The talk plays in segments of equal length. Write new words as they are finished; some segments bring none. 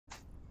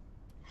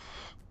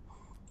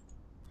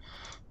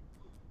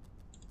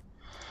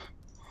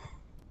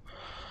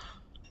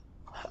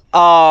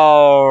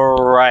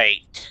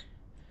Alright.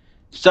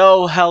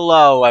 So,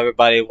 hello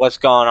everybody, what's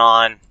going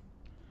on?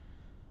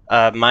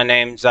 My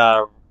name's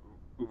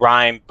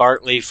Ryan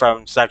Bartley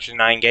from Section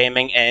 9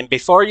 Gaming, and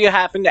before you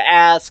happen to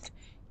ask,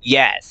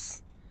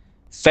 yes,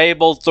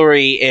 Fable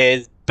 3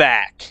 is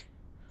back.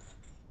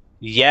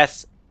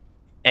 Yes,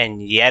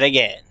 and yet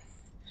again.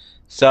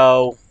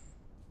 So,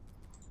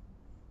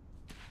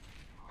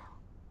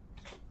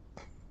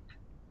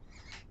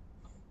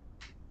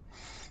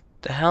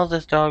 the hell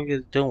this dog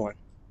is doing?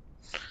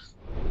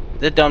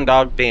 This dumb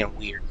dog being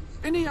weird.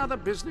 Any other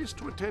business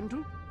to attend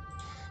to?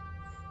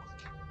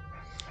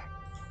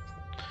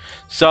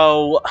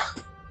 So,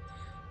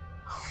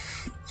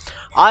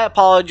 I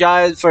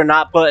apologize for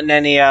not putting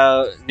any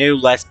new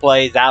Let's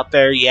Plays out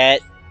there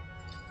yet.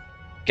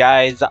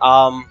 Guys,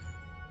 I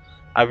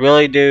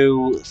really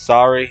do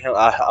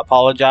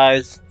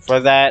apologize for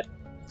that.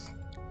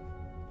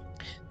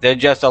 There's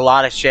just a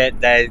lot of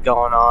shit that is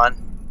going on.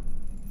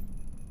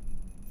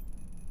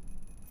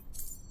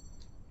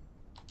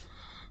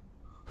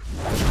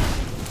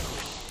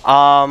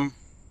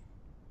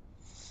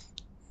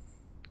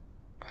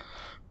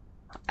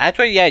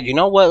 Actually, yeah, you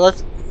know what?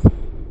 Let's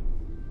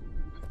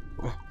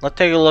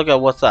take a look at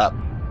what's up.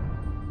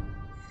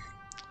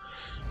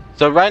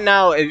 So right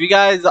now, if you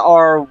guys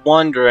are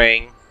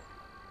wondering,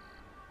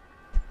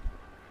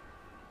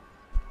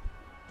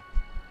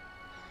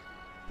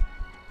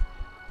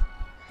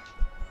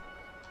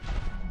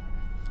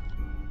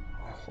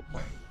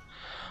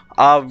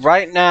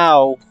 right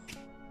now,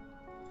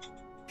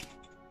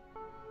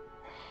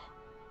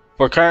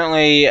 we're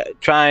currently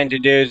trying to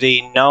do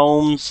the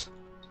gnomes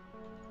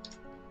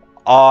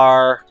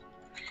are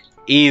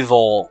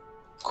evil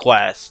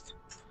quest.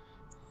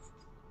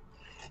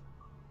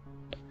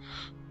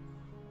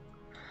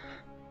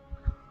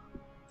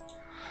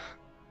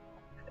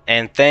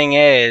 And thing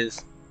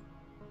is,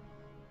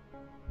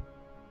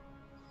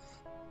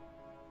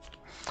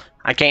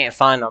 I can't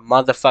find a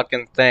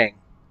motherfucking thing.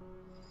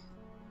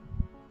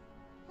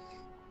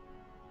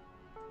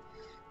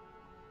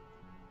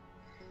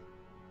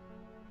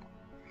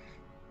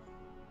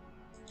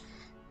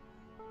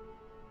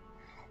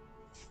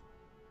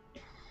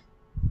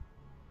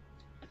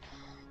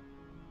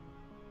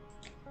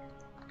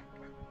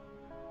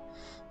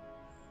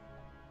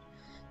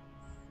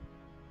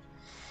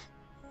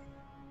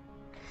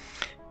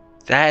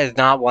 That is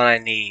not what I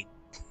need,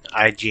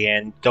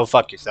 IGN. Go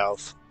fuck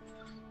yourself.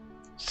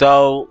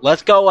 So,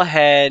 let's go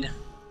ahead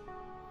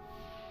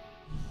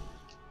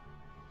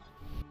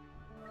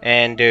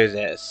and do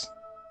this.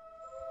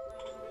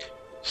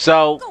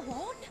 So, go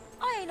on.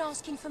 I ain't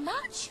asking for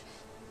much.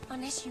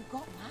 Unless you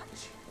got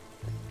much.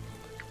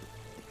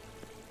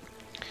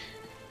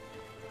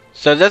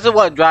 So this is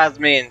what drives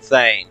me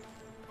insane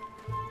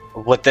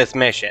with this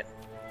mission.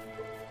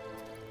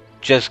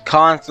 Just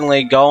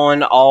constantly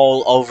going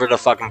all over the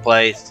fucking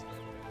place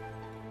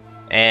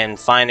and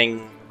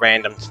finding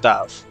random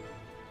stuff.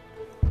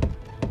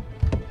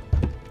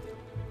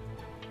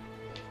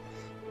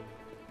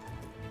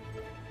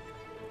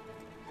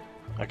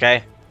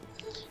 Okay?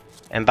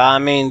 And by I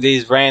mean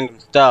these random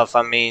stuff,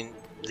 I mean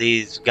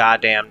these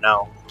goddamn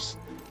gnomes.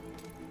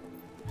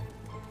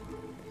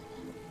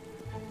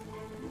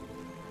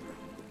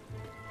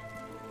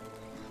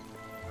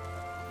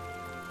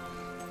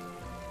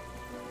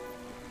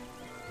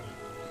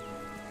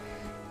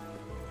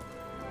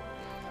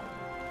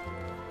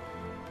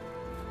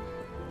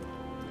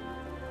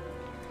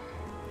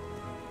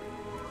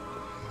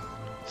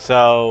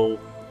 So,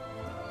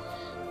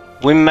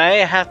 we may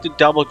have to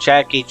double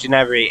check each and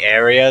every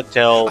area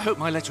till... I hope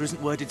my letter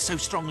isn't worded so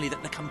strongly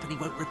that the company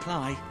won't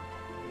reply.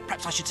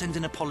 Perhaps I should send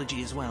an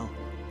apology as well.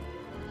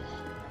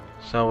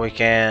 So we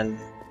can...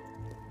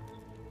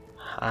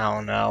 I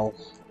don't know.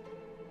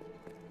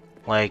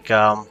 Like,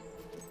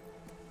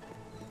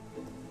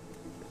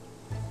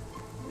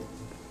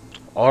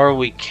 or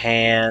we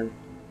can...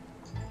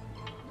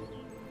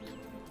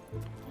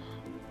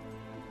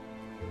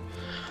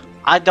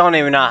 I don't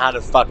even know how to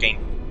fucking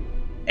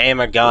aim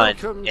a gun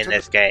in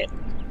this game.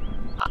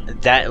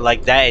 That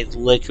is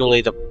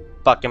literally the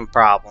fucking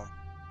problem.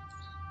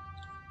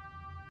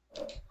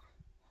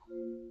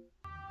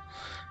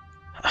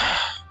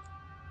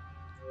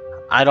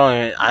 I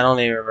don't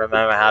even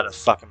remember how to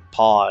fucking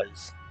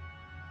pause.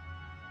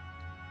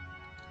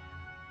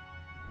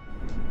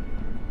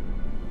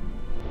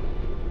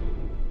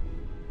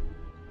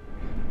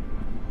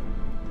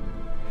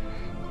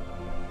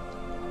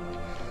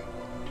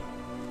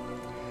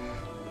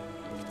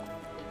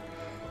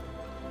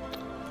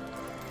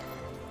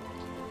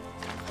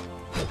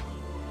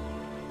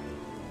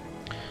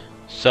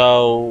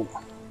 So,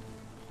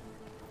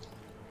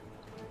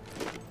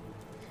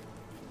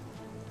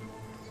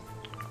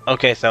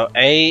 okay, so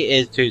A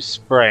is to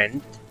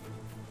sprint.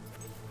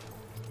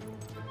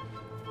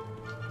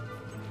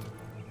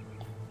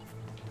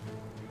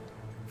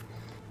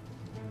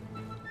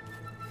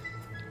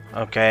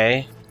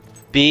 Okay.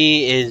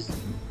 B is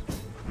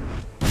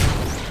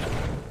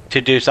to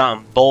do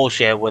something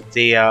bullshit with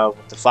the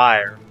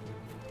fire.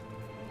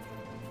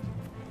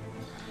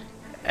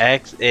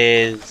 X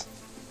is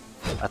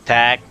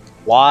attack.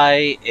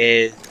 Y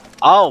is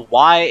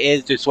Y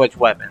is to switch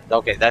weapons.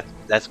 Okay,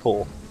 that's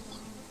cool.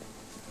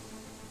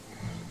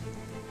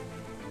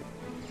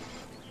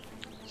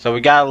 So we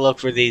gotta look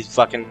for these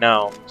fucking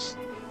gnomes.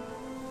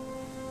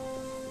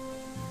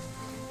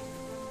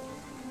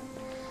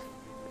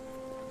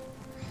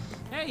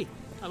 Hey,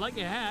 I like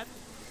your hat.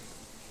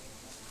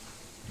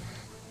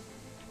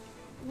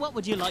 What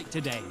would you like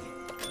today?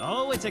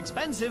 Oh, it's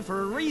expensive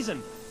for a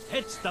reason.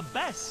 It's the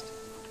best.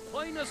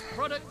 Finest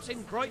products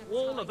in Great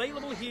Wall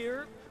available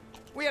here.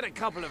 We had a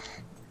couple of...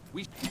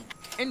 We...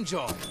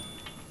 Enjoy.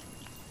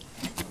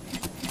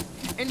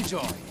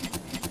 Enjoy.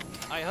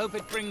 I hope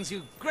it brings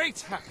you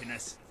great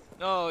happiness.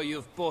 Oh,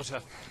 you've bought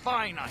a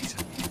fine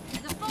item.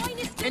 The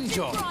finest goods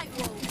Enjoy. in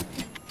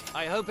Brightwall.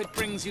 I hope it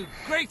brings you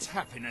great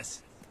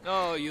happiness.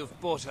 Oh, you've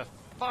bought a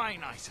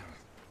fine item.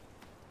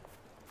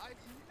 I've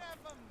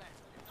never met...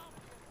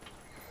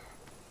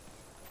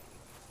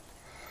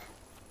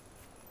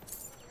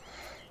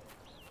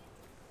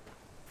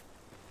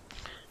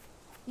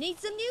 Need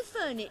some new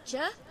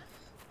furniture?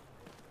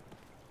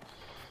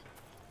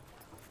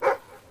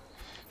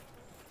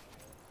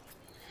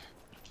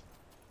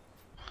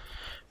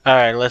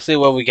 Alright, let's see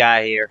what we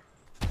got here.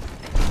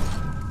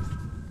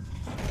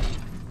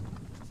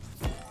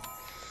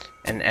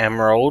 An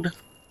emerald.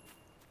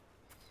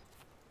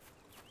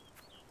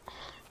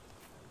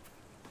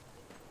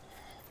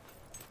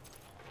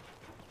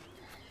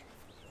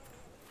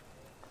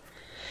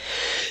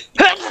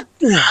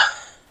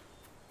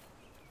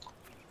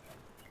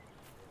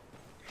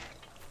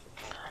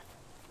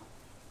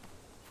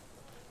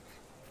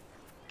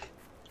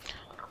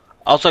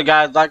 Also,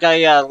 guys, like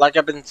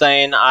I've been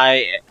saying,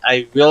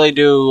 I really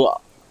do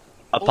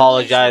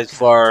apologize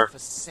for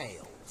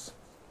sales.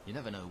 You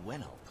never know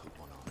when I'll put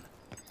one on.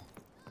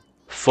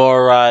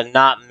 for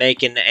not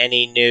making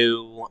any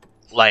new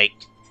like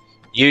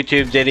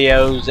YouTube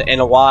videos in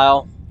a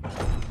while.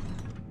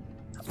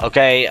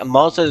 Okay,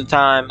 most of the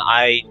time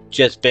I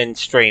just been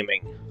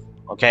streaming.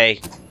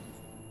 Okay,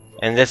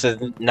 and this is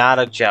not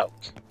a joke.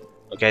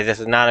 Okay, this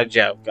is not a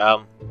joke.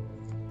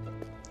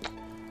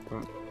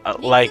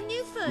 Like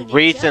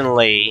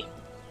recently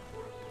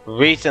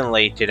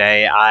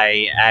today,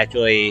 I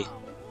actually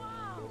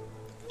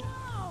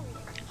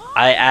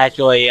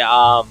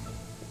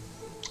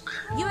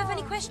You have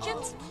any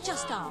questions?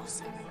 Just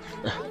ask.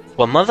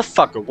 well,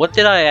 motherfucker, what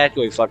did I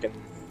actually fucking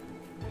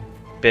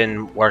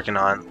been working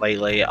on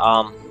lately?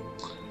 Well,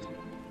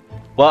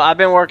 I've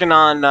been working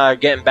on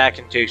getting back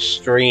into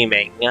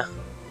streaming,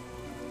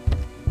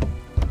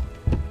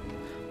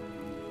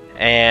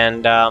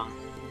 and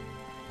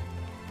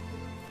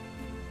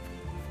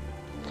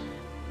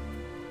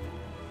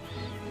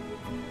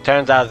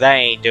turns out that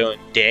ain't doing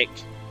dick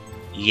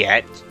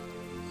yet.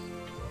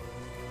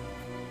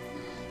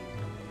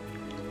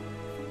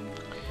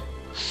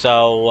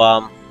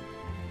 So,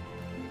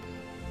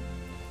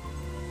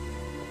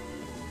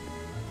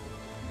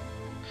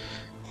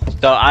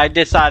 so I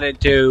decided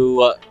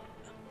to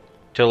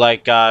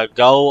like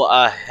go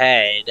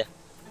ahead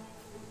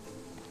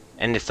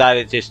and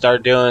decided to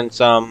start doing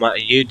some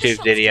YouTube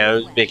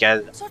videos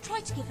because So I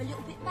tried to give a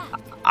little bit back.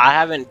 I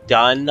haven't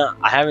done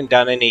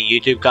any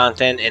YouTube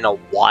content in a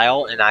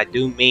while, and I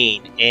do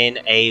mean in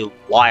a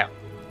while.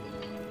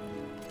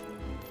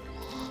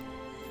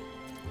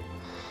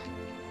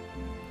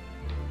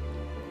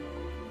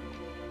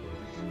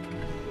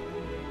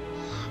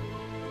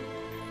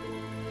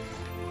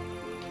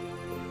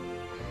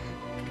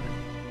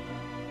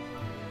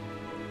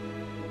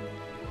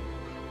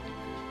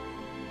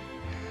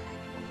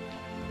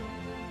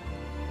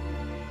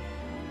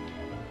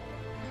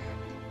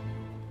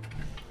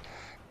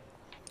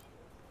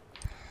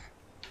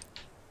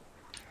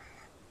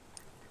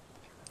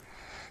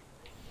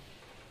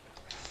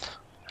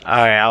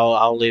 Alright,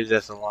 I'll leave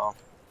this alone.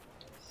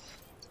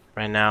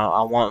 Right now,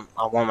 I want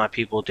my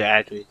people to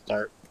actually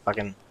start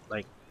fucking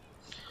like.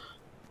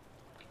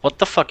 What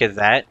the fuck is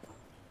that?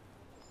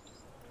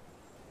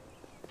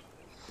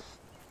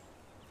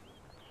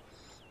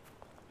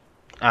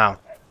 Oh,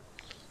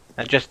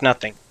 that's just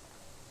nothing.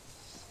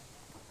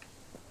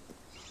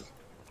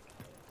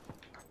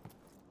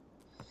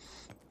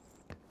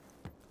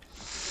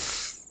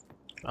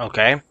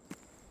 Okay.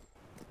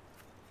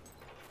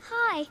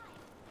 Hi.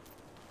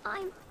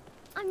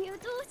 I'm your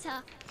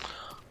daughter.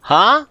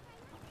 Huh?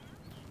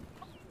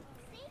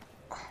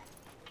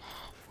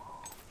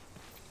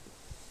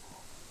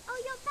 Oh,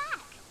 you're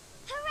back.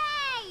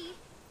 Hooray!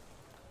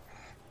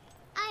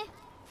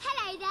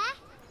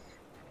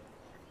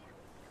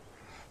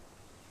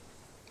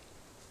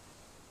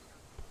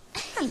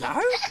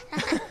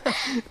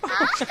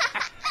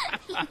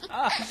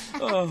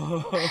 Oh,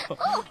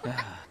 hello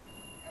there.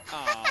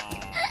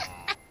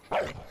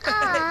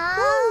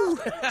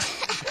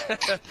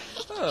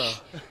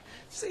 Oh,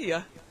 see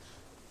ya.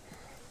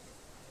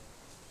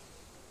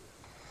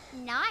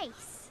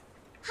 Nice.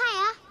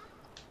 Hiya.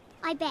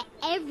 I bet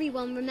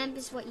everyone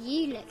remembers what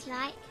you look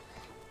like.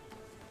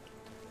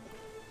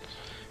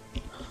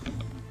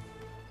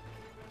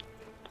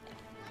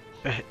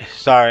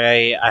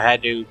 Sorry, I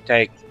had to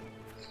take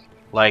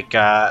like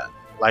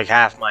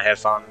half my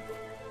headphone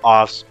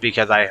off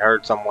because I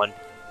heard someone.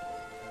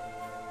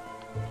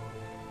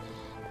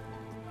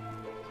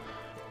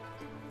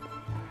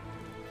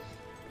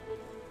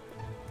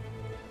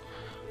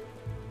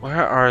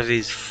 Where are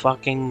these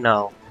fucking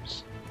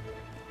gnomes?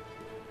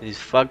 These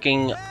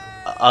fucking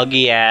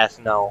ugly ass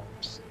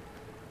gnomes.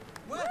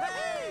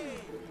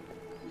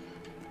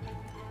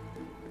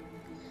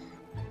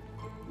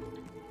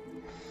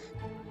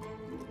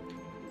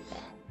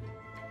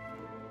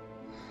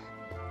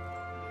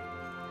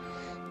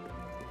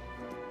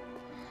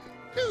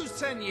 Who's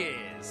 10 years?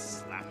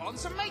 Slap on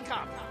some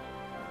makeup.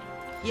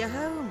 You're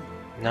home.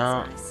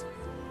 No, That's nice.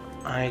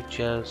 I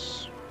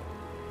just...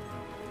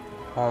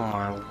 Oh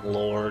my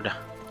lord.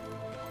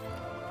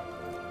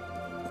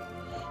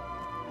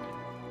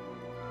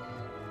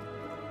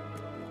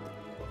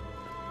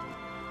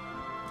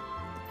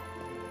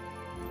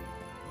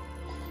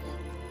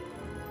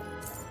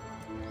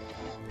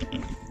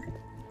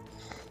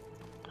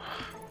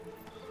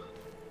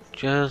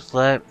 Just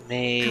let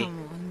me... Come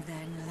on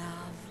then,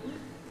 love.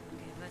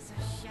 Give us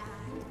a shot.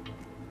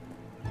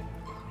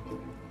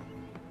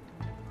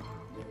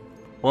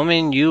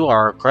 Woman, you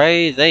are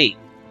crazy.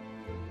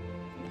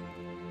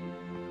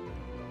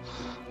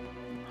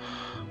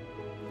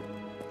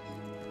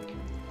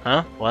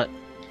 Huh? What?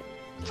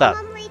 What's up?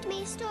 Mum read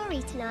me a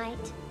story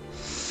tonight.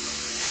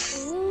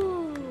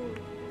 Ooh.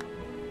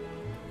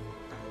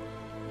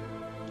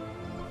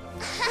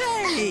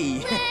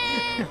 Hey!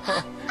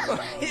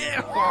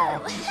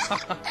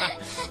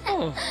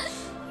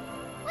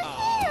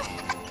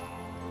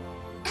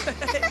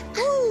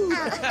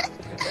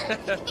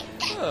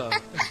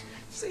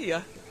 See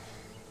ya.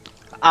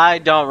 I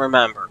don't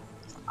remember.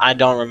 I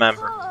don't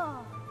remember.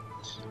 Oh.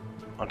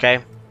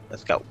 Okay?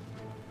 Let's go.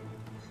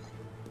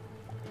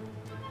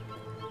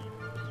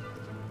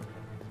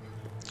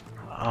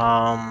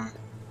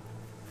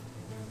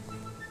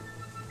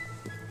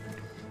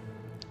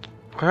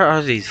 Where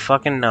are these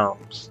fucking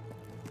gnomes?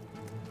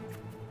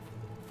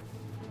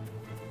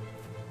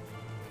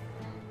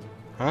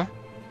 Huh?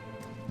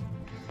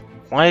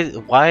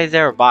 Why is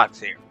there a box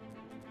here?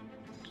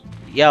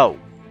 Yo.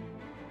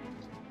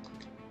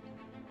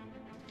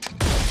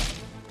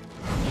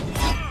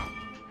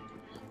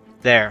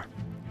 There.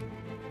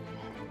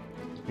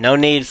 No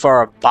need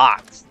for a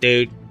box,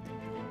 dude.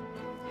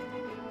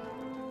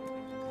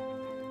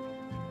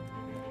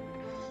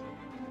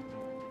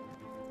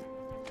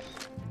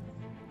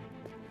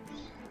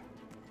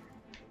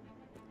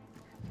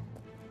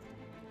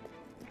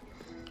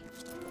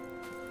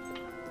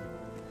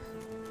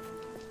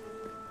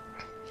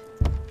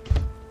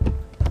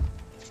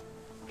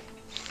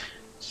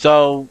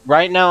 So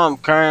right now I'm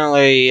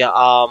currently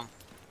I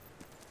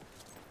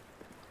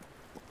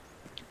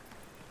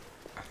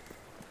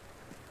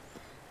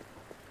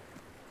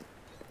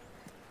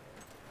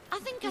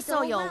think I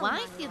saw your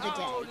wife the other day.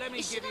 Oh, let me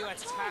Is she give you a not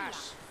taller?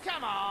 tash.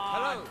 Come on.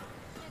 Hello.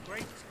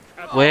 Great.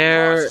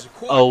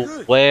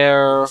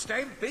 where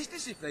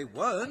Business if they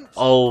weren't.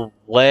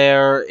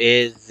 where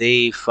is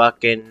the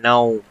fucking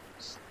gnome?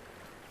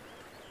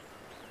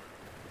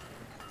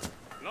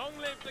 Long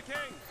live the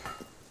king!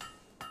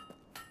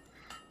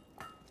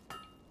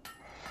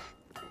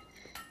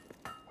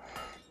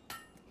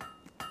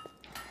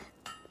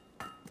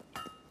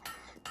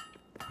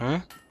 Hmm?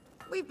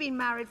 We've been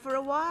married for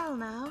a while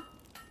now.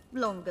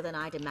 Longer than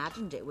I'd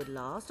imagined it would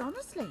last,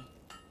 honestly.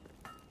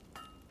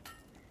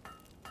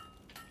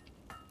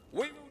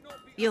 We will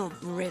not be You're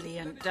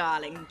brilliant,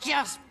 darling.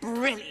 Just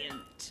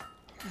brilliant.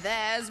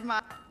 There's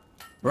my...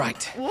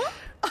 Right. What?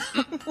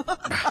 hit.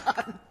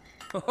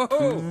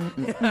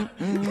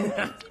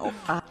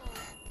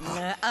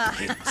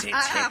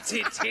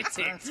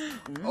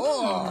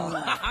 Oh,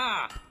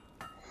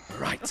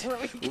 Right.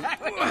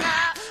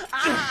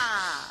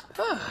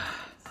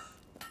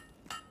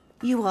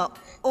 You are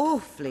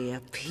awfully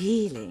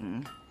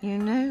appealing. You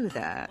know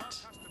that.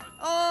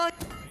 Oh,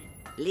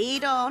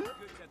 lead on.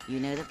 You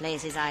know the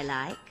places I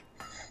like.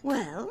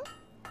 Well,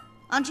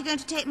 aren't you going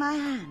to take my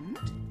hand?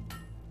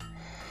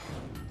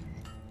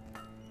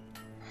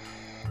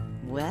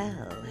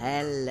 Well,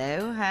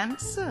 hello,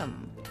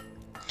 handsome.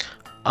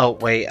 Oh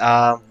wait,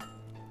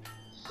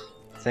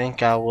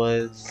 think I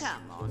was...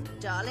 Come on,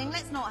 darling,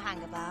 let's not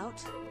hang about.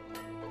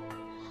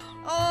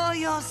 Oh,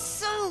 you're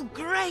so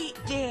great,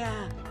 dear.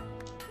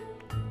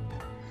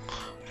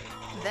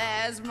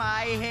 There's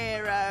my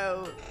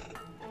hero.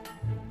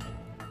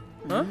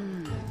 Huh?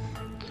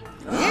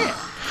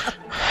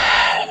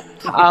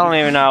 I don't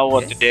even know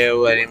what to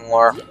do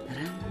anymore.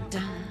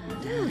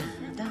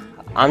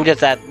 I'm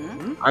just at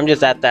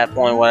that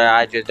point where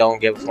I just don't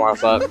give a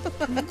fuck.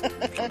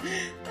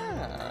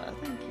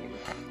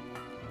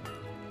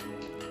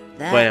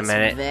 That's Wait a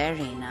minute.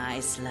 Very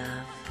nice,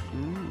 love.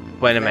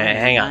 Wait a minute,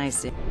 hang on.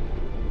 Nice.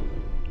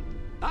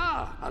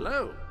 Ah,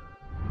 hello.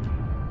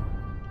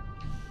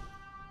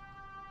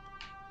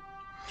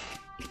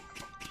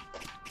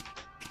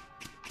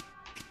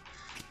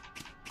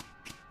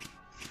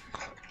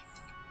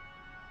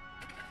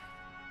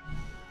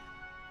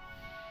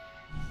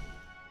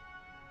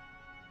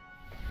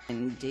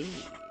 Indeed.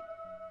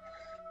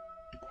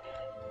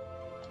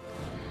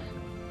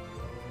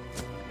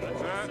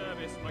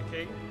 Service, my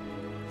king.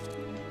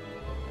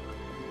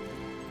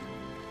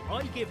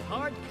 I give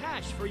hard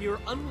cash for your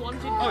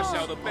unwanted I goods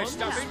sell the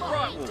best on stuff the in spot.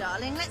 Brightwall.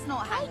 Darling, let's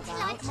not hang I'd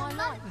about. like my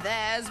life.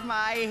 There's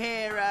my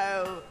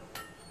hero.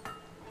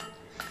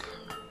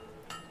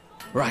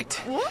 Right.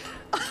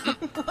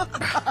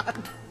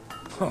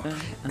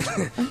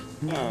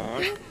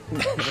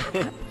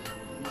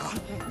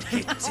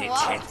 Hit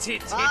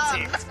it.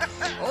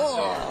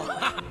 Oh.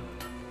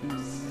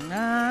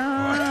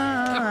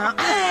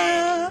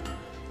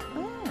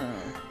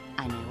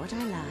 I know what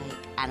I like,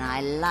 and I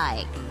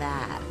like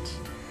that.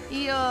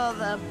 You're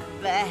the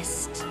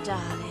best,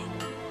 darling.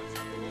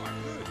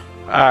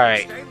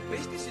 Alright. Stay in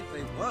business if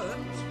they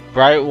weren't.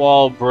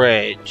 Brightwall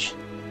Bridge.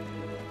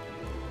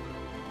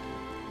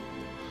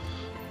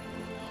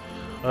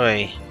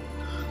 Oi.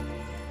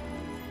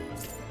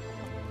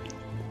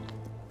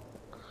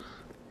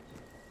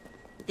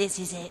 This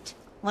is it.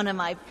 One of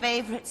my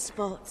favorite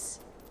spots.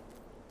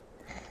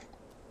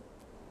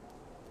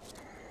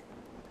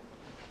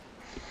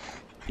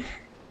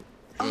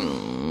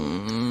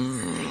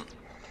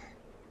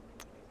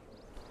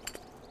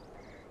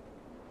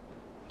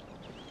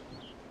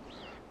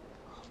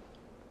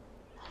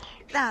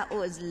 That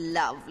was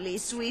lovely,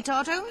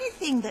 sweetheart. Only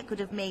thing that could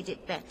have made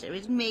it better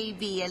is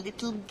maybe a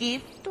little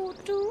gift or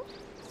two.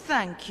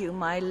 Thank you,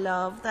 my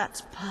love.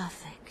 That's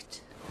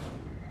perfect.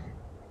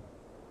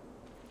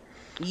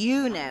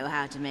 You know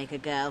how to make a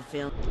girl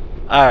feel...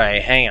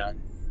 Alright, hang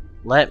on.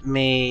 Let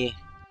me...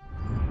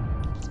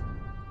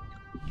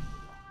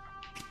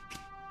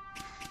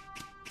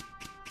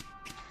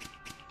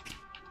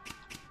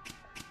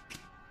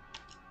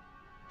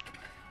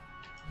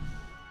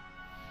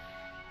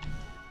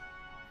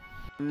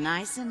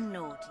 nice and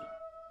naughty.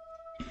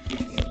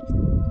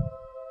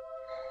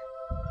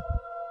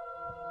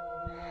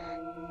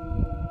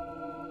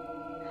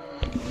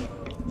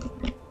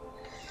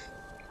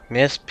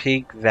 Miss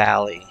Peak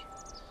Valley.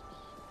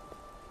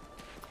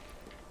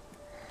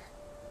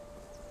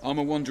 I'm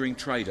a wandering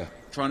trader,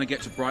 trying to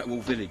get to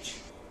Brightwall Village.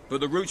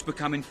 But the route's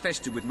become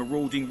infested with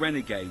marauding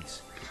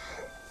renegades.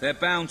 They're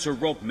bound to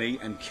rob me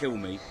and kill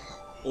me,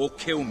 or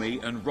kill me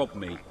and rob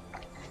me.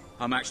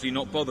 I'm actually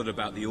not bothered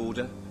about the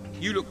order.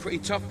 You look pretty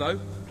tough, though.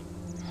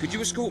 Could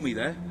you escort me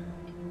there?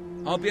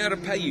 I'll be able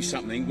to pay you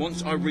something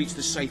once I reach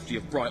the safety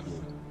of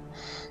Brightwall.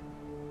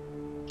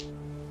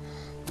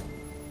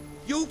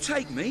 You'll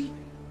take me?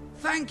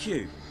 Thank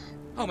you.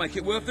 I'll make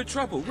it worth the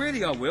trouble,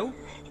 really I will.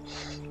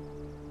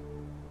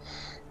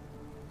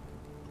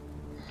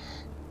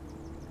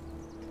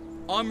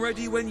 I'm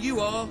ready when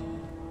you are.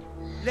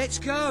 Let's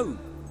go.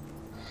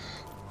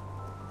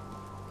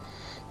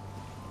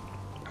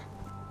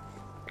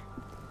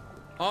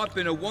 I've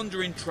been a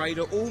wandering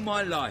trader all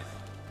my life.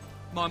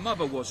 My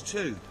mother was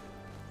too.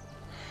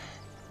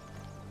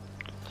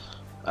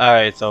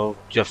 Alright, so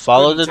just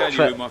follow the Couldn't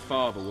tell you who my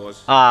father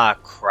was. Ah,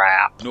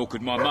 crap. Nor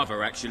could my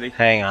mother, actually.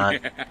 Hang on.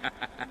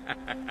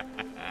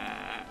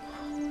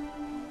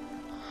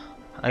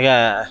 I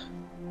gotta,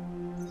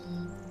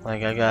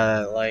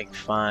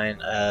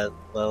 find a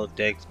little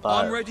dig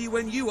spot. I'm ready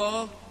when you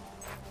are.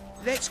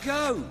 Let's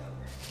go.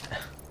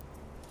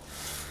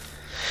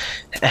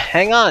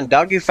 Hang on,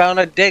 dog, you found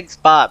a dig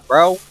spot,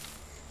 bro.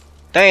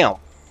 Damn.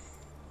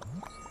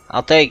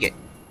 I'll take it.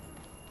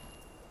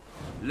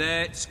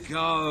 Let's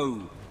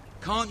go.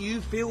 Can't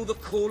you feel the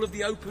call of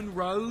the open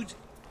road?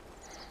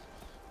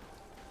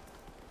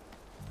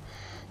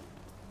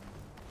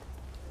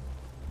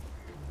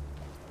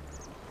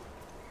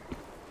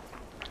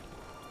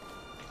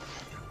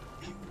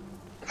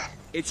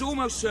 It's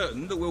almost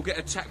certain that we'll get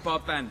attacked by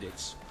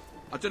bandits.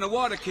 I don't know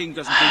why the king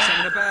doesn't do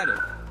something about it.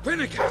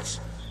 Renegades!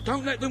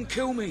 Don't let them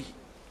kill me!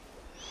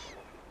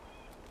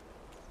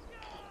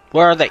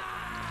 Where are they?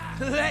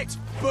 Let's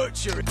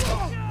butcher it.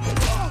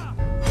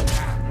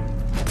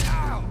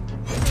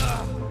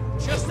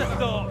 Just a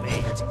thought,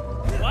 mate.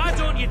 Why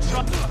don't you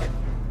try...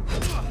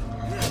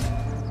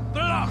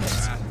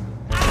 Blocked.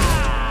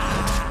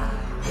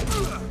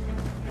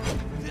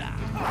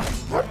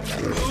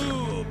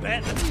 Ooh,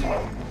 better.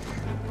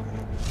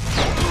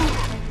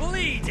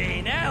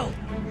 Bleeding hell!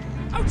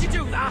 How'd you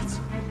do that?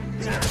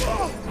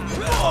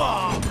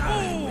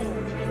 Ooh,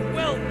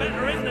 well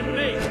better in than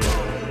me.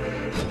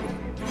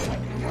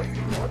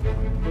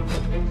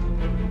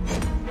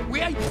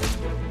 We ain't.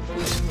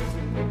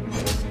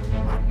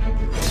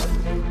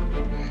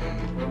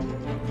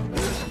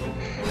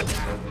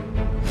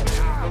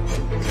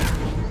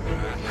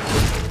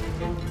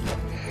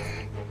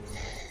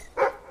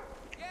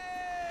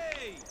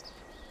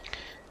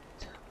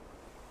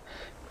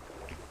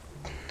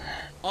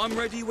 I'm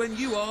ready when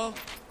you are.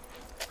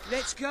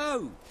 Let's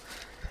go.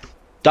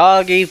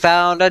 Doggy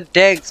found a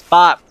dig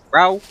spot,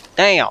 bro.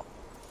 Damn. How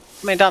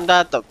many times do I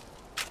have to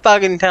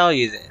fucking tell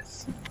you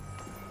this?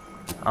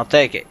 I'll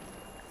take it.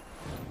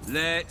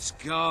 Let's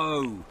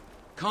go.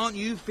 Can't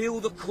you feel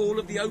the call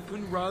of the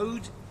open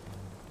road?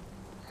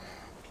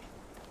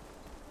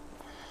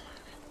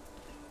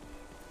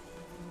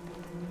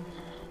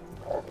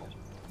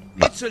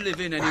 What's a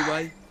living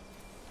anyway?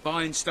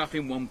 Buying stuff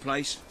in one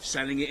place,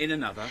 selling it in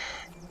another.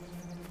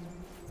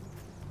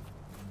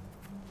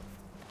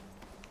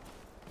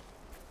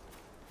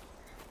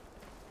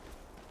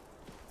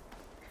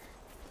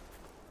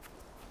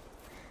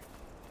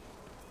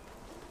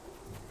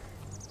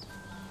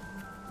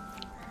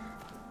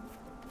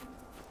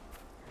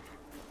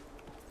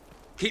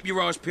 Keep your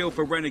eyes peeled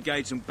for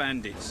renegades and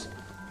bandits.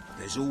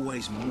 There's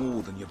always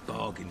more than you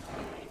bargain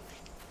for.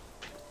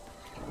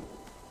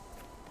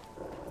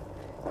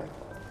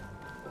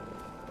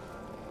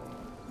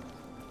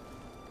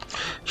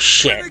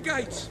 Shit.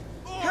 Renegades!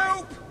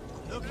 Help!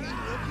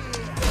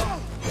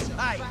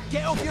 Hey,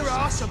 get off your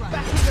ass and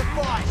back in the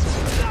fight!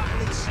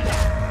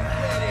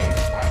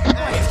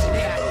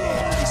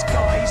 This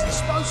guy isn't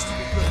supposed to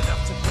be good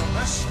enough to bomb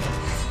us.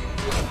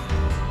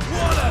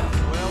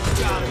 Well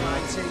done,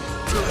 matey.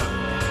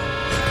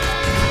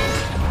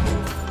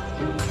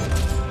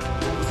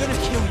 We're gonna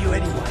kill you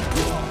anyway,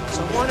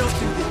 so why not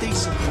do the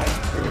decent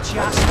thing and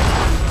just...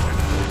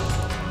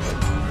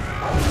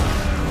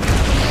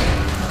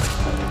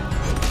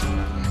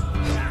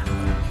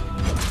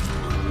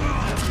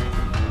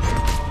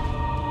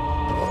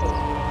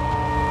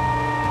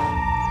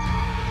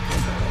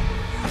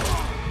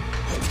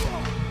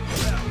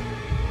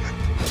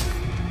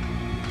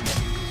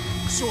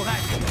 Saw that.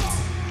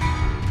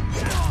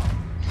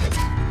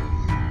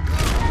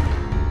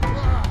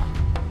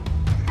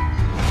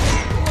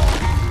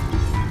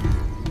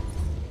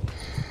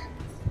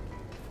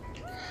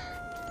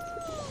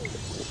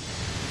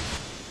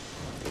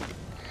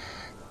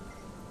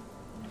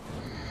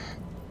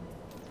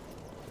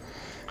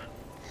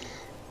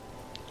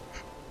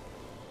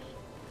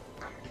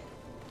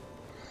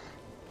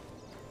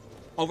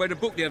 I read a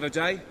book the other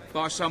day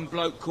by some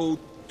bloke called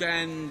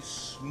Dan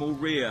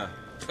Smoria.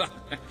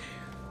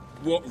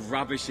 What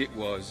rubbish it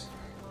was.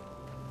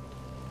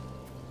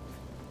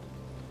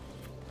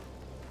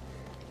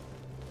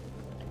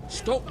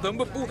 Stop them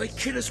before they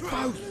kill us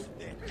both.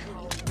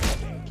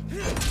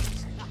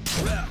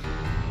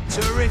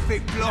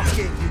 Terrific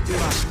blocking, you do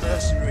us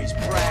mercenaries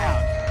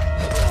proud.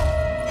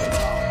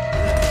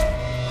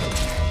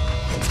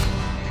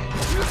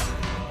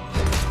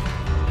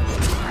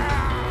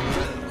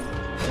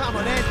 Come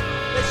on then,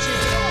 let's see.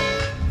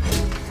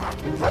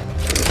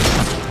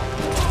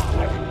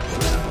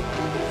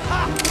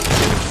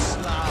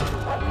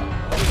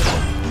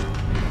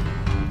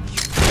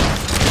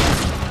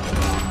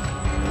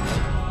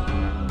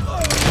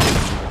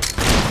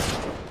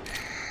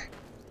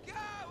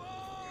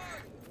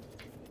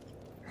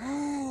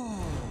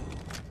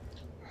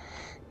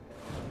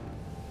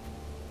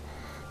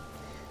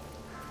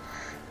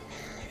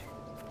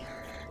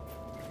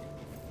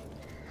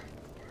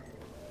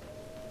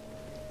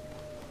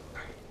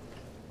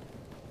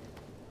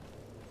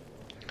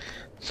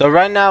 So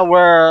right now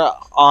we're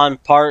on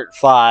part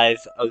 5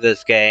 of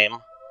this game.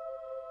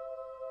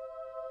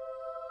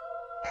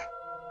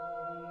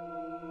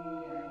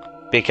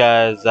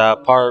 Because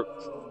part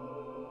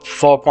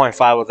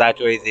 4.5 was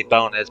actually the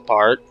bonus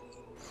part.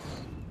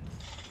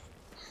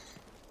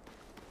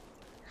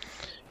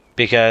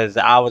 Because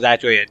I was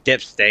actually a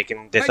dipstick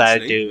and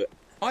decided to...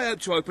 I hope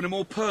to open a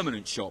more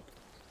permanent shop.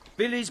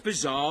 Billy's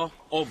Bazaar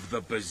of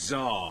the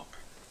Bazaar.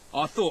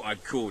 I thought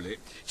I'd call it.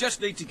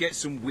 Just need to get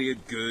some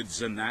weird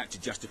goods and that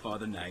to justify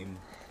the name.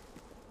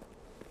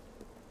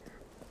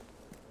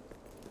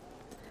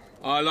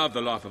 I love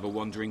the life of a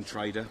wandering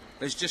trader.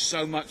 There's just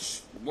so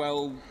much,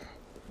 well,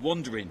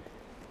 wandering.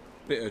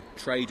 Bit of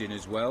trading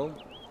as well.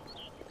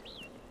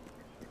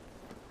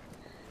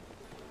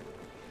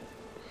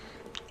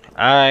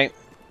 Alright.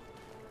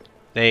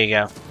 There you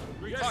go.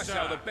 I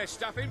sell the best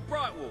stuff in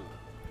Brightwall.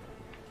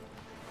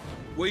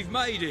 We've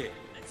made it.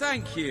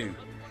 Thank you.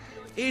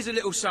 Here's a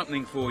little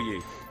something for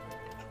you.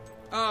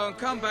 Oh, and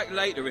come back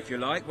later if you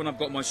like, when I've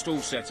got my stall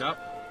set up.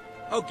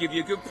 I'll give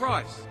you a good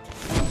price.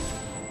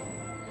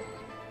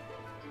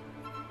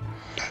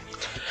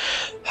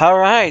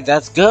 Alright,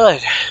 that's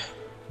good.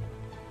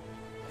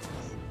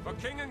 For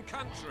king and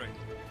country.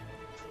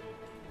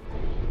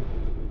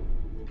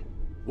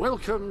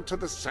 Welcome to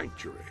the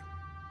Sanctuary.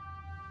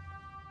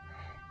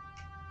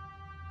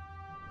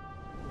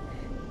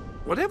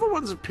 Whatever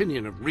one's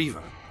opinion of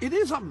Riva, it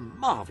is a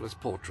marvellous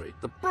portrait.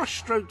 The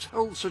brushstrokes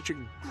hold such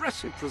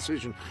aggressive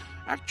precision.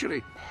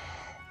 Actually,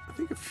 I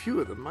think a few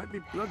of them might be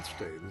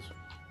bloodstains.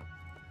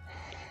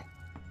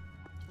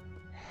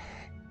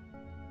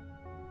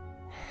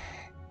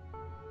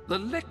 The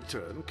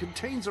lectern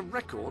contains a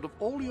record of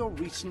all your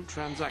recent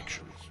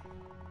transactions.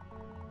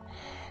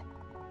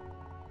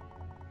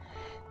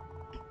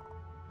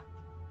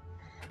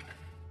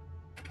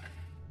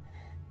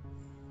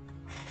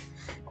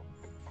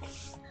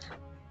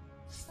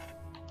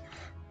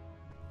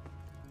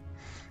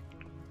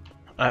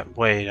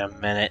 Wait a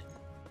minute.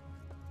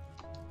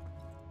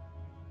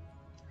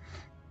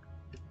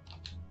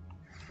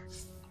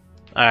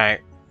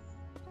 Alright.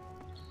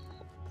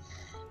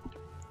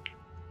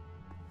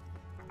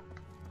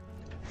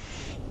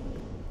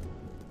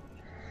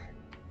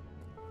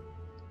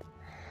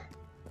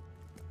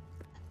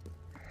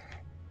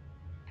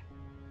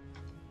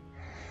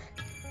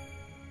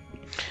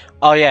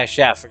 Oh yeah,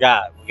 shit, I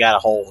forgot. We gotta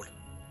hold.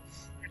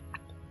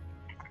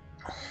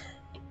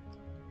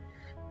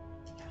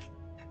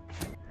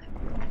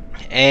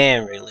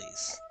 And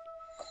release.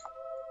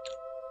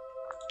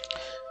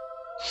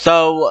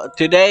 So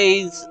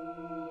today's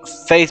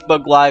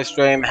Facebook live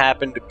stream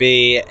happened to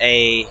be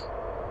a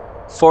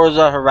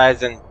Forza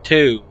Horizon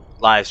 2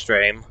 live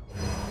stream.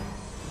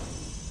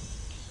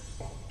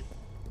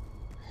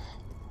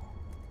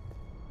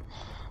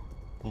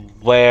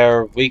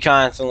 Where we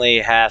constantly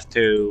have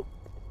to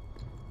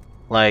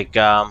like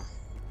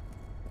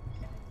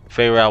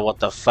figure out what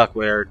the fuck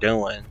we're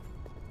doing.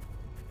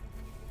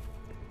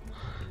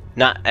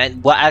 Not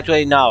and well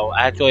actually no,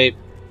 actually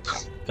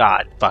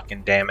God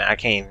fucking damn it, I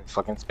can't even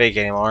fucking speak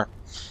anymore.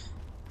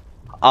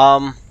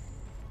 Well,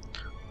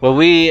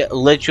 we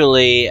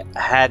literally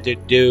had to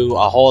do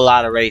a whole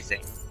lot of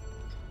racing.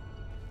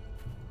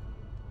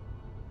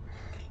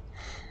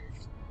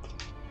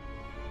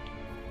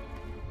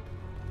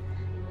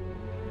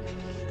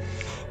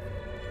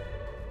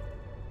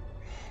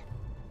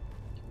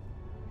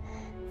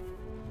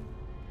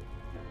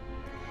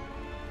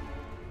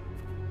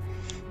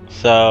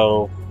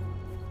 So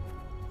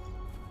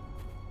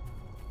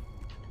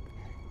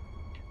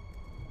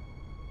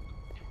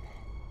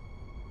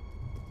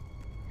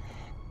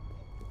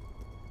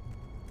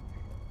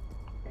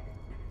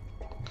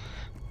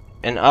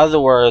in other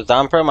words,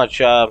 I'm pretty much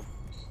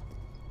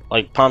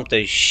like pumped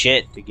as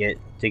shit to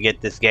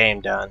get this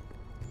game done.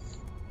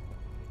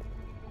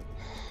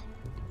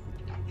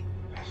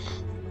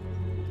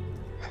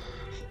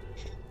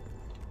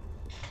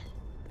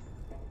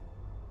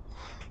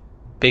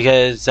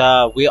 Because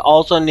we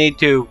also need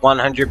to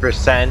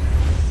 100%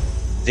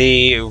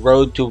 the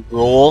road to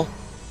rule.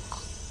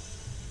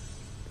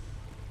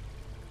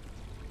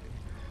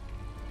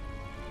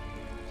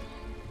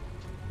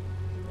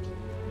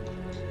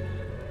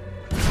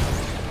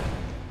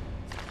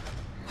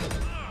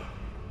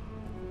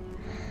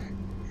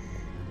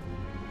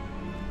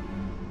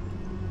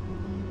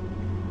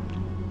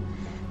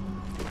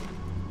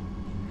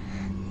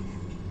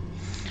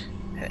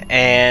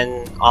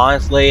 And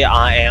honestly,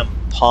 I am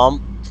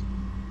pumped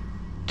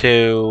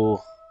to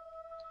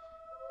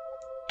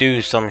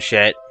do some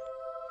shit.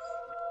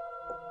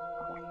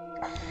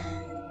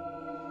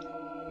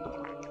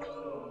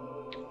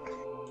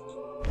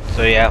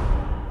 So yeah.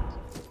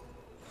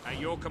 At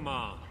your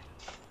command.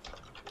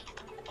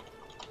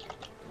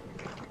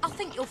 I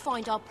think you'll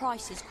find our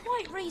prices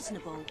quite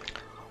reasonable.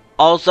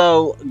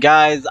 Also,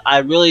 guys, I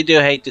really do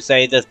hate to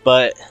say this,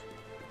 but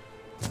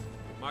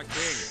My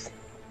king,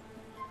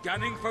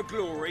 gunning for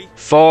glory.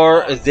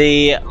 for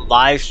the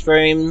live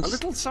streams, A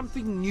little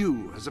something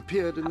new has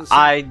appeared in the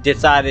I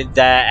decided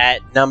that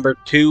at number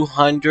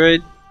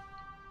 200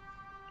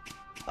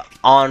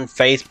 on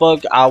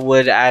Facebook, I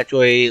would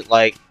actually,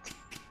 like,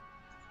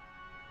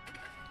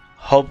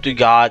 hope to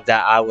God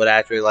that I would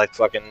actually, like,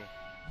 fucking,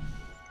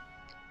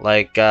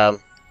 like,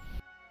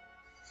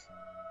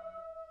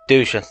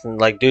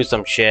 do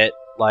some shit.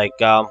 Like,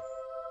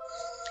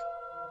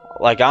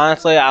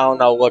 honestly, I don't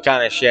know what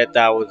kind of shit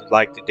that I would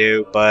like to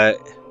do, but,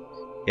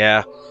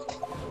 yeah.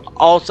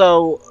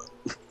 Also,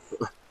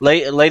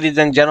 ladies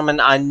and gentlemen,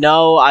 I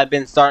know I've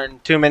been starting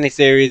too many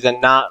series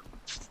and not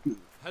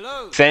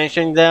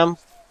finishing them.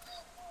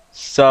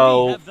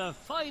 So, We have the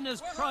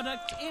finest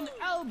product in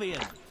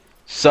Albion.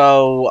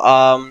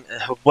 so,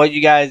 what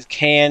you guys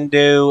can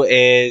do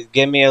is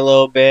give me a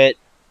little bit.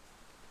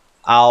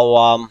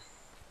 I'll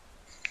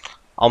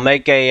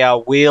make a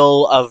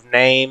wheel of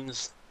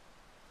names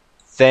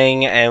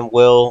thing, and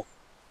we'll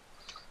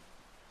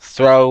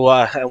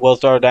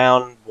throw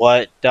down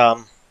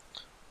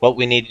what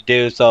we need to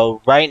do.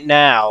 So right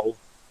now,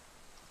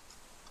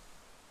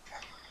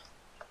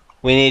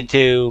 we need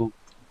to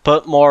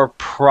put more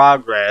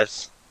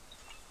progress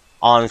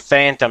on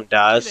Phantom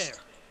Dust.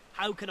 There.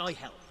 How can I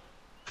help?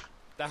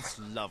 That's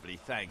lovely,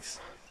 thanks.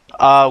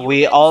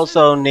 We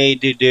also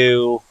need to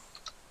do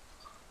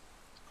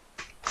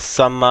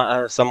some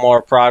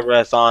more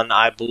progress on,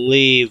 I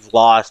believe,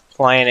 Lost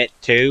Planet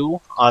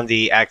 2 on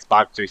the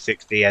Xbox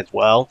 360 as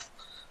well.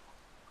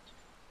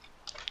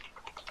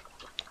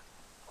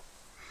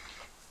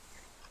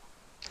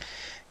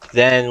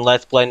 Then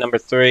Let's Play number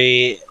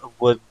 3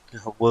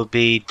 would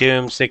be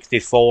Doom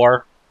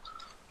 64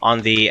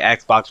 on the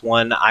Xbox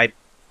One, I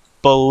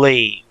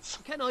believe.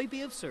 Can I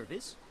be of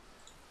service?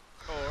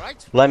 All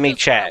right. Let me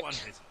Just what I check.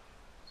 wanted.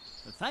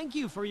 Thank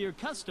you for your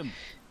custom.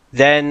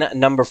 Then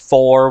number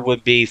 4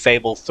 would be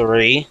Fable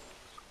 3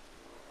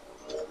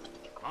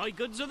 My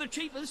goods are the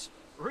cheapest.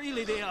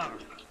 Really they are.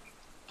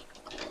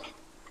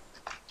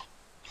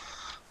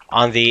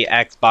 on the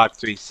Xbox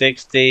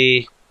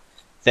 360.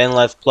 Then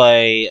Let's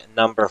Play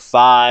number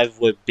 5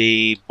 would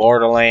be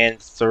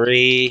Borderlands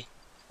 3.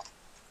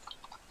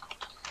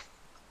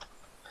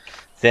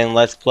 Then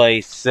Let's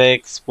Play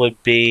 6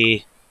 would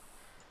be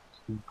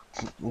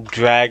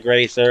Drag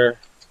Racer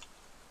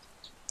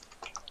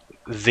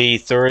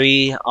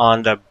V3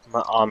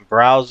 on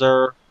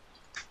browser.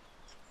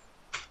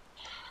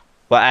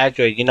 Well,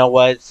 actually, you know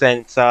what?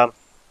 Since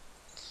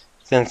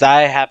since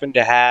I happen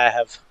to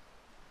have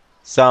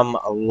some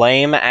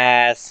lame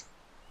ass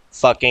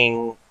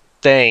fucking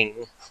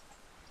thing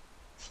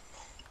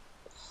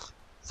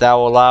that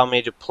will allow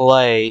me to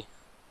play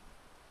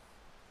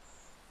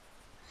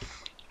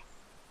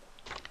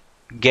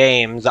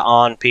games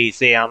on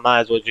PC, I might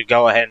as well just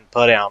go ahead and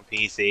put it on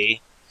PC,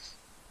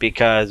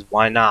 because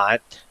why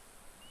not?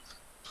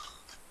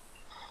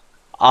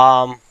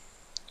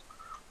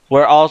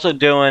 We're also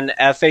doing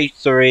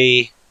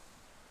FH3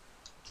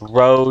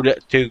 Road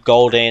to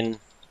Golden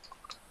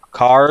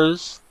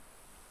cars.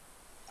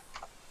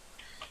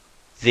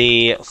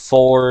 The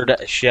Ford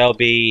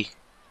Shelby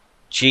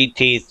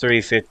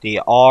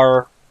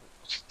GT350R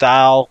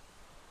style.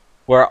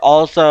 We're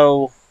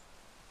also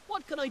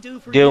What can I do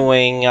for you?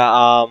 doing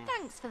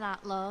Thanks for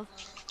that, love.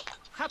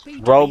 Happy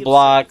to be of service.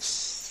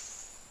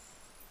 Roblox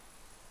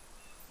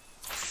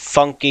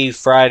Funky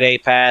Friday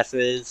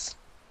passes.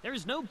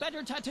 There's no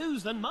better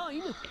tattoos than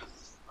mine.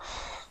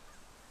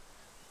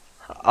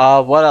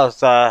 What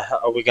else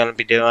are we gonna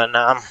be doing?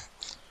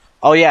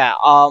 Oh yeah,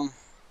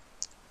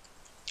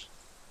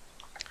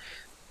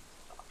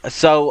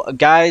 so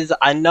guys,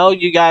 I know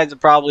you guys are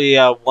probably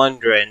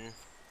wondering.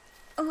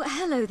 Oh,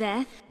 hello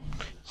there.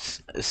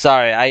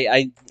 Sorry,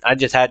 I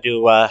just had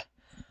to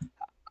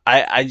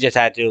I just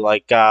had to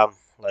like tell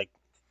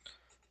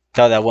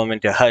that woman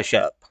to hush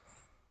up.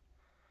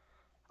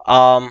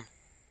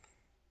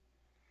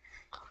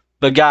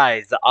 But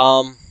guys,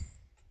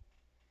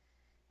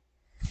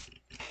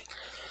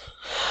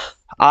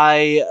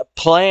 I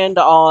planned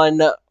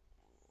on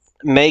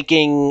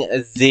making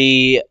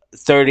the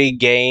 30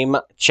 game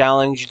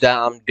challenge that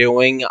I'm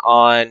doing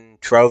on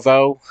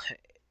Trovo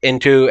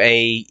into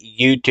a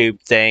YouTube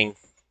thing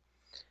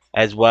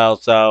as well,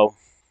 so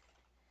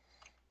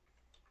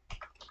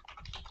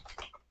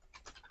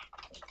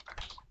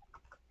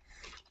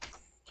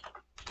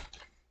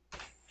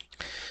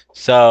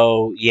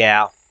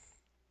yeah.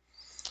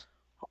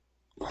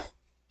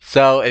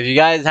 So if you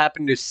guys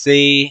happen to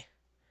see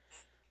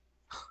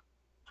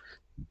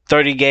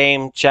 30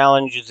 game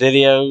challenge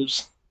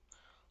videos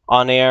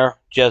on air,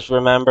 just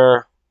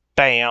remember,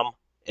 bam,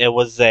 it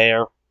was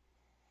there.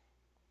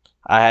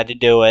 I had to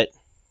do it.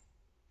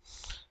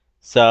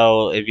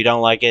 So if you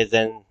don't like it,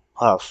 then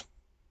huff.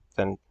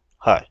 Then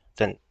hush.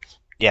 Then,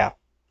 yeah.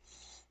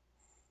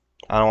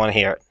 I don't want to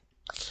hear it.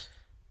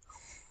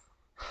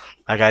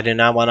 Like, I do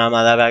not want on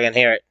my life I can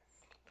hear it.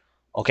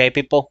 Okay,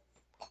 people?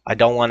 I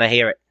don't want to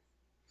hear it.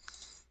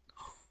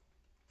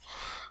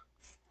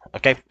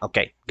 Okay?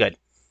 Okay, good.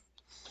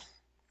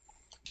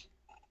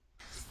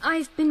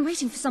 I've been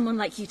waiting for someone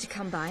like you to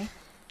come by.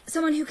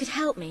 Someone who could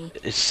help me.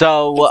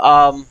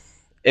 So,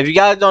 if you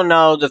guys don't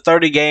know, the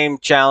 30 game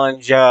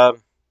challenge,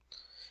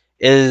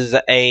 is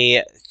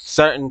a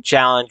certain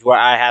challenge where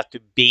I have to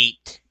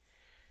beat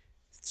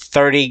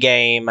 30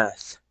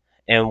 games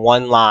in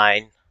one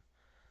line.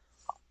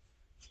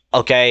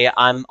 Okay,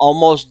 I'm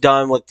almost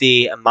done with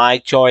the My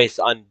Choice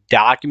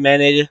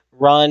Undocumented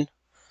run.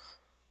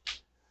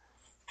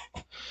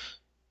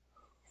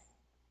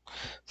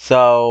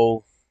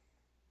 So,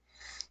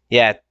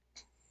 yeah.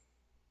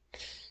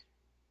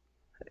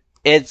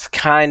 It's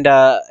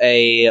kinda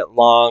a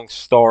long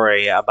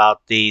story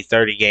about the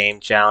 30 game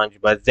challenge,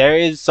 but there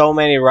is so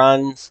many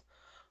runs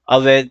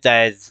of it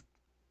that is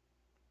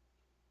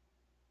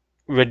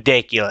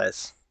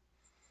ridiculous.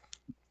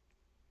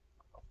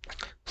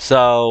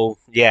 So,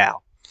 yeah.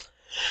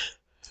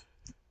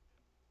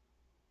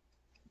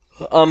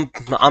 I'm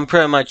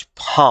pretty much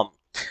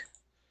pumped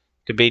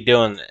to be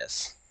doing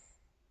this.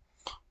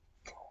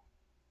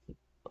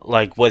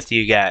 Like, with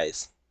you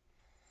guys.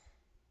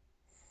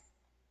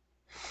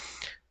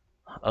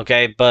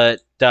 Okay, but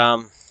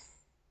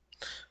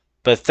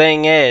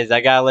thing is,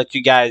 I gotta let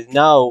you guys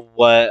know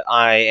what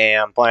I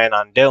am planning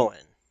on doing.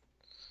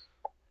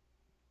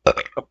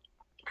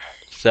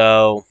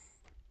 So,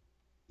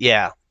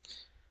 yeah.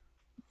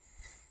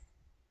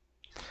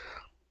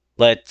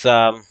 Let's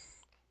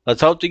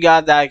hope to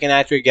God that I can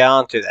actually get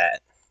onto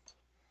that.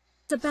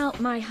 It's about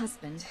my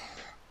husband.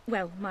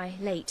 Well, my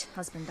late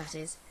husband, that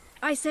is.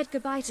 I said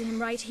goodbye to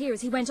him right here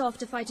as he went off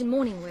to fight in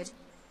Morningwood.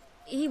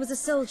 He was a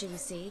soldier, you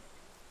see.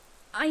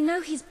 I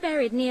know he's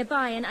buried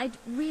nearby, and I'd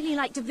really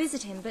like to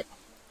visit him, but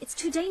it's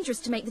too dangerous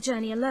to make the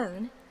journey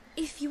alone.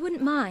 If you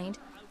wouldn't mind,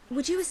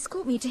 would you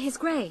escort me to his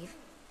grave?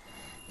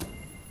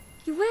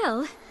 You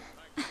will?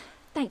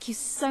 Thank you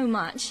so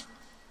much.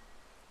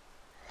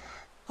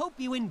 Hope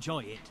you enjoy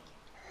it.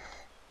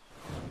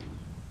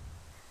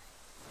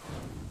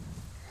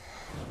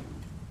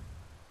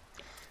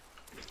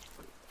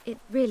 It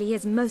really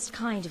is most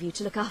kind of you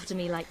to look after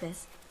me like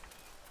this.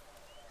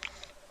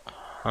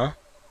 Huh?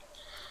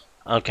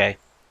 Okay.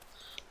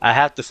 I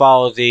have to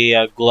follow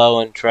the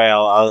glowing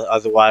trail,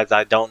 otherwise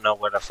I don't know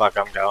where the fuck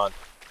I'm going.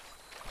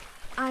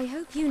 I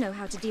hope you know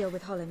how to deal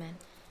with hollow men.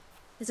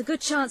 There's a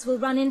good chance we'll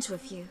run into a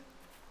few.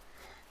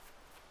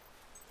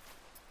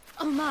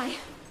 Oh my!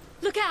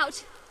 Look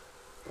out!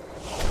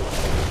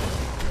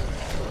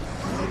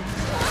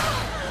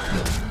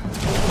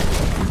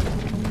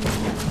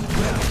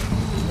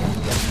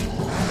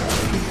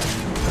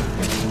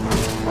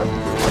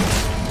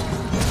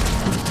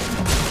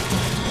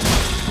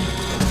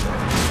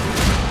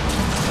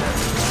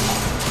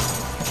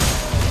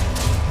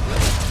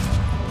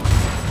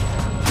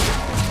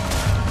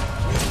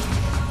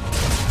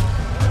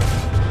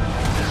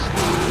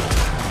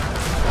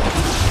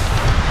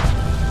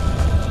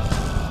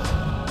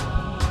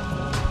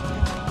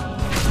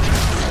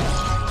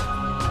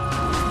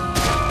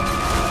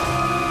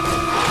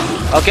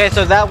 Okay,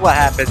 so that's what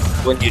happens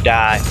when you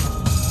die.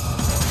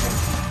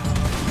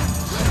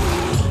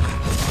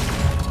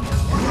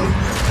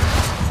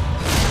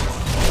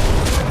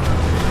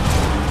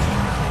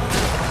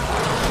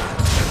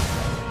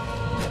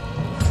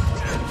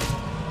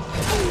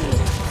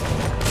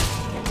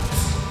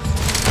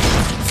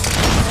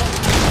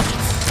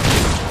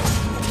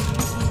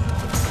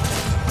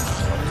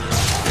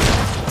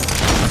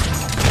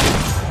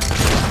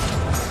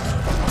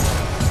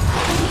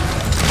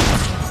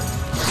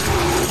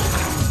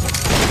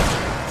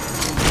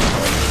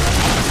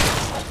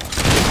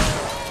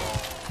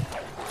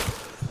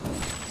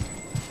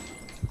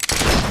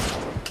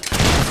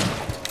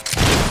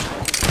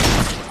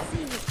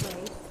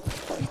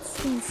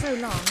 It's been so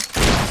long.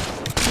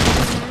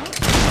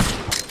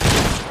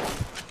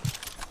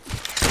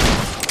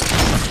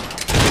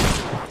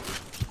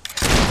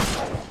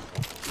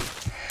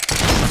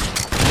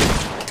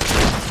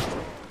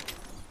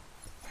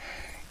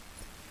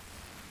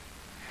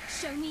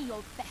 Show me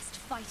your best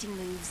fighting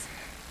moves.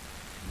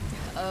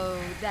 Oh,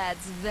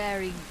 that's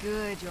very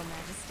good, Your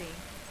Majesty.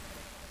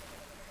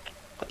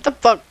 What the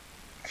fuck?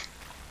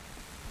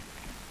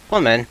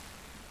 Woman,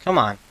 come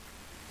on.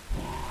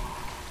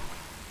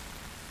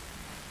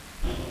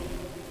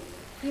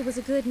 He was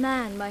a good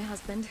man, my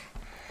husband.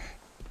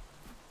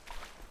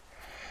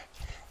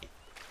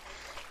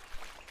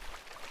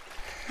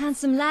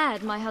 Handsome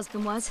lad, my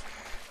husband was.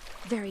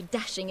 Very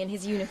dashing in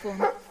his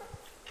uniform.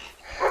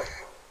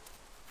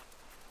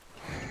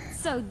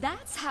 So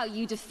that's how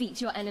you defeat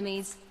your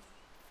enemies.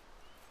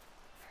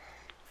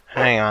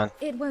 Hang on.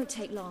 It won't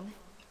take long.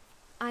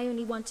 I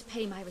only want to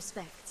pay my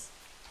respects.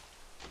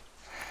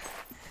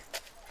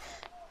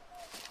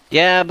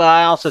 Yeah, but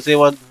I also see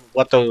what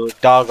the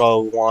doggo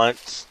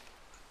wants.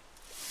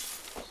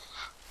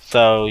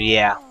 So,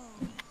 yeah.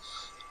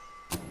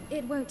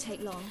 It won't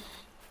take long.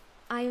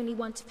 I only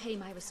want to pay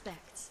my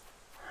respects.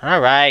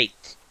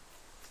 Alright.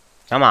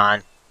 Come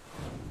on.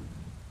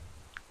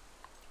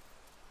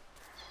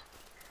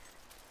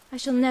 I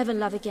shall never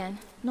love again.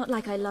 Not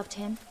like I loved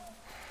him.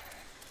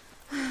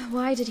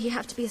 Why did he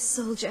have to be a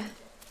soldier?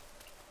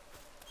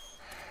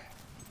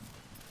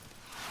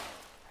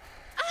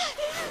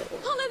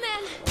 Hollow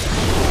Men!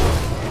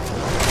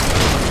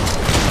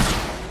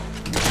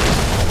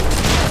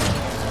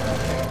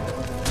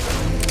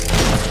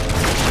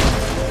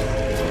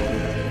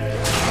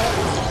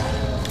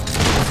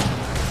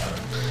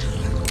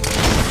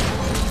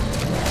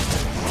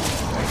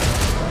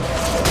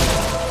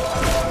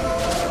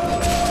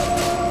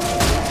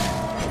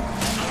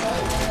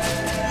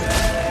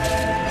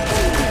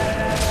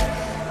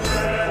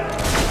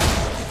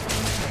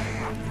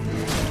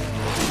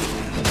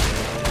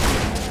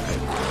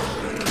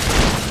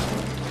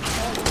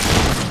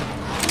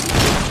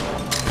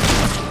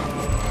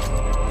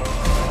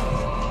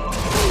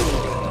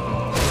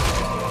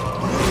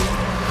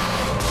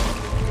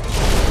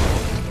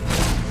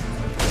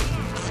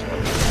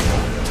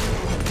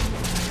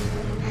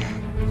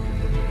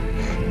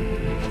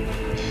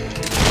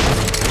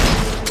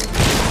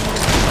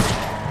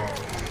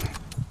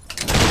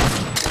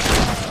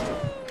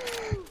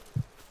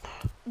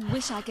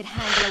 Wish I could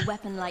handle a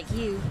weapon like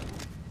you.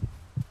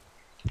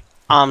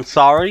 I'm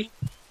sorry.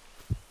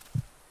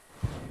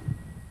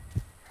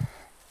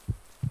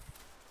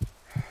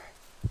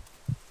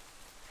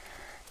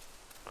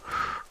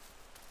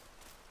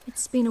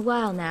 It's been a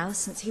while now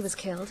since he was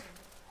killed.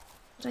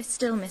 But I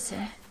still miss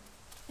him.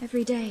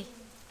 Every day.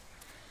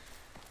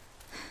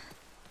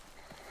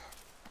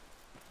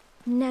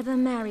 Never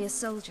marry a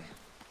soldier.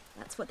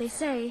 That's what they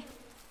say.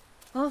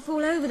 Off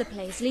all over the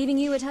place, leaving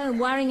you at home,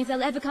 worrying if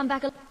they'll ever come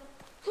back alive.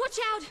 Watch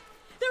out!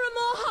 There are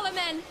more Hollow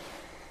Men!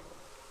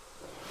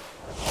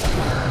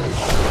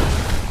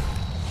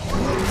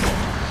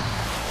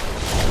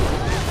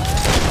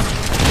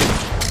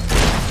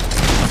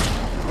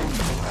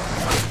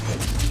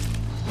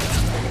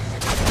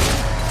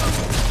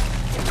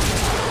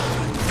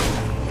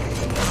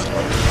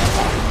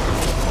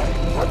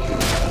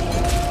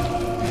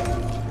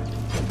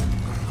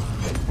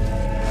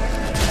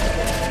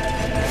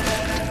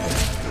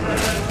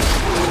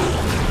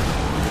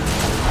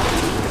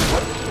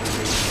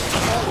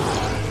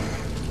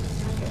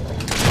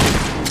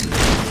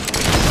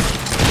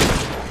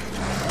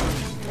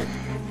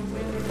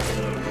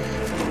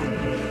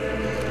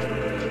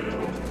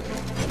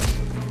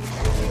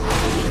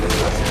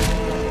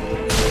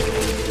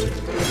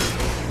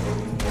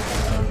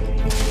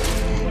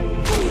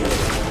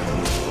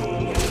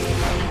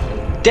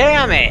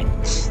 Damn it!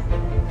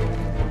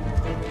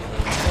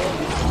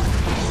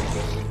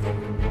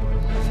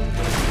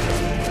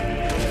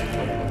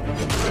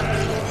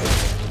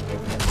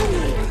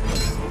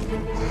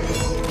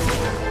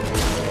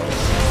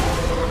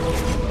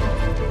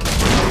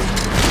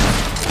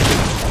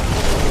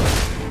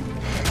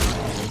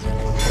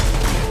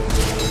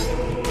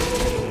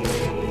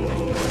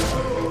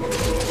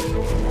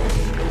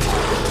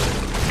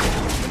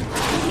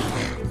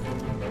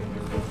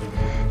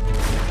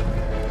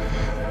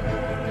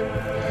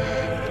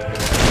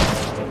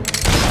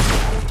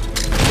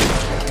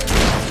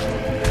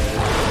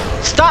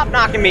 stop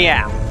knocking me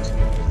out.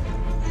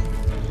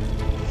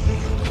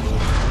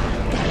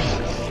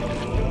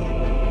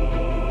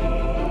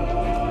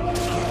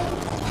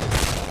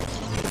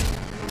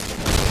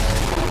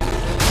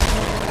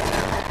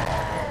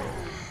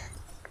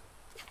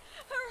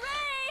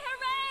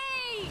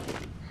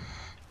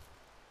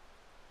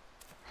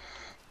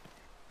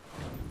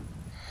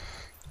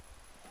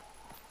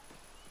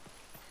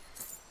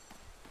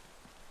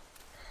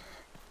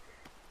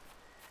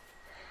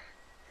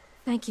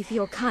 Thank you for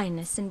your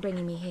kindness in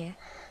bringing me here.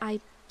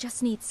 I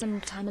just need some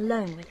time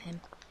alone with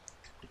him.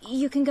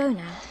 You can go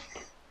now.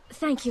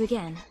 Thank you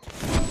again.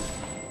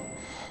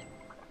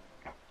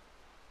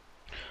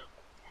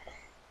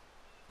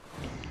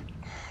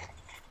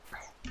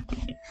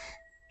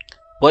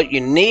 What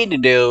you need to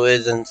do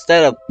is,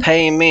 instead of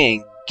paying me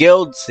in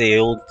guild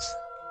seals,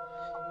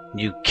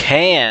 you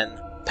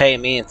can pay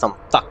me in some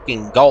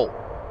fucking gold.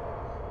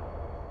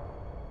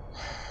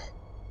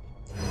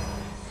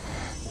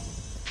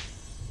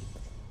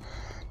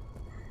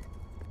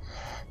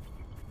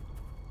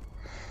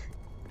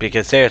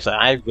 Because seriously,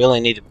 I really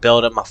need to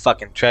build up my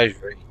fucking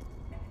treasury.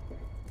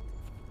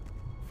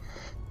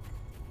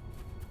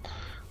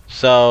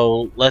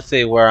 So, let's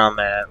see where I'm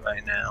at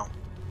right now.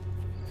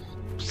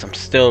 So I'm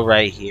still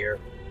right here.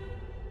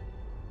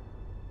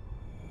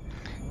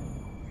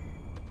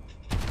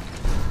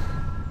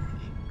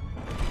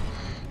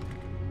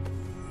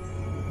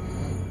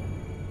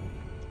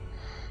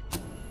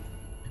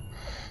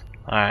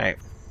 Alright.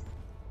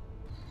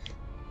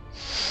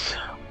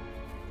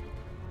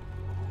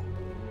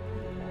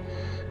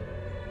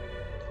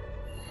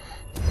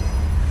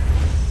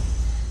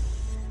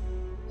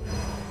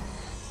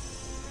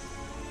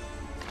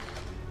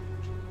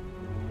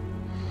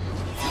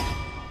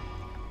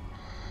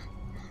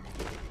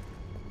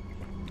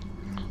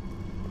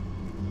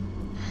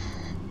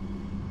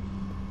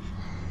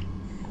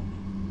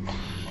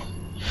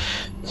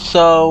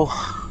 So,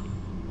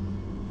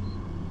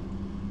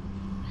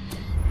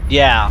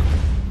 yeah.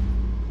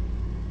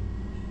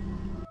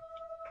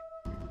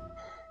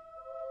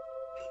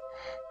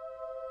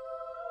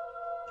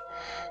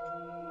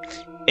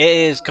 It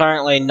is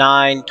currently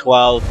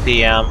 9:12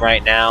 p.m.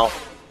 right now.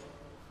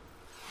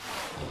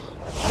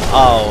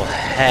 Oh,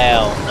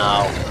 hell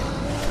no.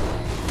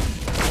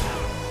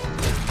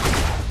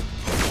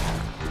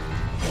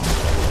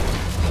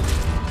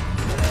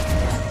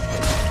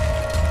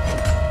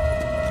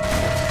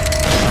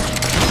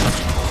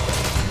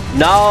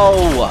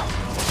 No!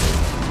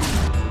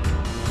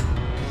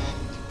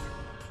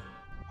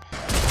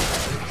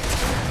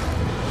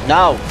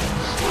 No!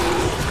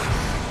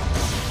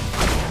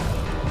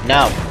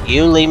 No,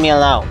 you leave me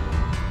alone.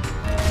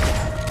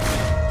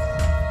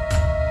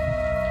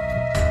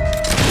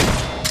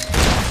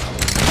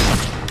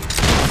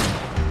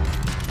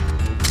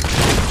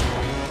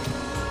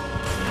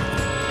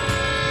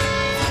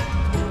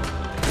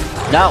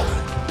 No!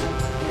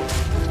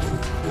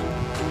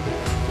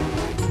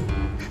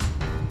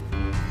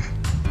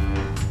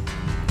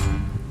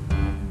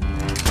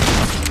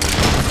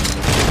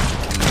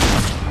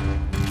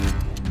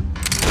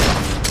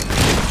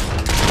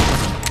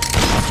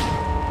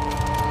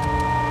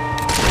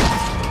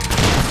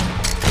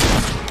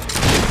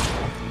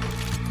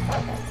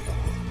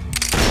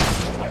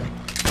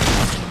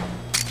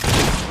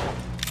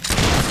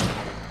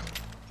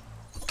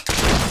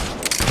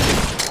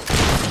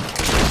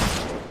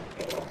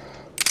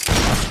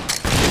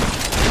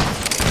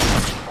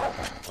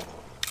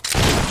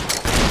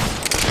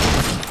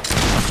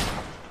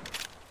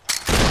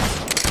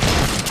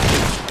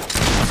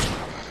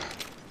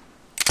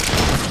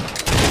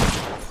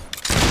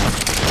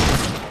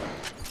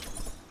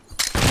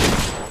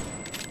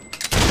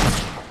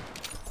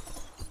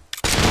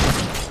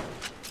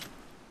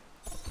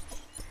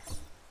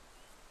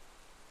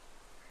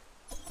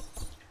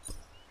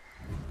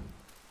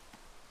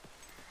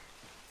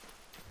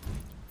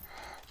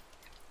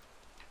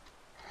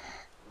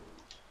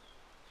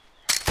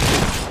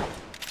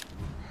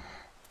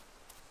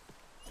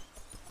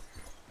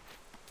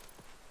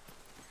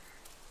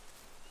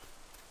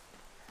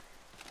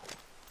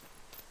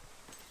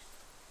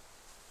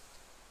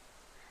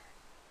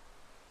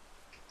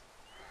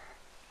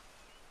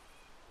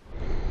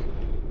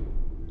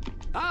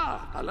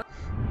 Ah, hello.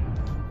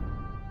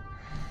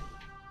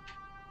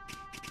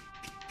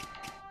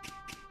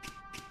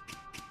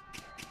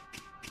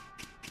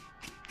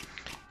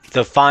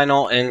 The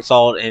final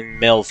insult in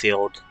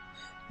Millfield.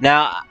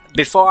 Now,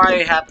 before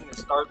I happen to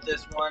start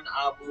this one,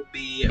 I will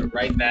be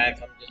right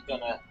back.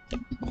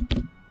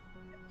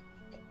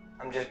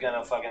 I'm just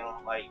gonna fucking,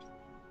 like,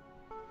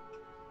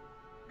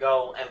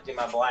 go empty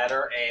my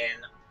bladder,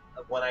 and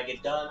when I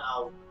get done,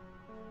 I'll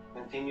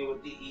continue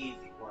with the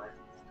easy one.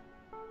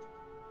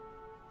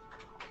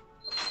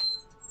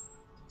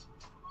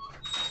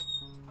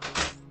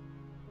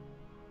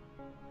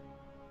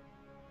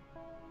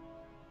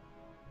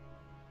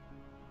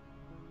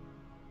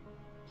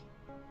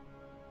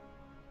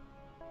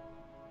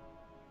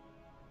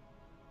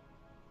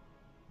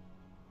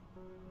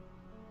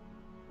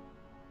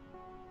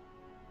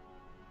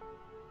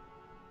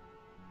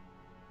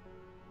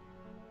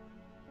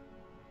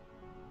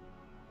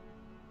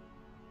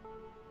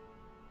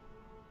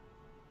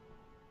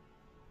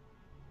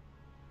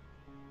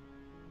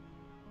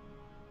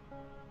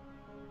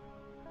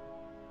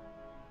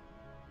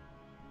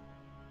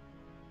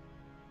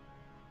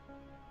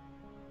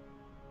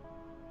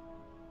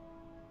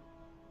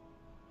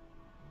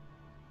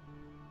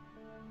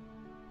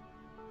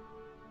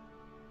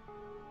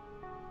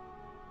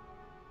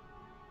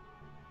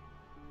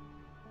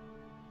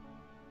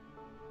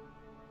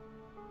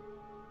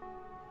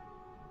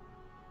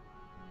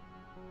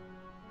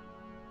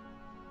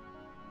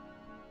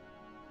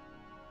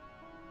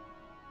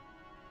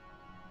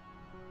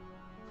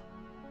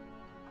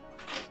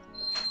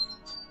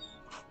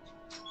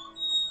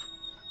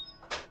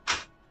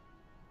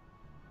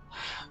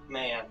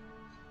 man.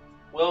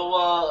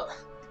 We'll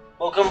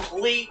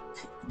complete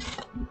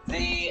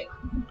the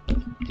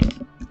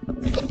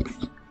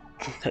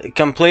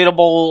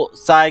completable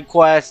side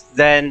quest,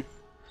 then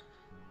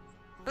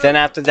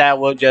after that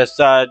we'll just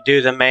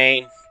do the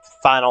main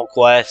final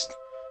quest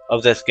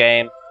of this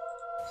game.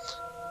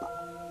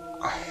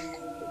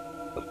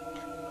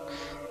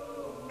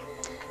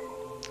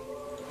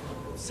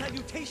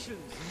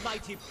 Salutations,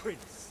 mighty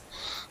prince.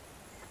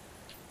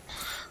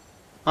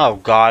 Oh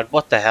God,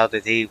 what the hell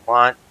did he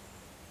want?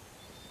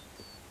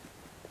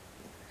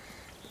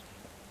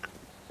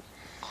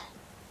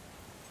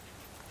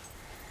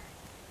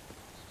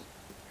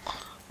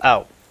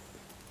 Oh.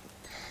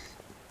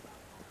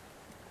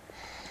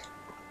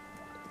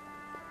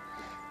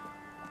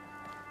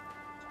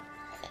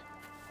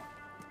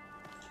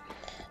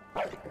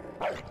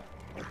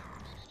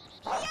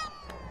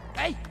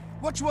 Hey,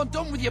 what you want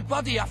done with your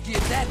body after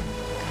you're dead?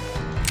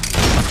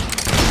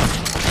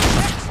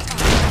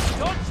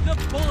 Dodge the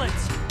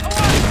bullets! Oh,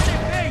 let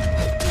it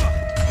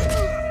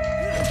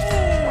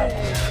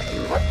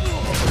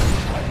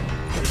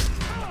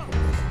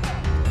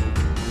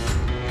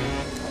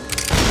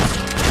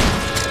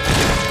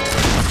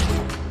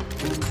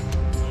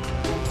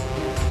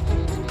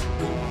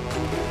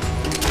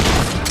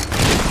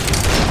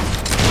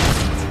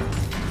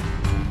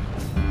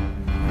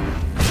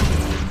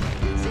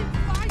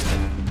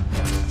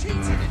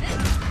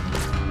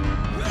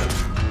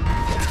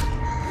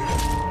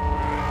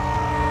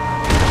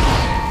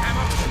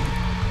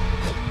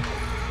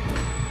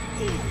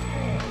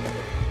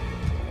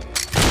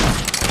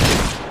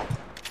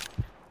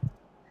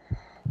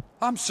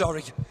I'm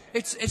sorry.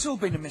 It's all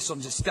been a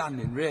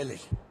misunderstanding, really.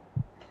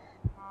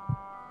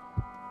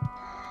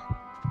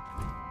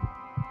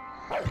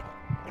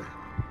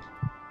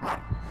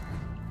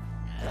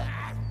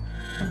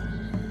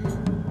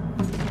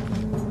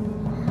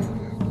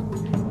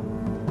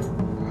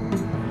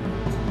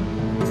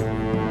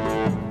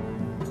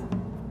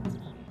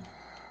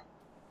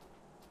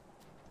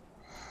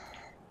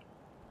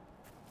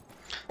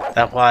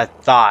 That's what I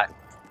thought,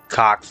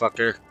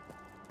 cockfucker.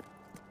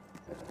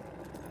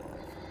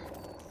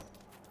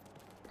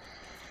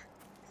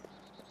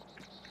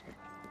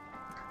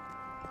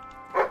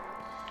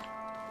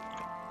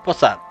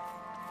 What's up?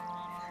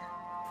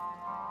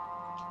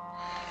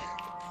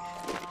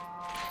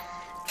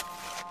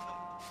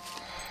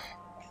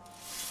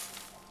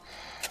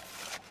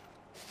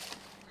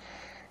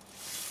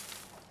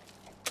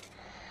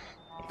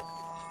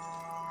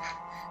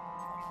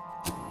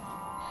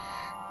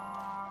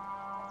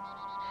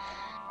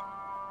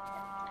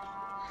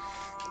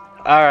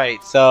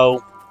 Alright,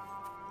 so...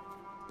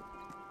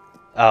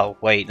 Oh,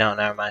 wait, no,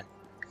 never mind.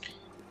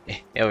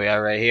 Here we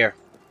are, right here.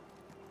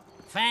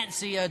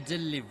 Fancy a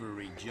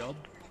delivery job?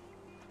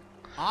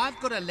 I've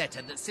got a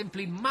letter that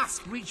simply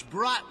must reach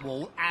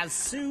Brightwall as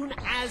soon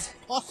as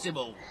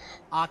possible.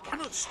 I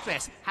cannot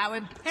stress how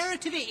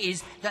imperative it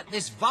is that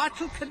this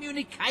vital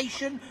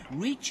communication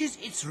reaches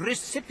its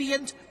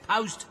recipient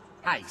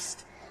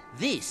post-haste.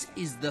 This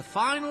is the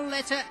final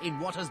letter in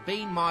what has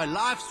been my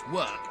life's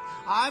work.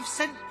 I've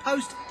sent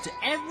post to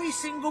every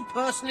single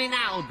person in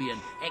Albion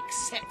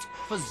except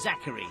for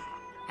Zachary.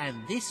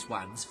 And this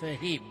one's for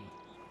him.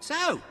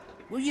 So,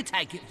 will you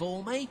take it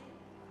for me?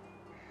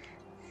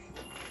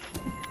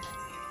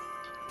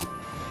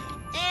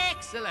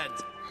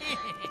 Excellent!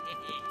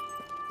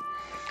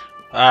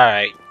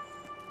 Alright.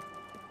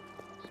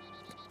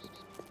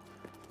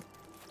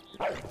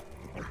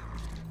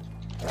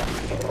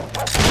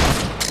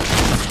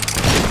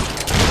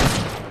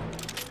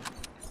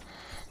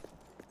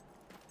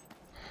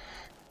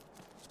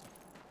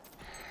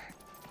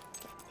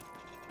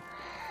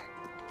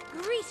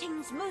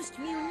 Greetings, most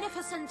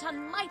munificent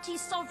and mighty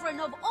sovereign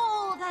of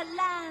all the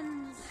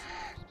lands!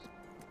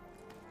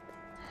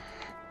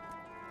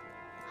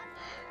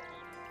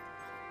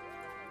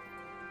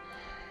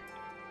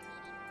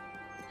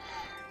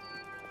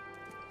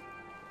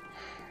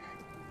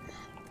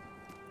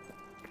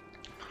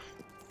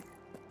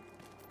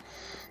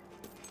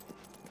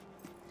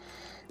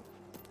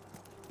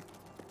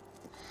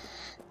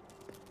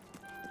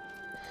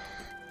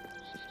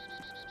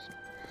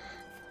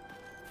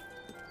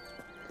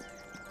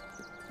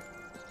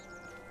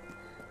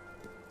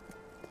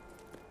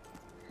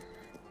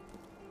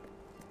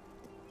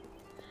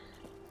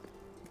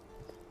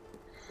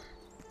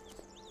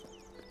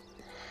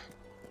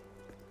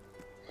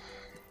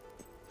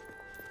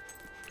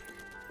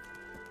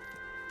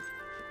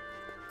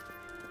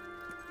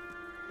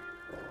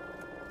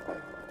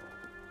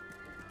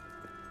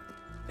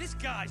 This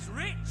guy's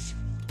rich.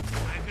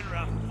 I'm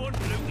gonna have fun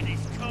looting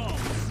his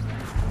corpse.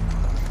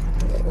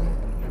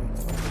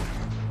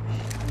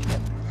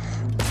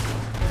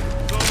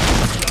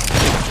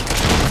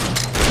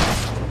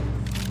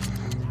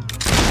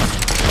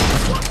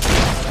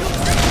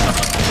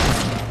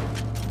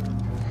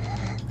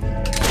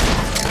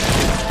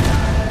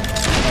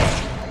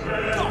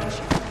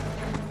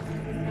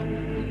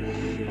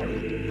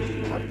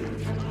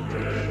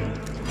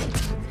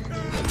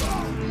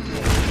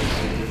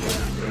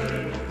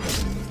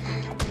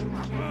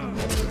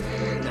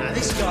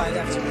 This guy'd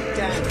have to be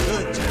damn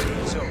good to be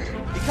so.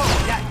 He can't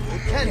be that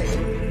good, can he?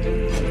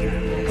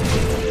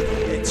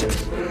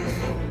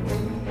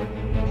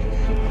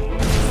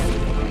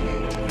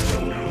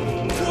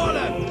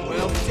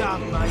 Well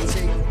done,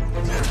 matey.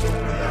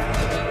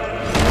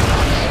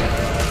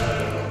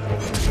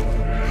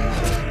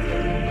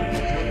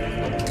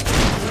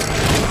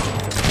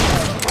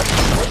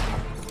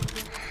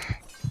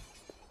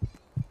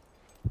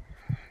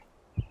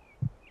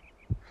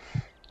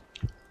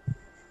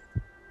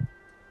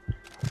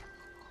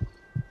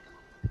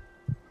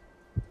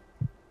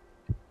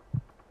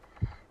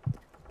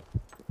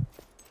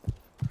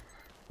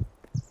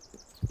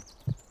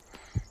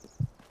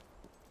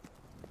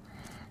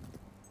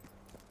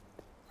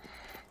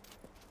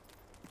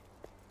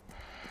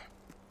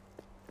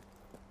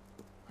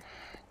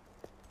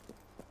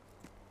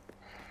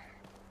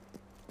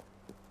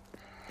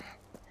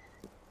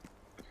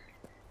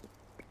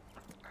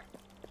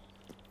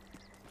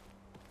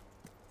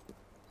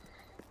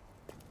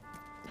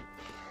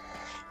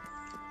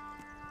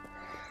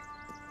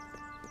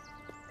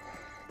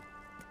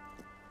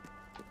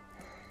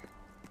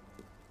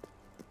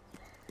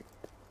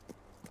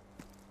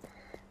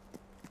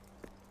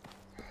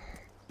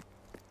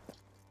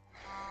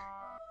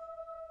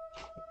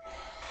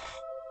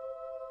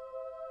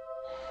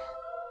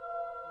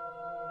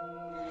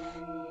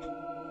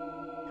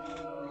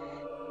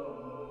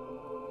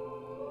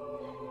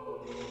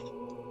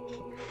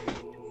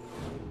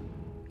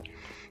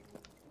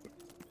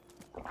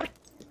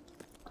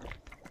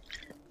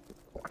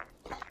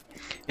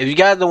 If you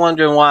guys are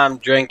wondering why I'm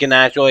drinking,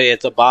 actually,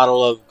 it's a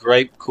bottle of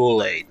grape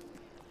Kool-Aid.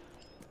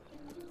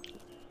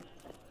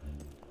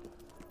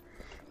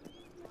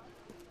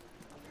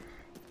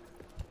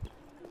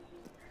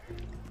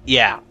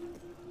 Yeah.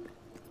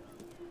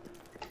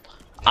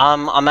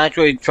 I'm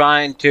actually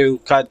trying to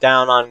cut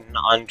down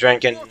on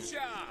drinking,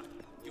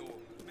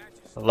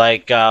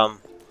 like on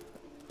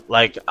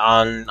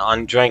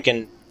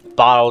drinking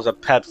bottles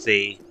of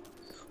Pepsi.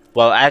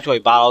 Well, actually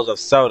bottles of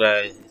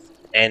soda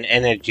and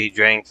energy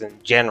drinks in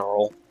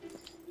general.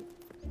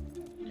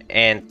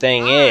 And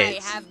thing I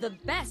is, have the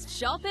best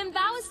shop in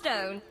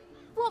Bowerstone.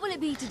 What will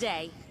it be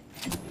today?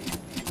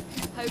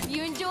 Hope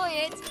you enjoy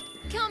it.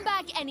 Come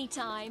back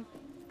anytime.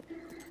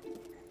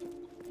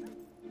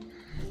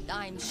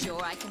 I'm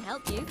sure I can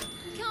help you.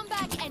 Come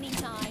back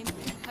anytime.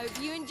 Hope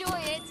you enjoy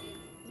it.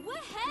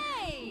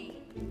 Wahey!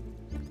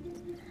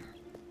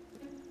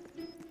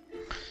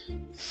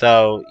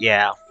 so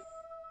yeah,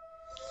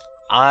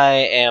 I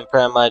am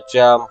pretty much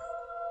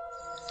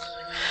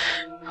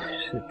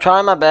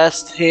trying my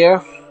best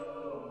here.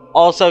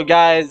 Also,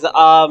 guys,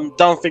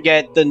 don't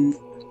forget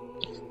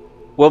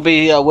we'll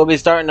be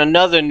starting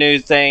another new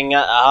thing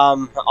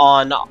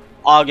on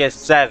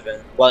August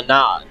 7th. Well,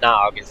 not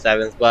August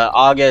 7th, but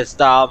August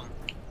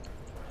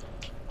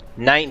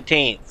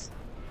 19th.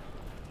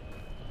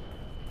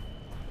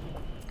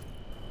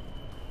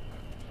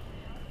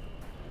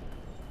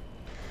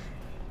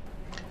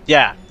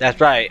 Yeah, that's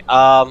right.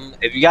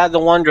 If you guys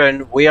are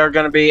wondering, we are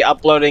going to be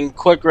uploading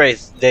quick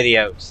race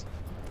videos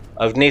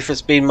of Need for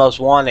Speed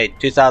Most Wanted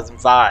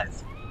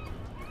 2005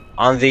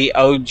 on the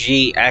OG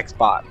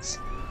Xbox.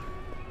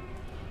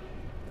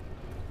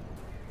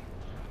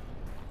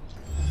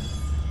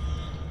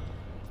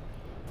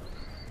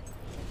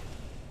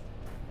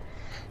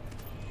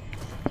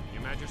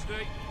 Your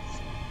Majesty.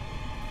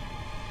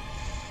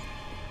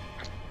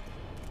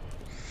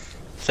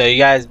 So you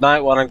guys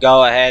might want to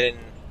go ahead and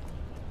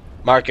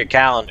mark your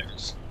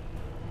calendars.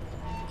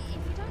 If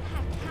you don't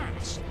have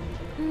cash,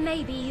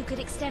 maybe you could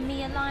extend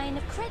me a line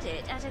of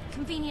credit at a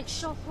convenient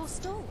shop or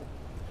store.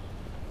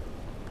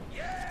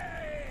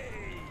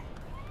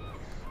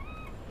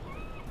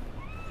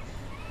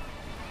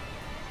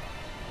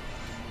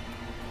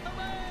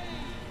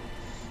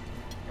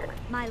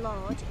 My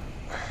lord.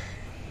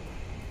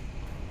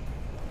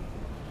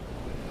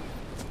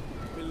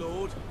 My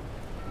lord.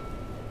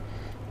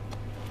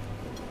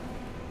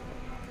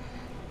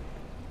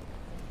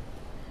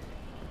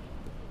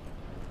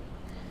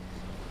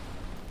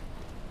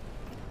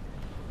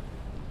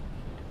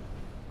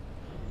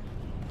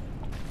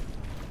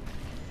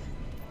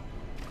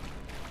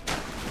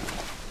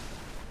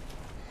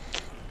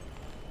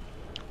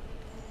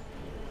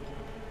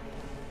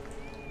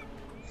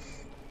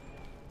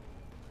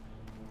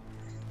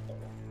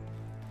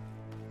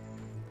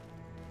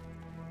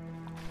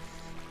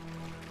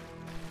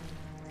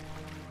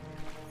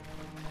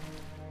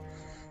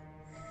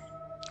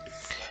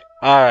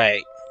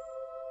 Alright.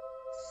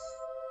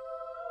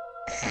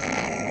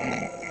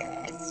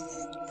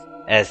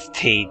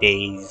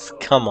 STDs,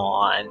 come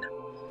on.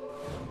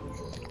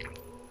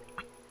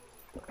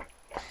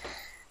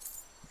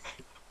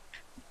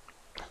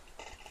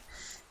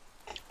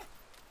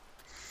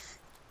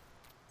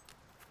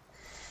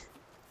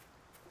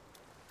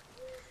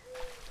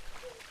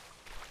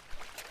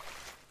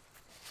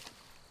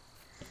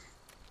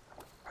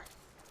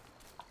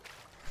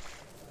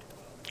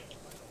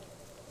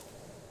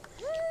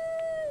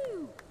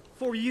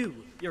 For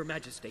you, Your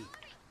Majesty.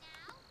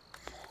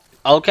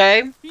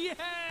 Okay. Yay!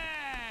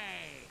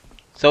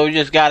 So we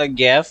just got a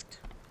gift.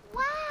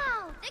 Wow!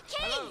 The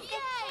cake!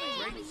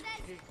 Yay!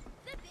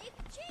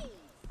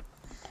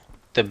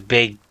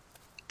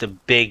 The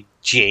big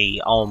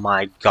G. Oh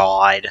my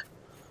god.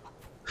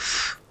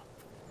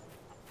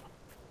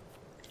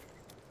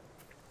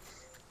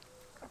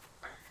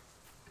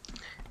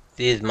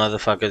 These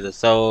motherfuckers are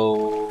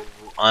so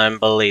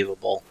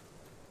unbelievable.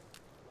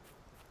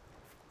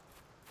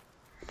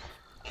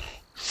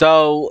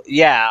 So,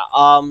 yeah,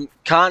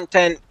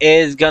 content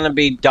is gonna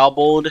be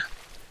doubled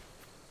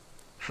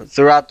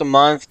throughout the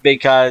month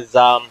because,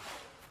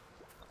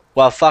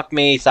 well, fuck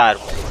me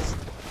sideways.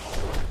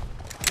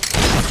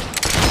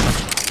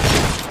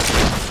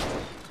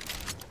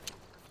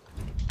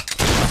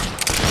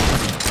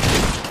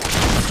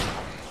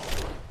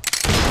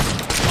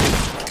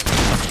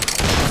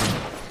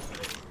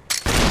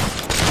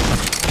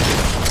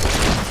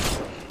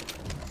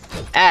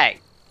 Hey!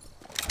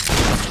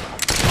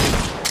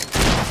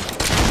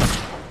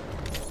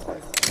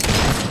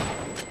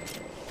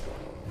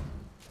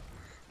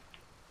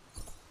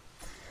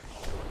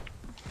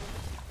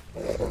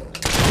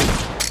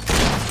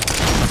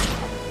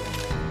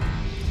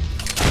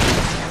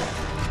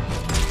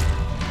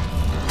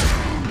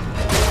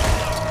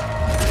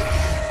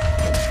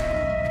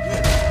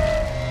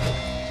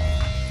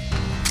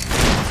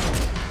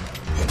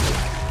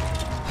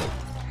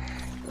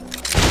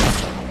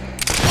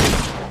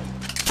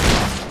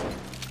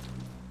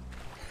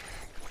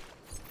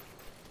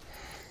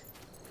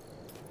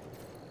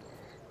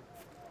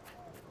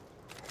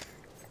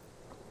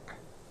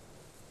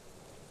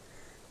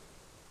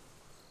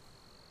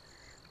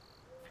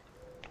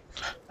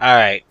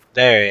 Alright,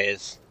 there it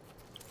is.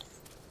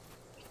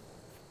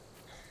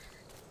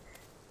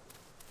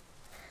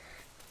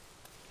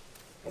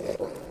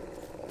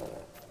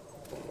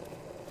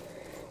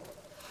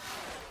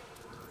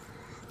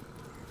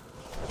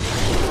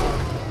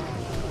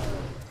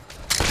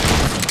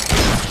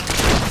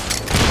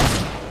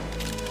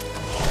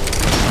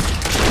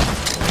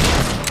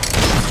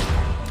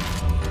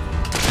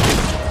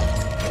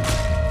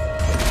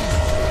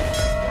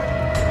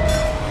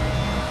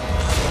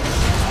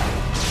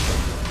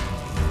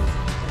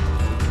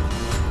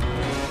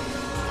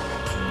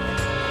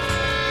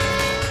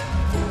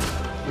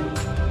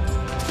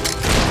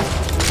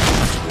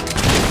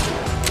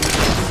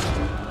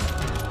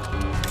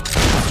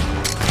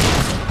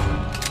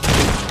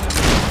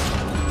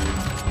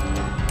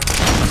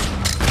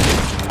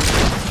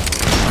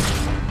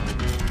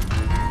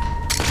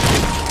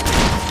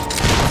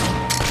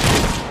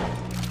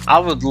 I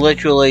was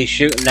literally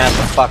shooting at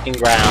the fucking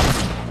ground.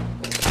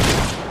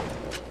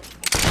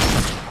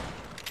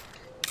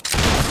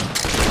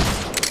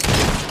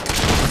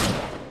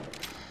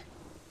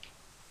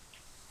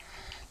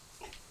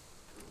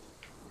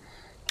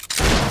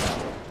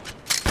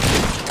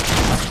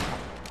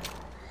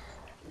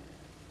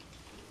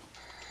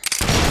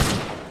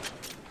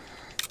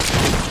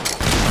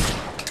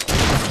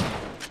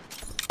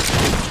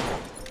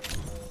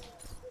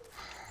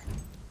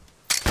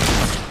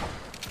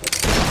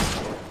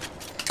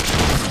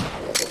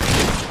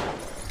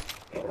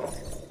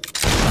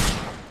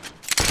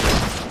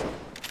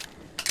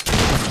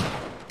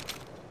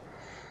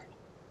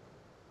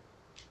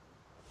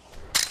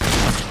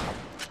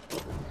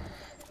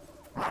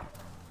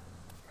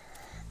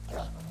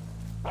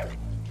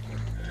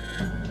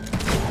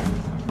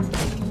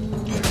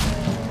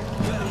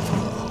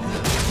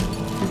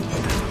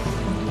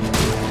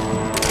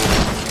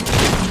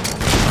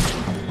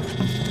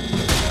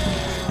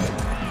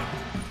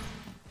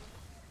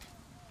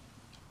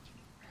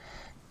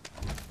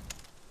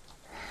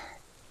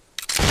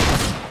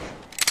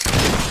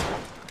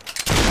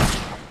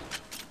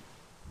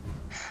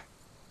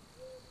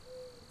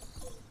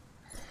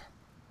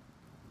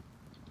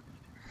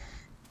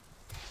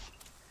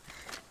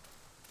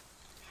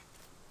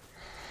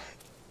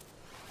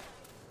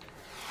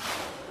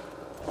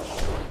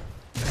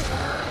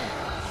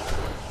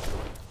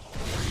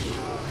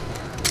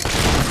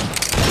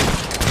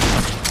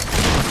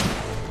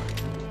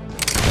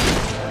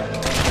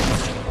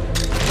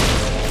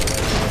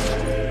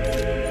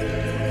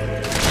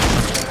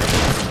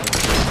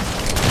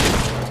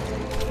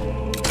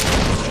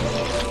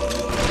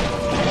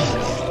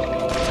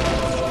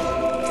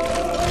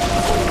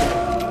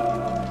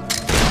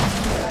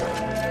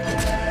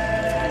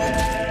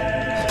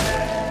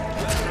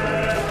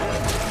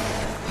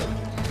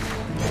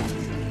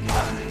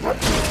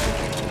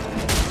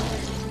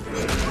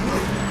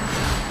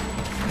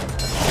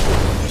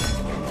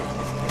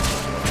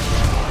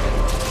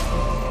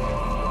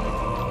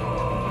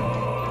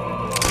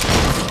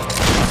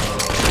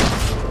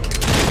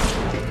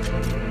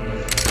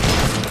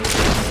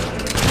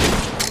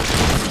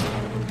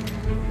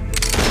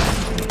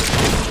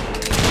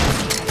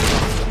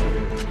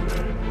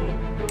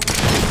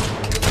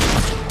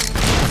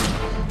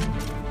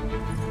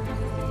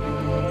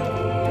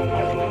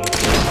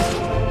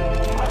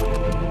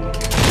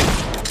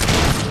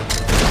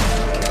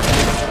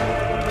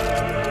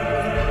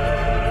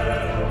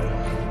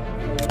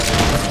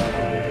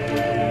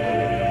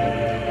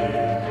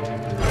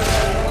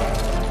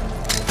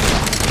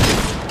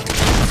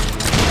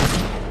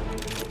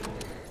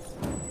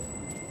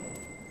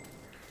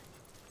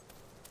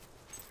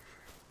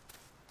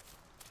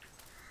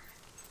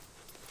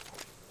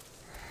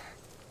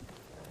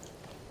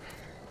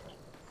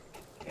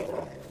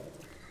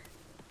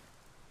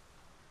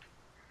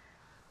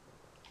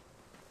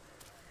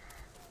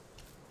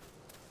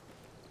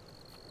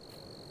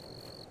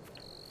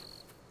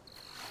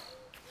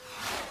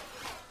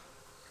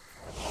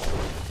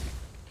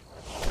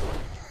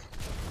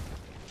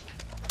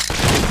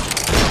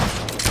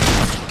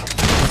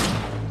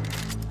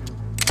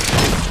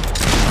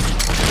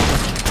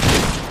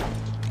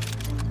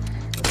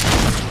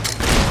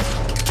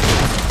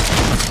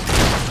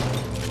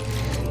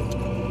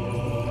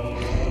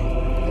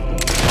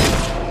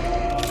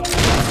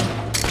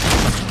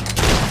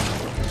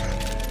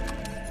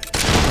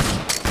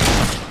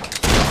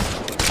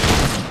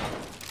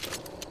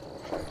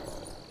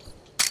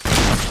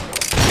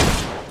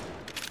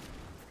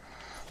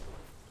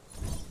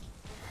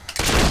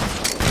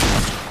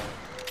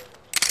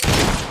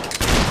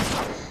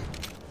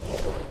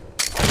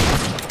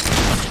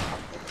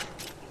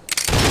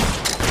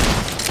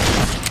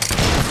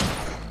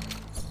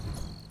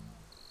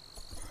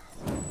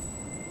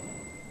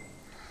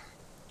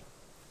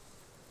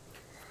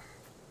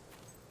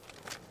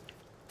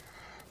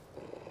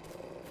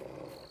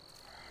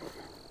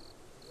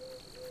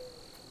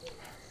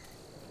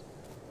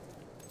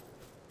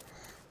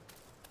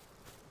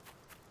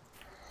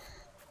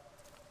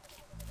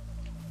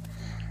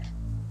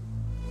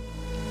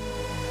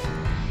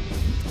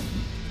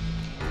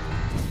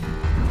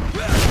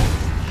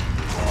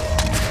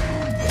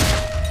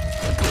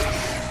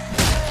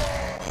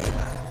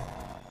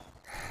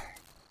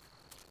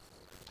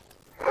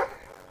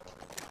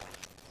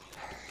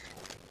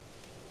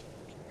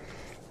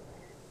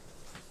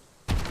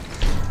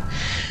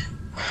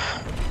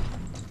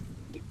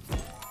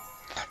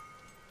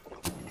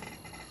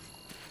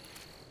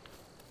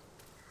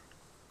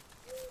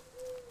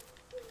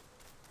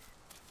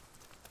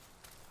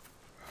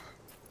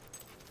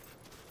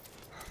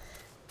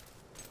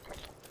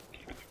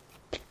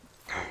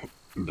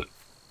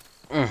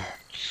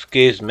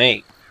 Excuse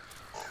me.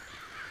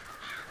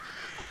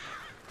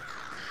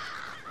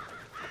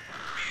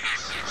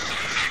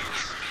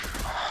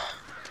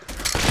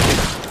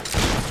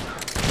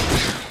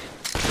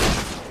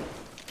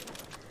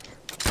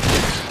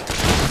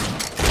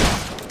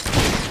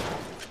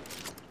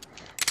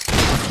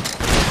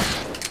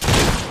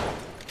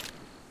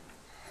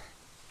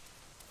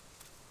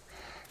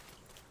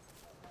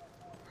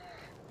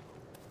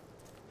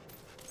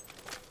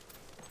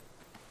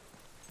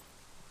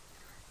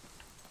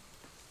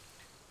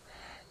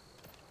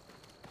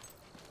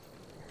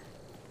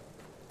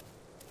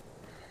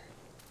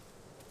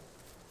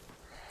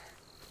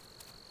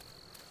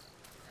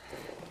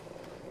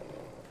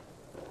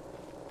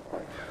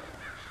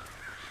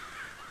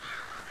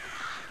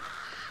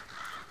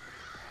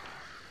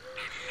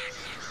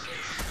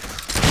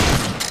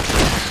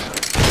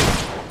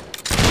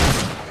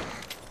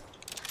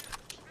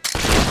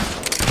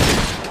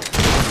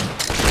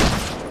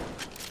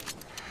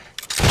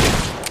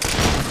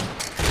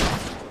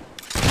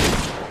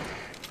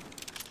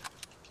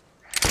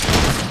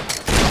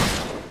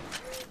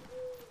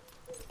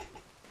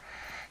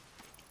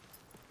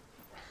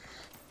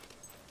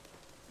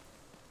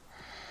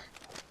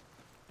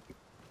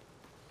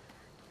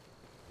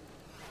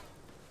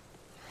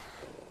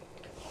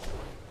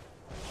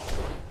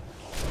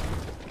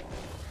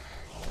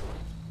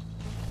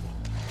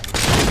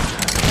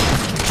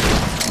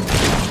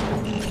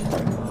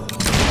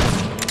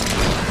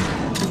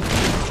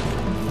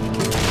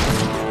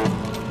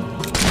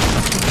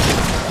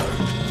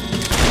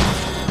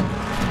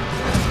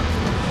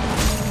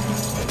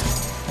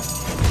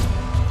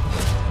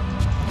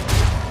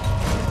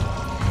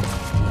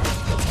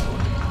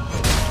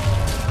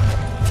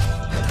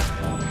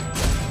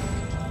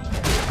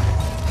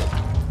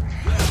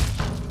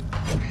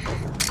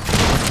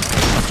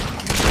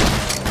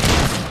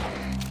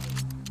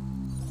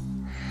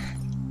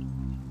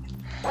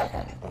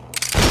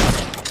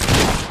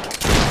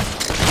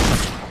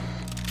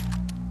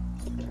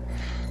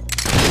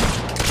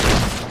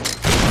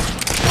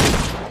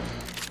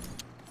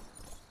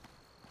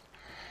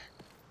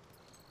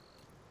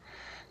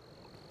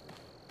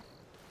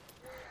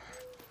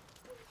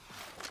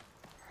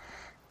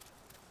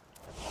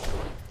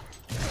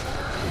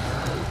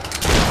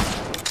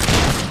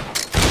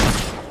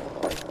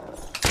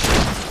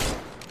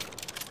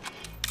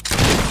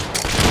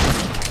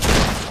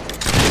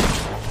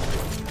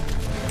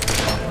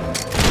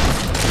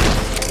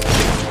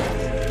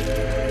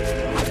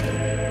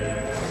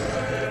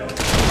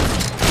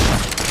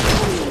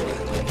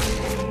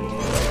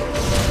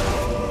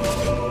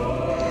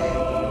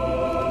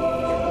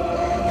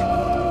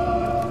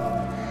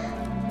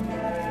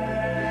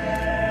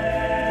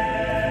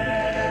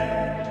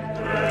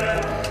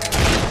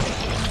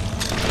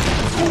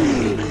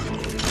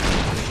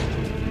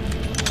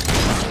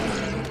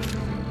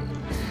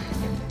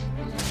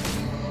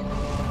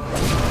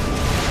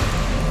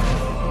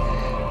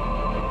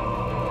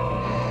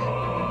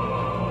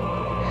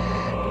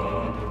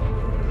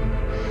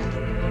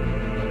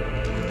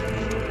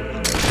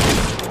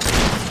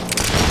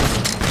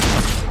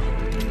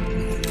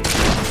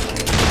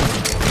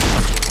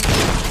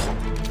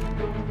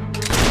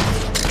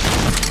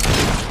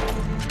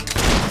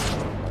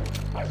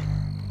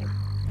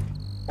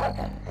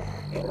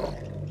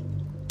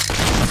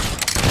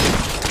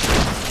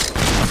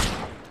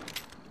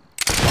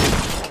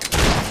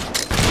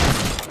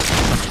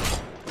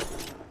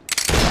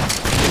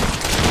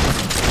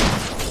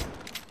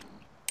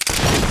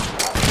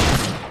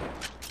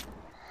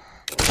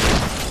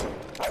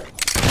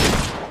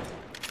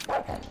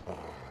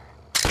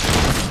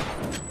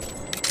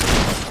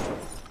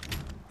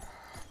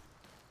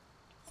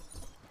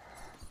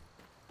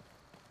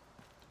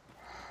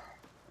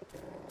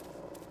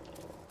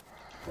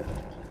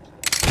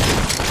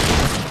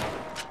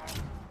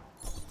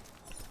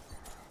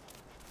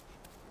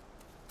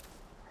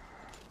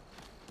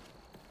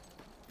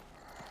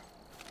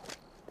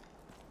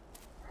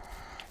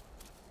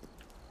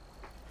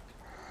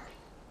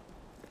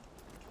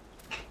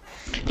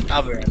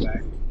 I'll be right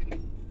back.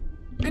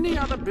 Any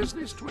other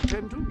business to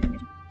attend to?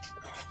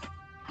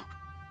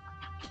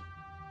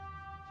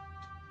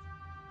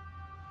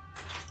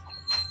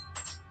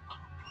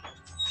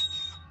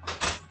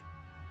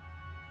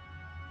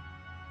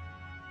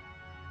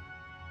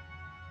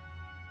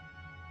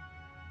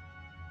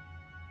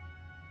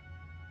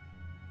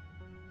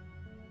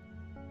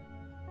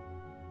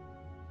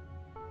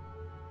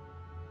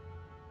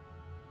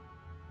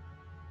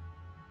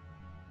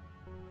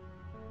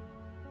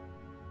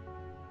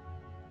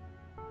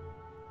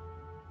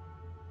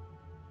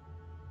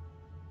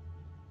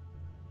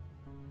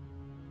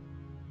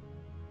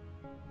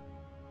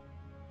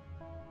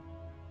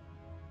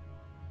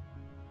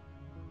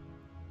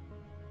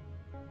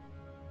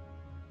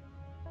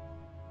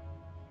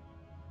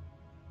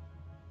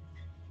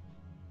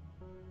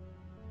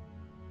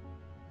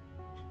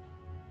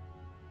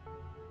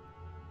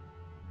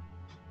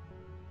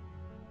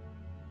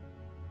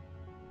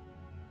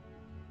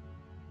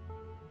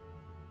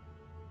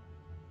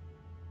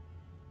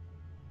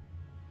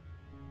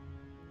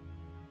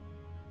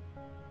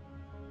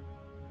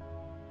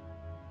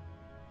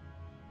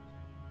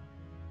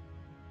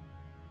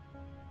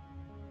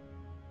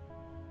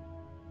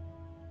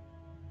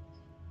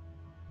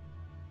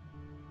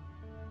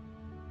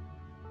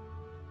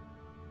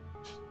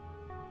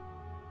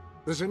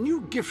 There's a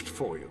new gift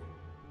for you.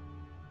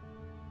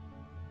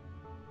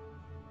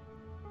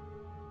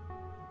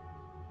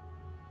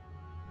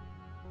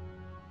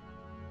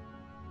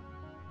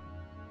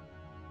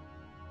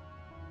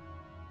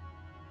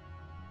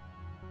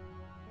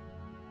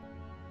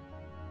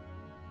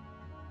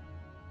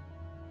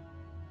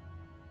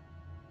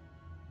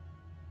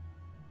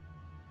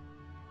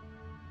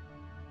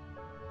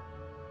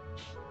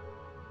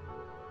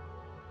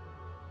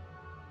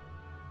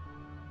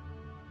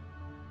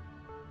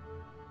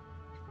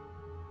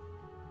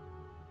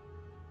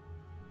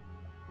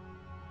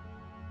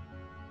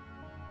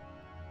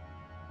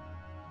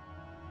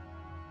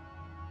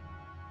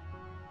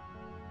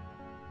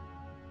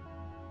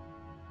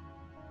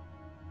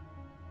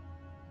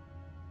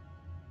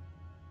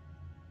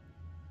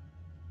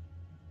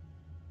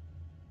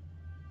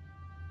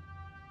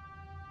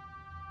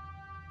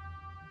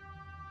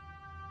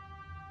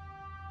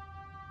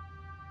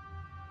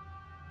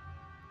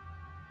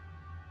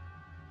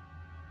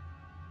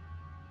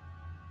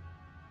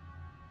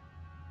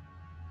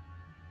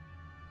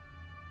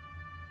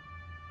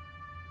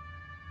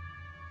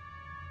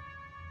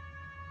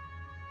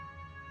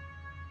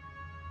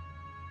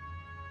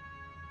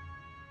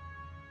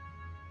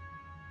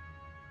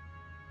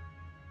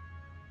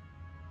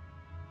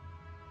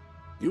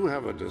 You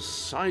have a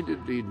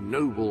decidedly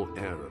noble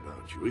air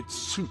about you. It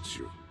suits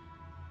you.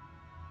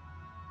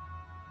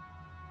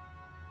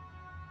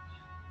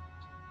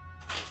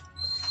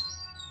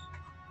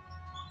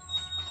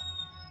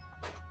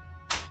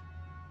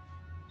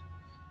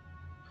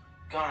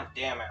 God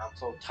damn it, I'm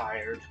so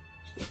tired.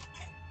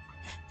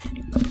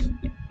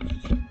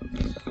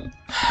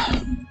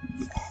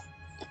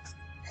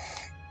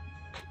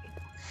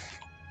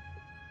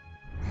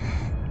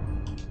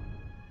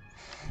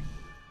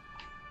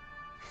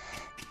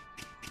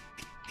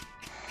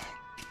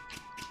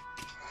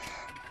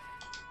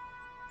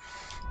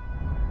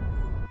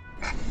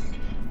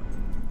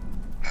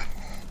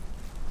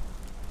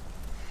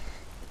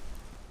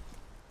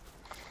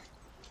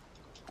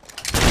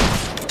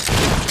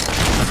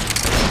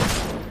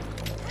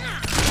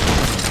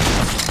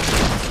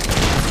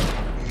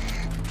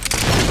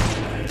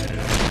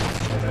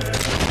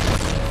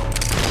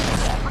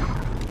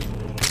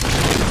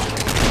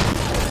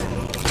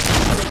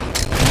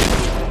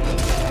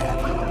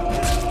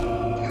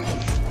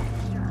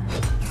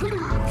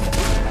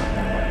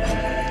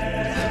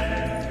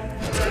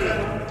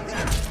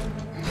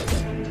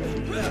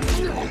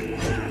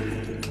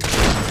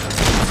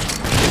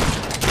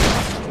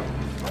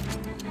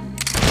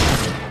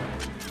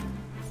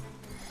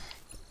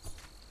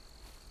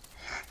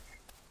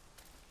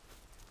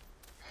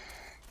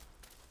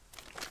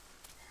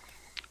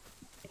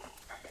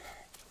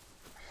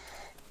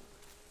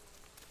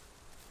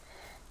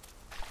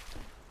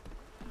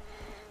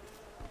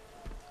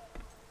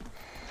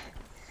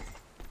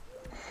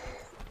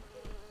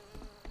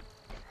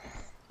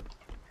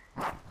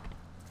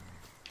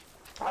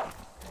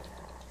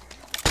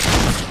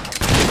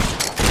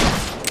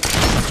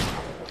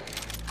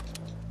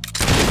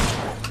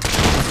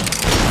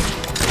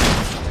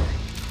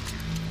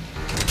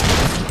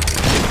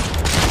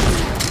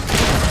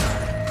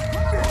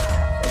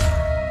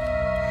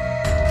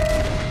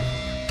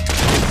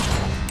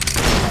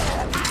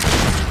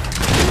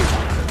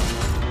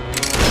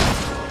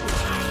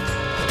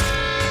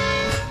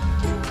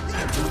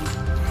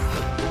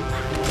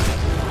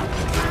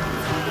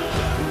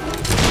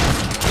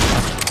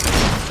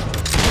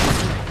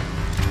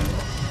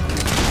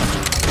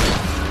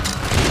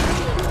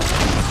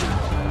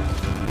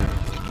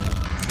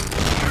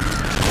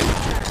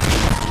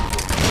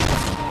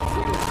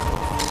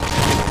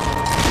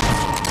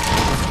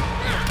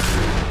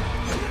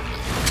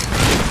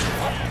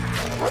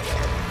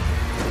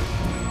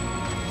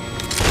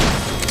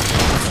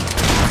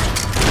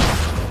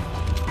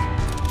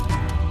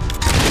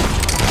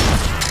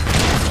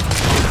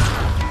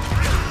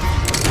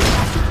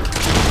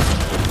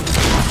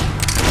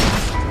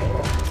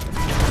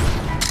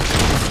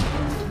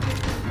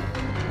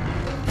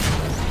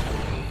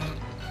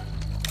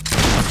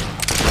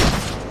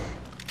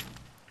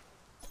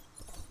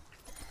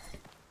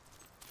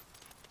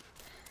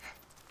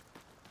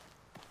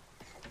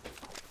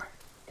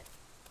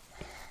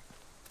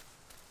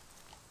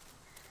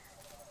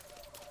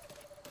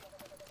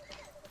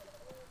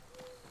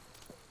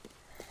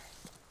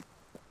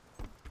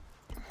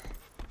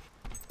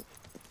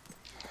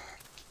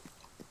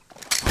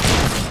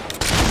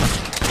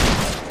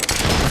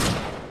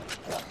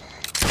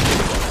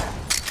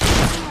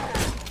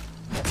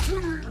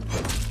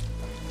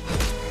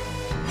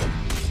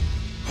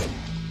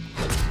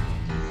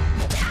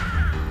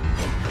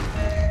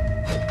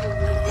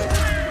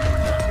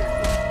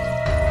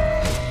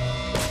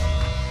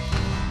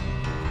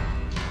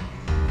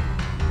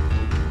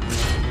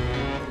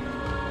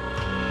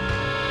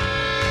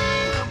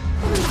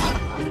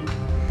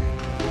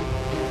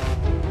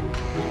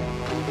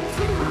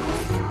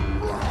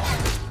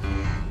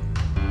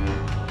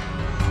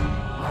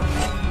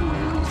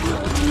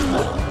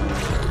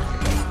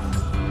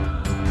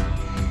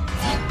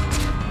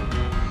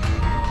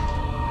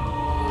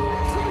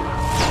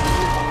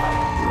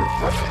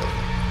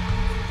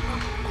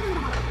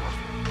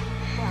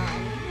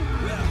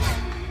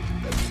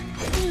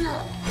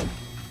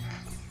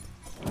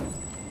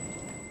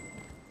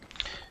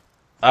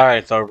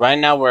 Alright, so right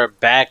now we're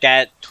back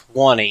at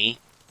 20.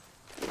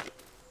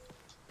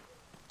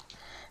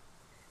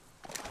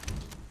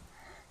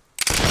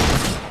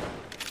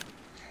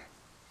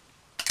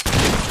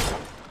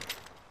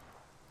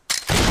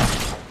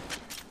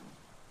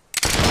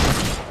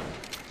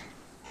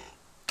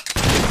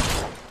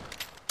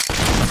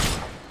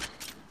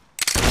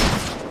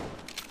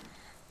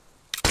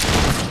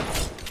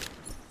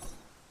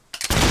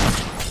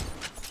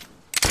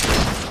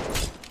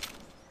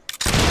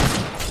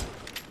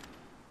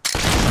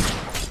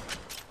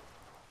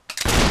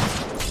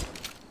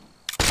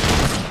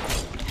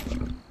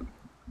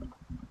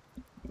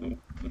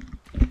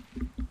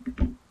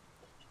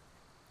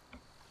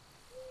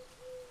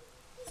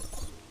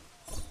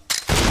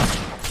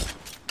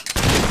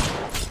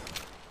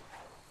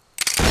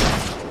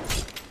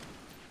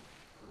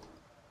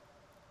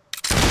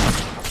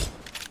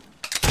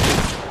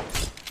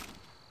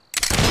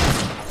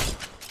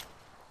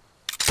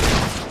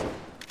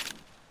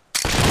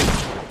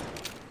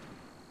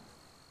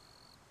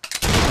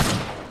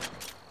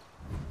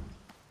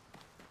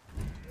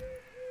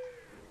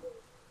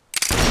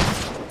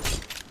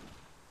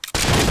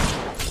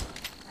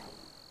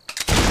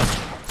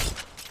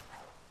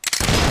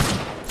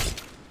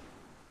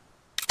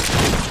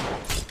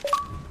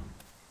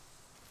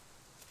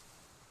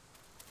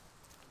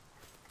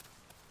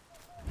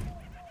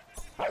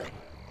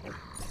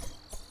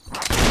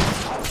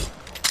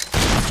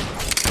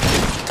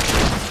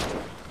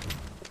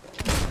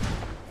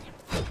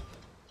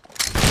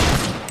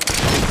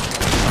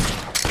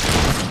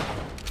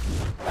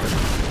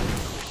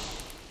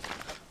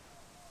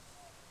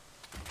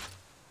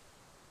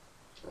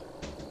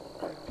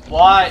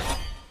 What?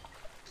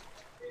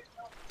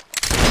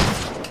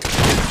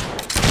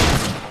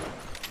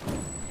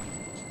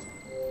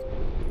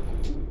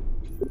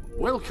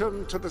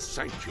 Welcome to the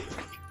sanctuary.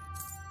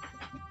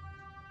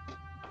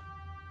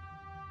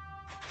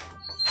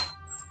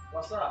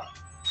 What's up?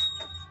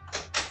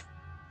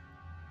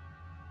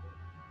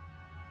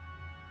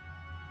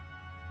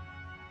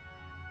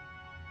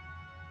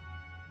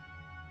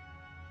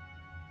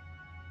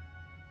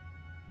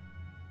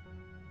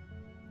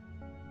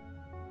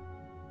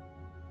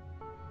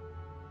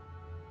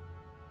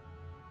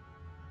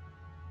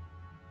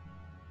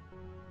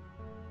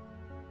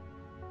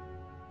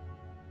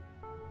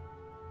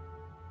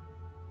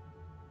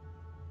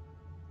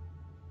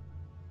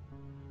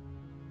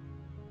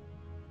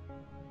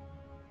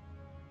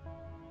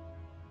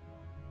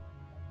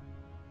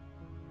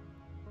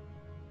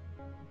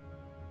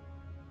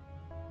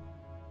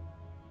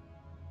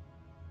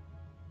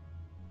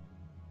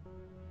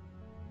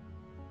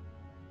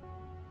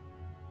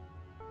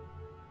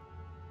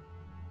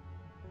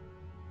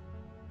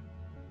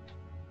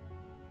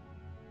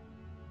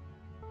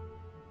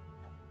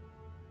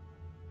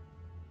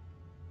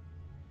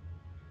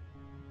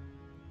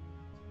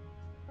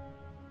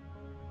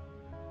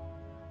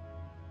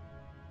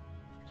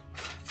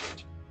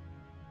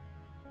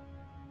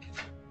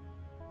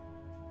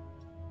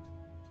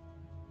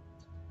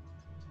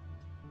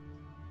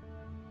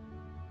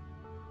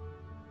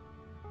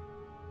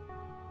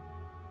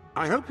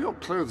 I hope your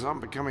clothes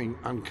aren't becoming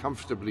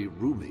uncomfortably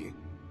roomy.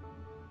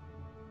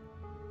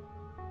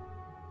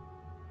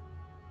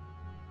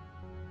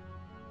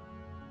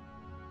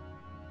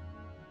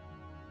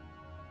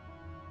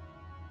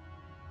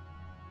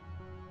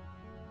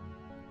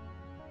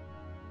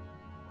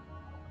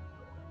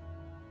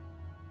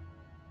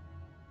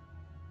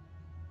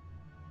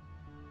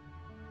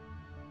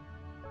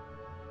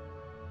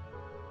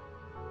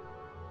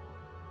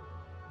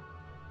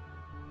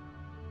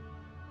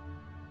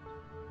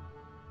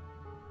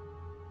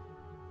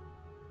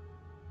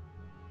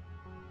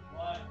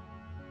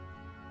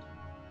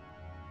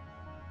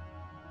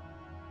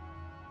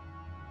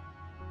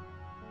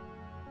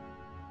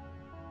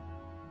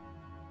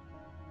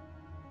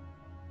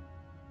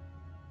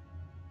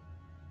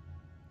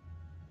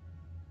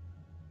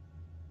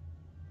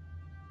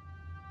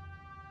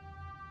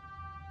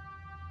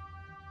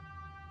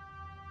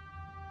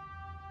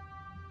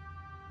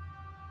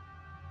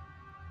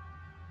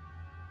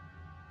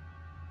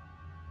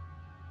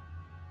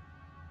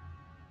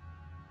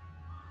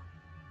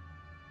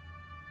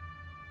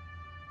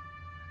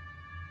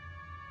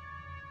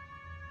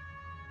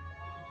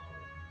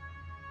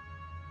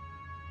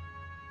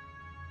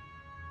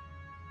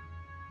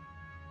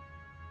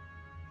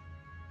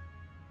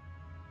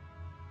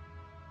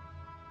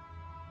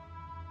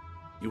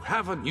 You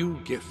have a new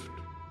gift.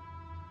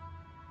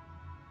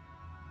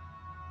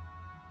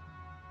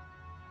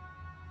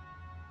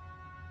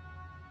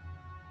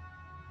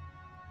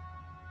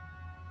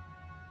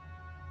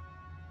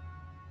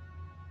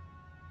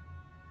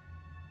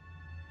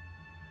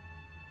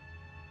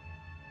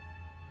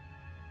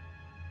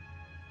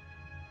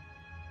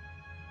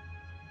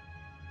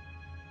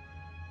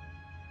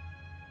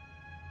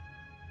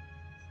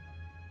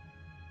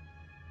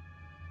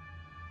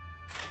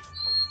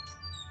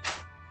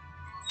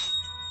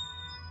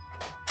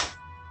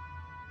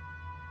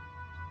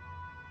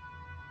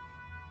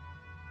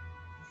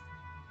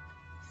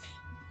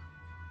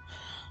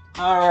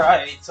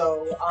 Alright,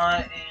 so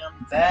I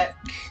am back.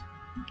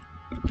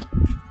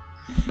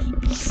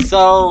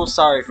 So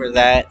sorry for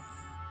that.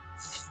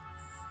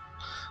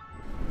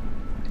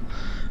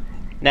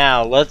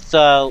 Now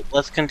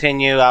let's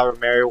continue our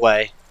merry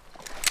way.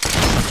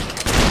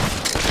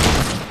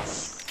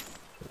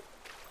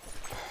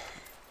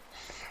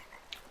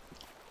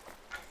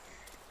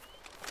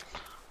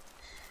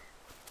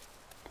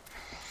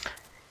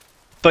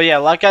 But yeah,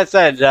 like I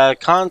said,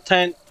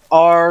 content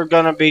are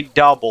gonna be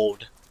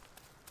doubled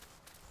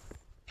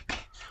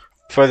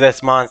for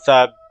this month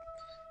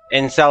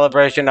in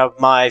celebration of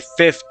my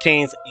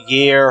 15th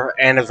year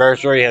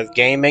anniversary of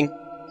gaming.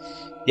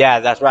 Yeah,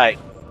 that's right.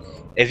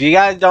 If you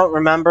guys don't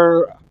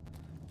remember,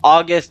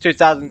 August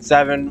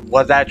 2007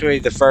 was actually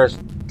the first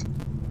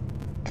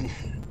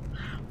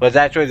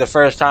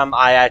time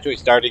I actually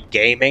started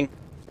gaming.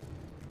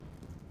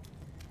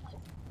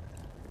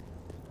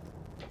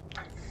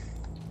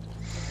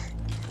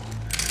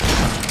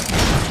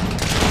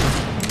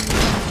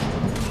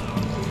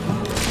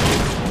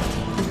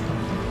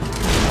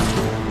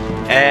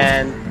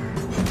 And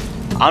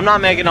I'm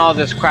not making all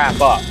this crap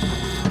up,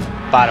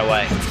 by the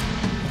way.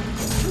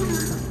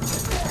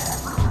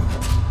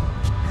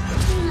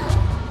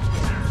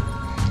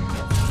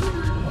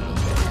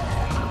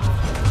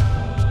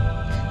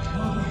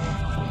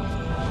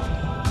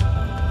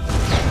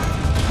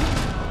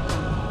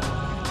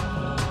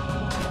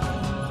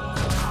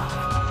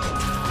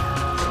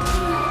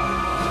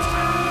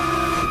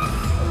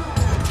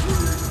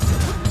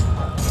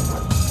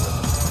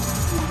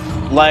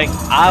 Like,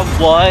 I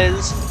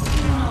was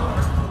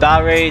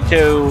about ready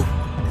to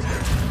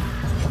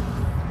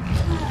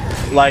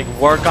like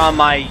work on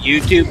my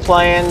YouTube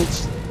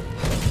plans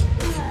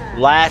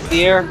last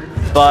year,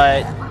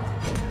 but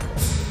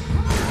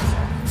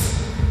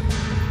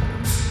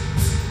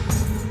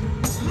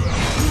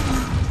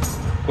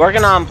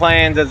working on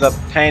plans is a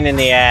pain in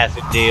the ass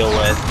to deal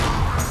with.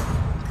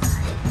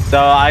 So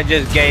I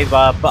just gave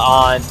up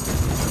on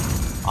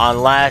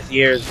last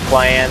year's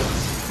plans.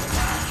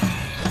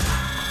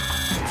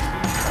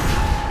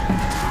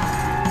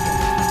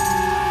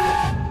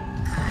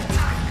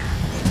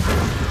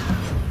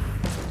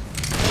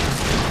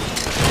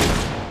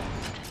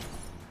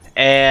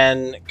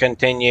 And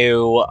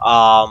continue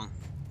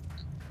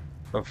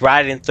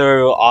riding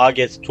through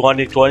August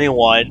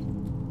 2021.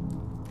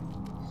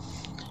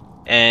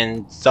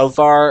 And so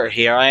far,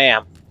 here I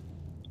am.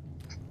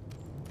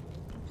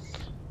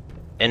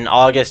 In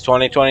August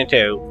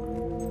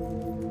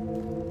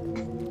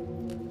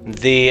 2022.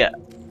 The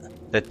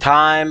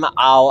time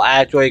I'll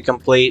actually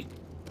complete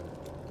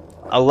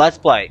a Let's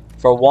Play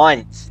for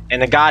once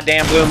in a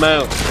goddamn blue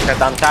moon.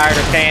 Because I'm tired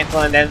of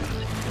canceling them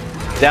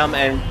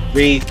and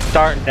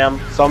restarting them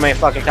so many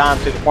fucking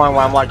times to the point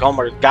where I'm like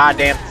Homer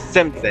goddamn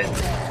Simpson.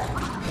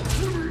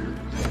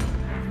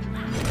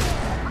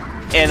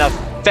 In a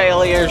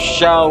failure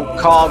show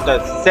called The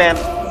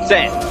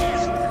Simpsons.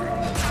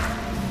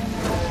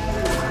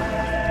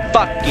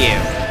 Fuck you.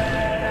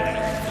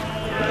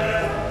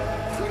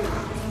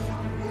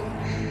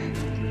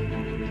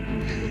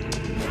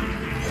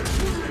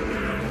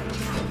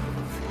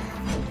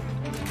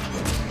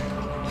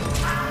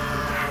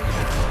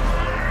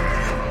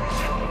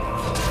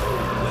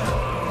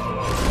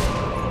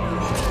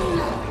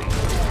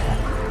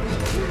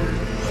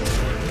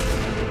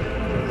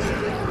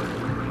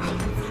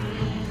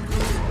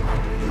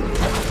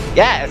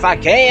 Yeah, if I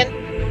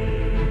can.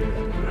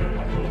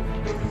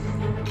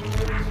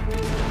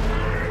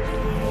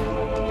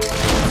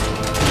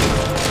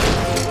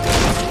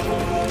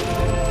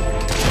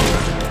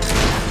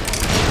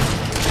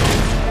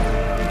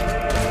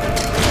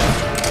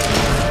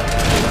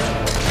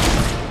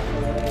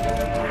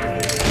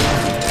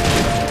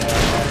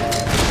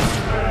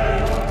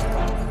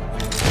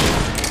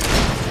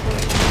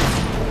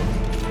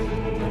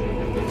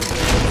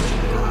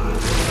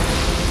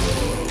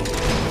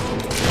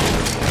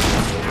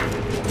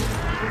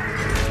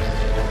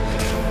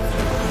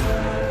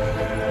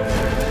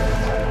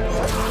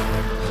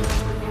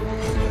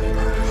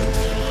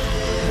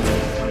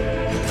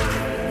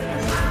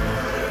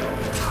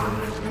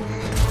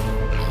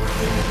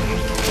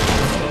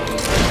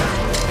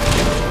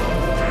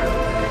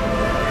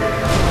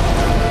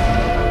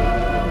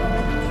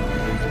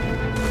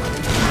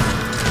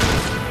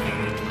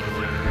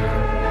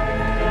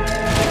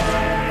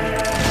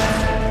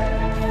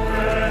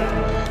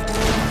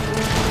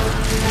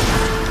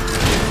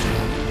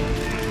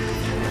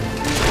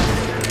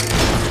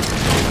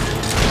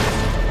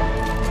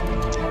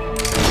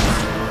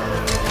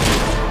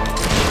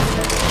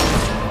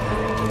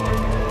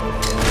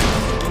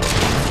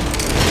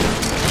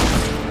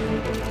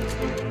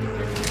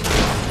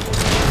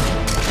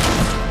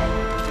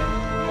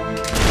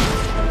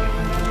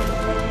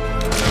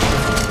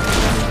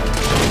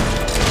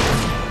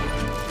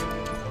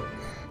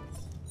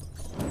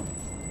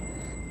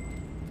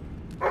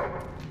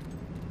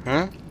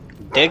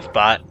 Dig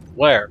spot?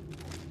 Where?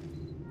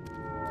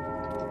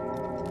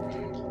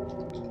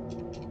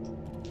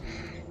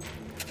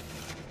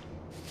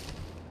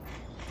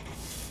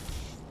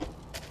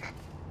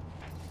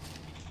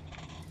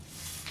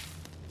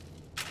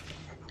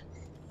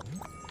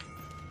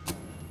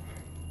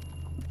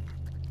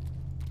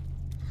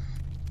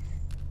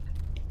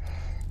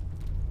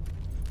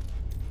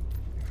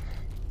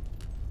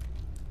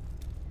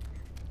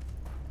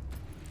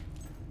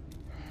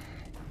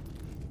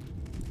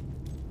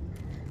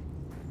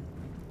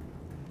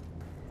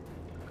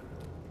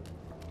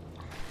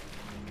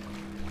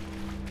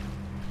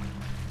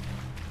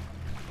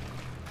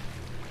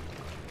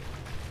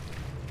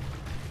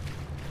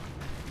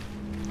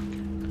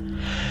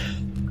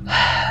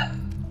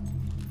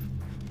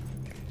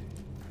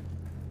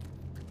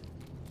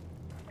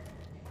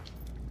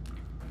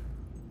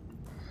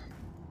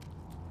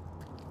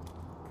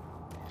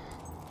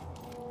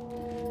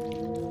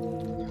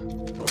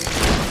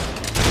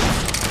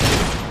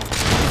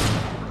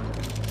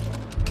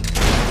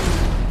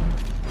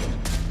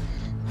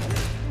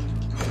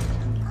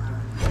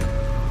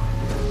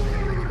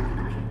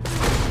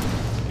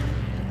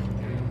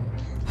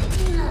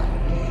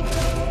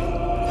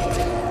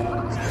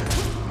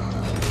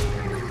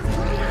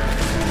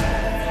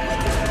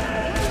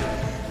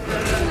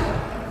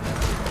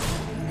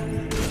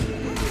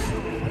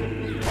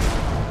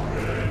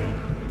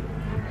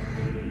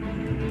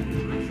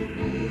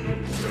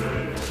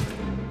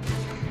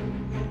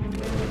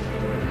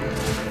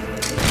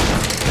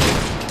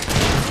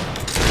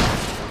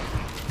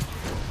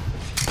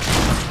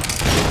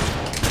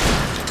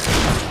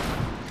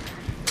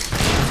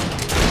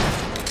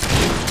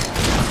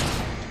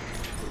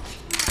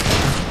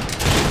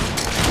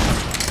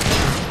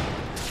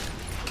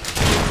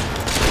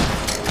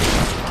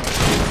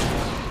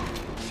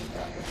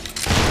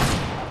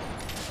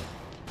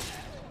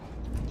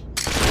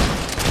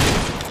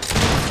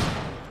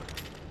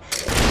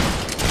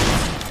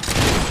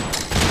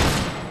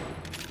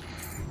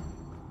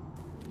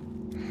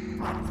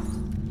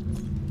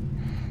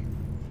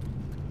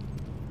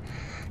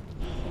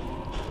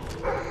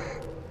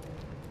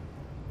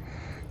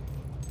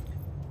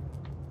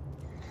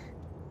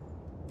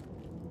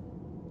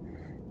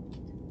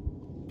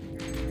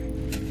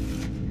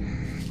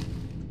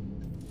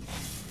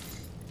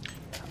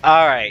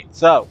 Alright,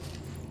 so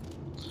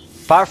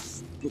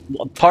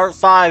part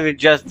 5 is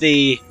just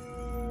the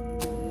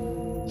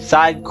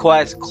side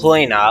quest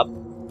cleanup.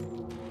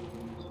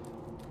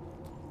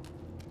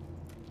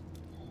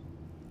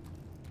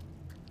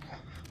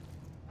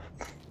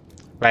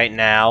 Right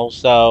now,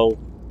 so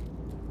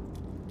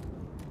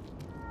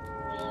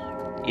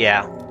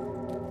yeah.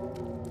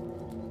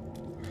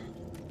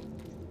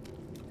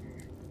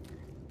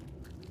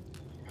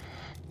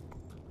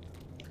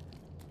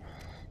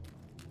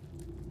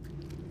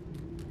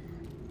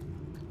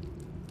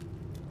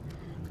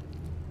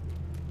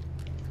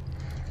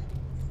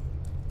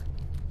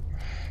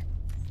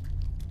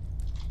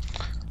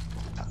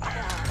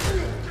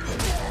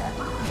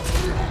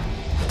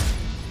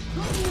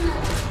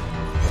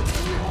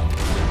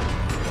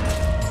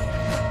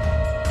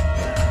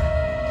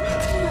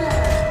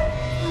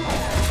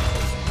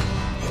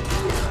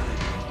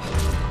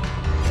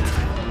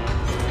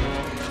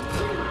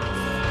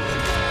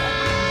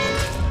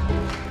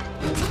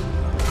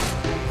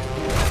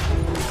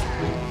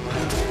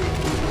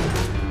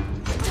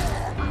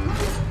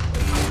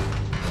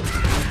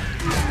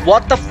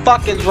 What the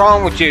fuck is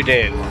wrong with you,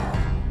 dude?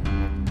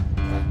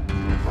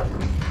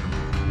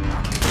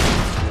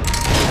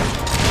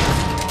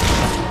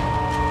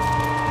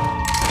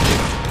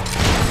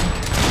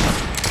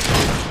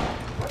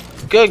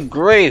 Good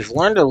grief,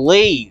 learn to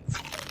leave.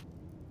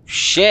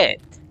 Shit.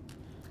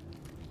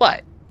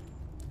 What?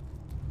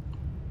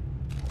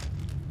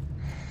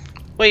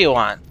 What do you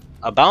want?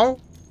 A bone?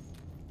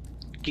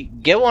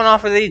 Get one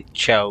off of these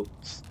chokes.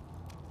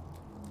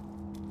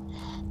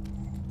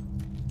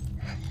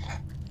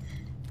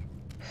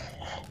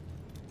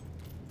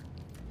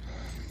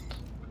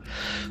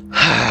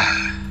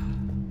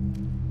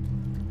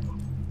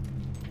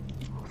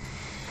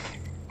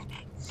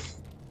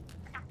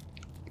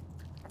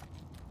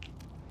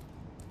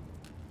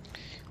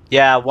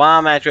 Yeah, what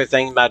I'm actually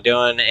thinking about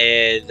doing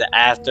is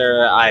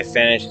after I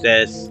finish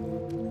this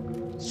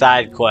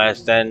side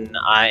quest, then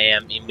I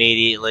am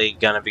immediately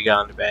gonna be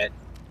going to bed.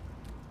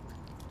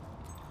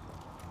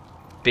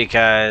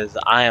 Because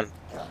I am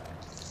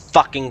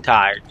fucking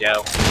tired,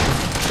 yo.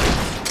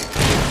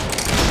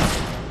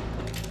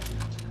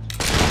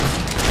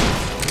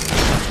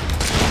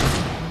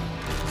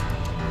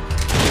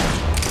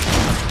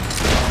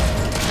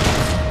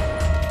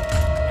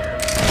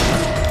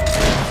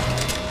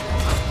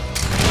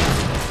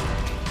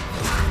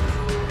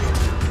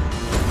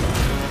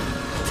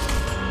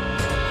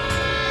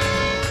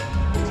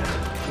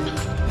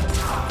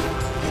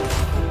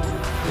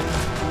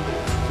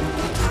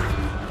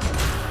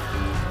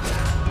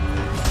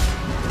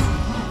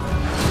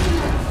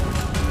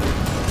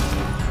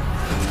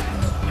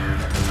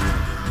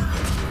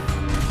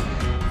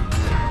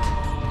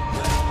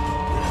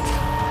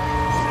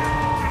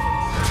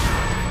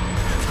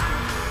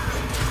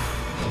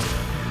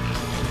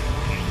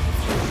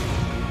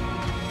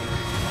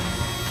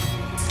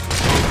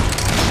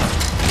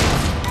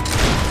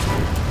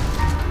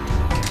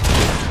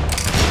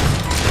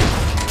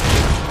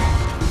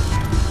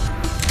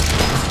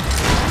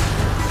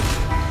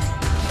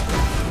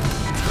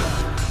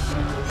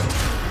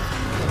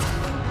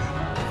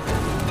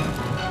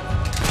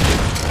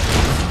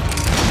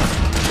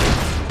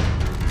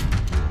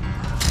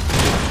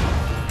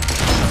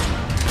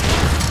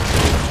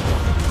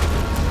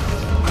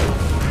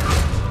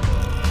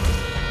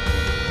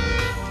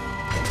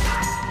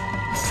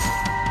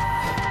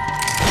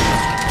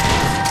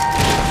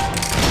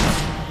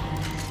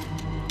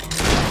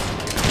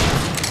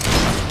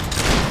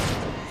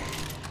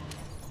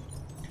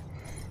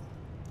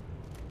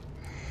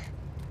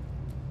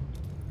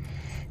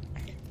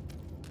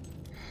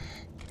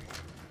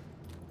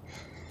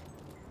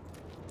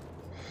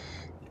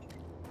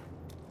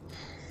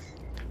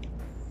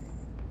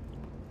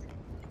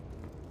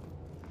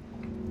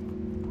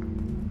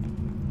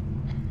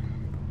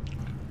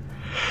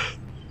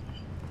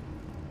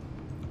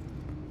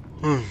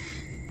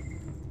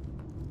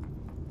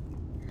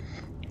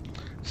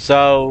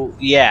 So,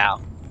 yeah.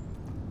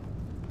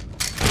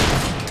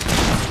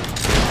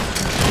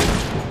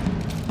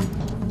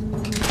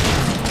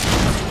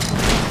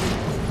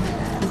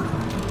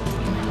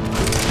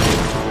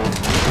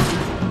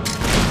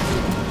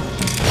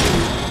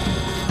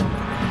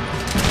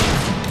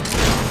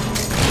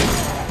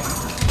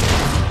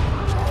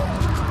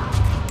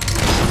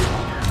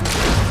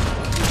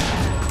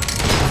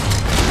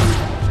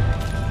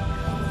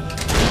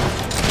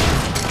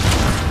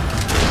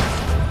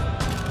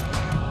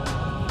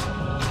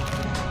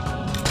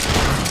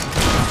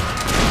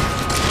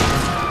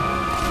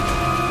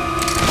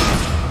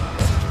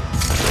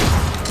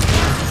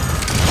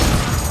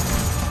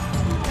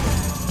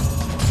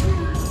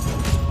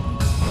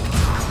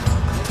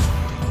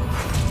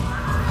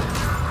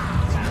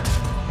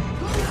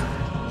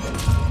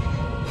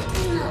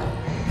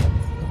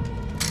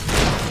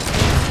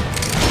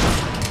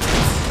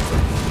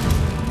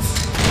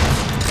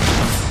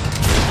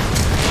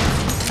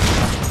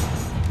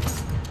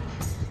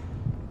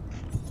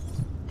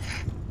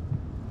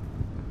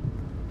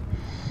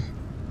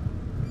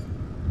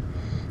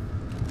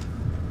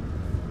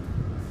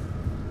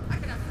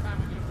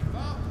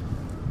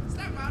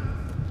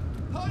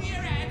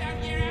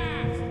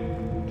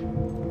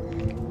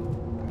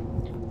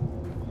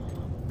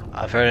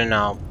 I've heard it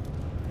now.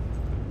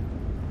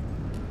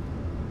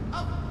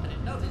 Oh, I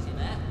didn't notice you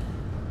there.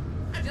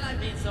 How'd you like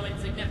being so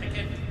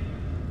insignificant?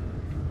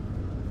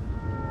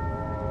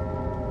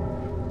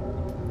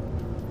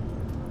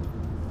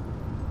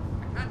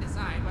 I can't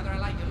decide whether I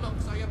like your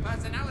looks or your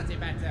personality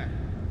better.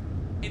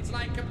 It's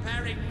like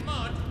comparing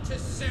mud to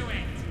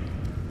suet.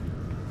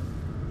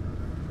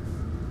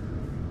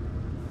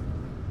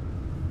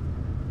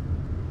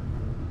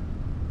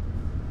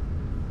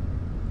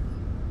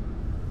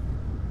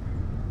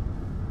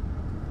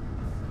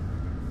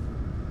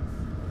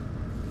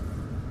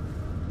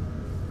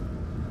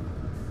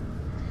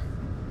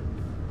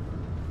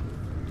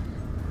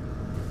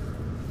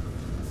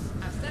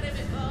 I've said it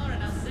before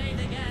and I'll say it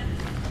again.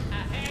 I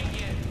hate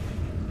you.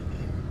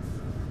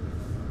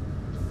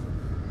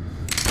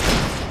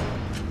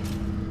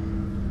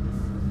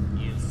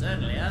 You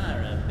certainly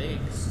are a big,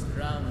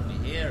 strong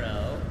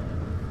hero,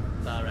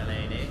 Farah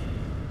lady.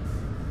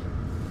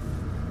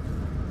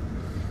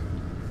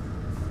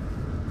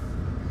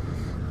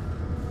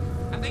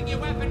 I think your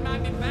weapon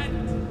might be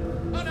bent.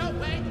 Oh no,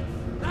 wait!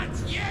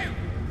 That's you!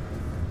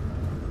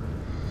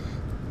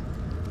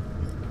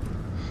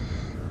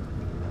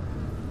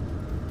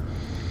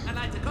 I'd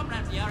like to come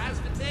round to your house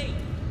for tea.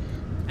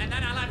 And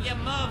then I'll have your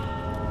mum.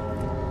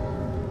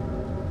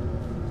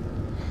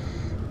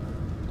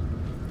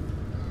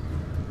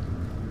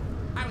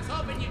 I was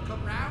hoping you'd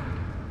come round.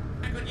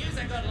 I could use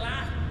a good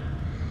laugh.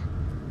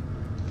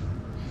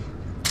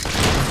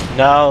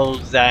 No,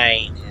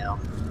 Zane.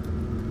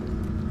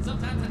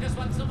 Sometimes I just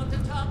want someone to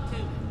talk to.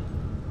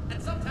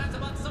 And sometimes I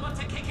want someone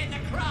to kick in the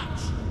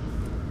crotch.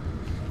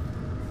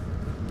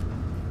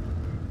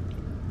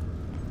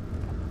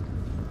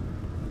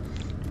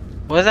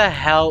 Where the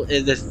hell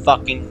is this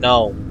fucking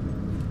gnome?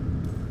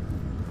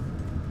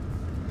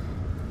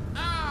 Oh,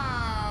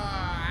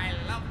 I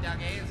love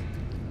doggies.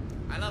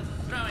 I love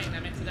throwing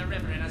them into the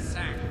river in a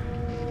sack.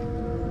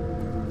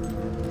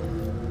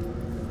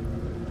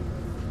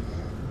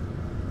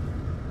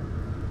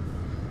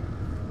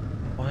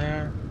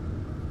 Where?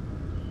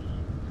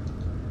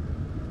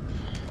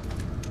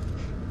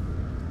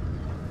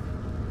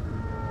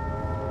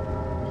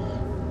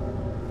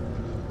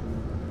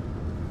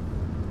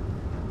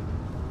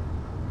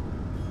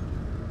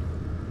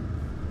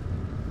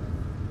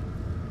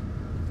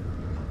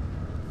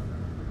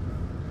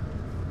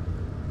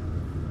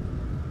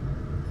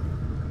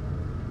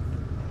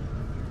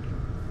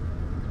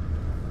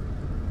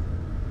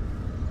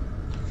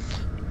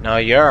 No,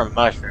 you're a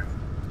mushroom.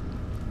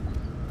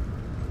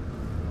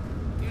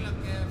 You look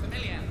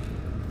familiar.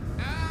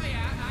 Oh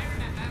yeah, I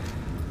remember.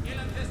 You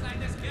look just like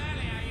this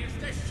girlie I used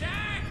to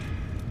shag.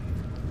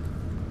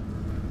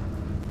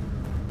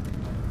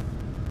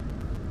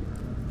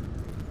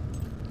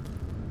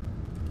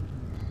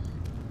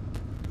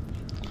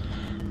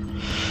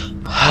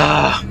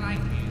 Like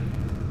you.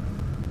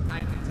 I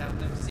can tell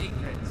them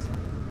secrets.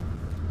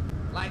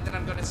 Like that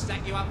I'm gonna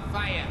set you on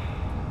fire.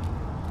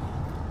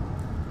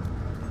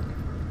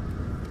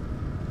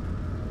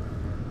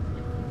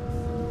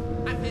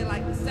 I feel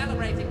like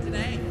celebrating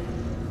today.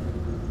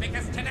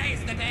 Because today's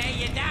the day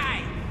you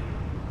die.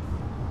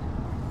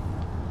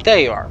 There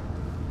you are.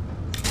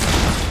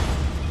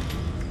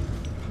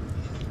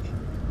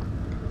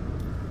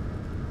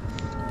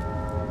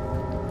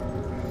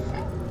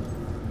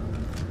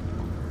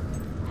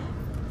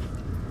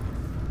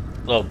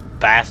 Little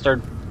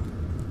bastard.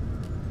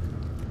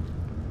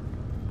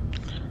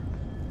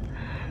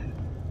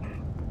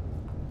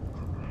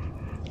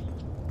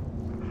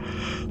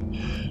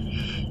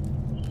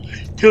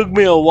 Took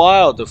me a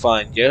while to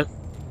find you.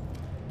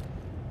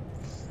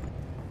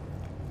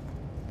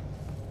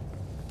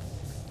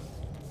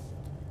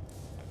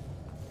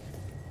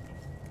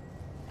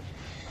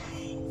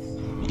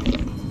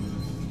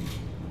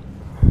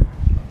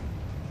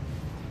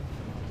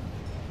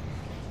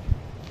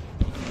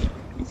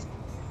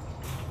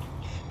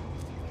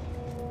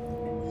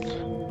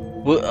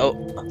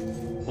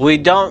 We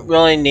don't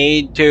really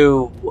need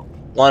to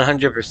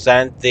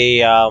 100%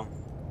 the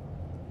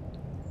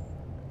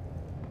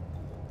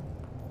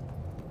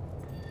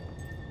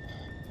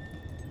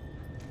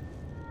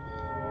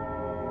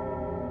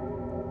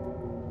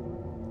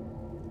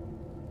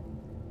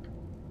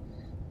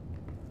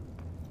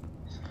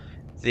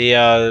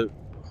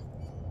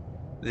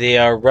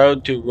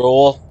road to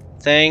rule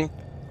thing.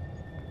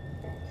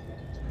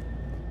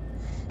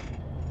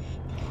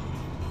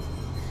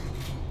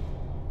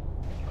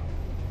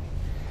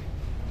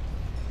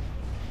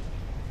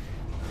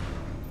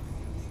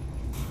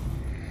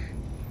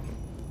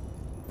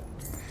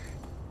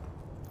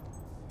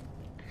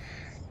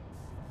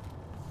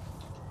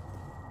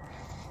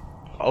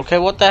 Okay,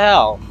 what the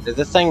hell? Is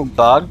this thing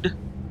bugged?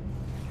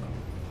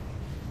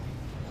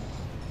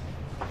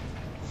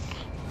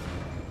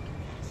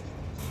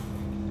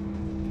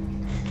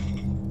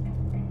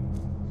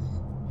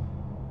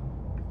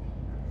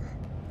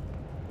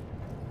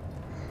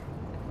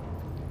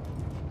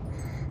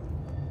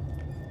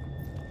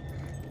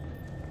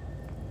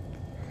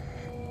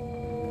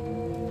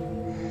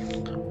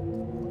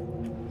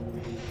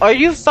 Are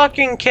you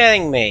fucking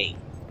kidding me?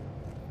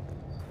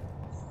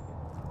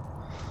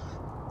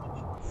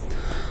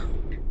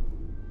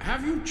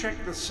 Have you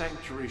checked the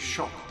sanctuary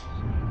shop?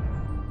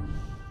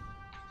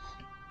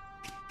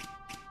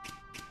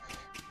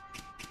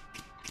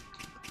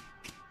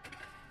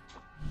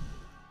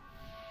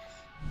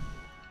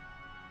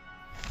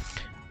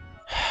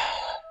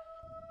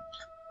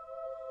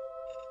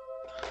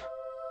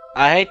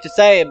 I hate to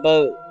say it,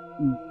 but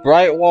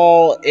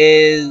Brightwall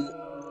is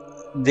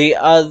the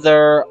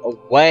other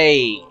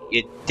way,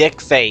 you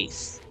dick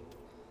face.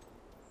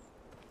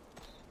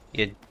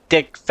 You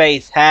dick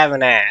face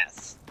having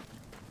ass.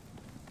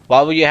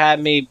 Why would you have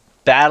me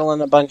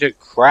battling a bunch of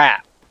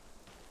crap?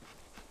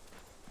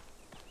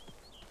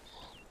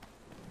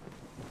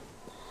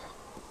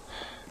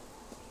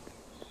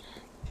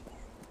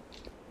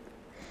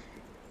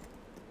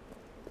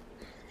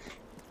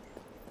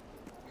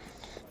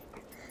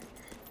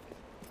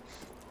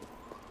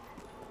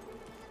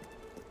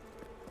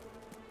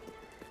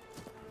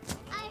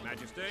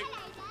 Majesty.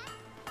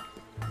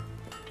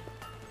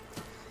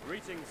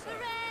 Greetings, sir.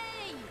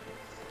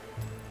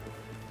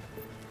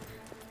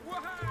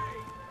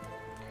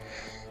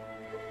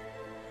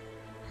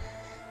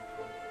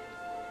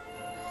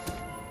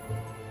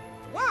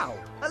 Wow,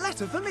 a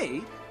letter for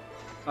me?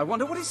 I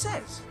wonder what it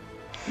says.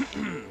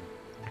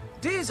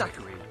 Dear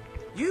Zachary,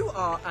 you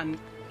are an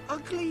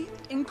ugly,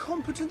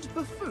 incompetent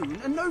buffoon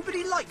and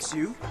nobody likes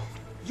you.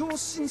 Yours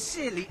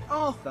sincerely,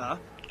 Arthur.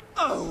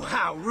 Oh,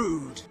 how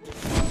rude.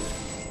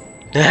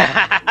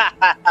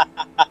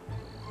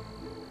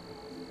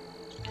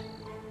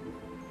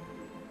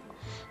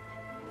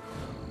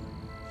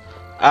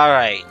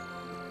 Alright.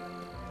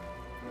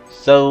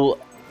 So,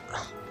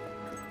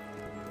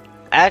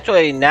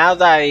 actually, now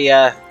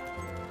that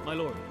My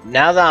lord.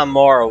 now that I'm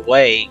more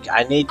awake,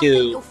 I need I think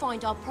to you'll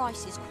find our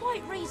prices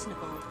quite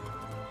reasonable.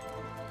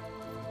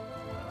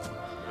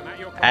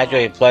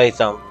 actually play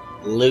some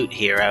Loot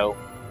Hero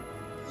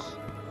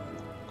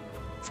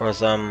for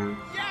some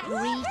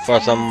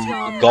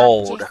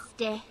gold.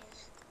 Majesty.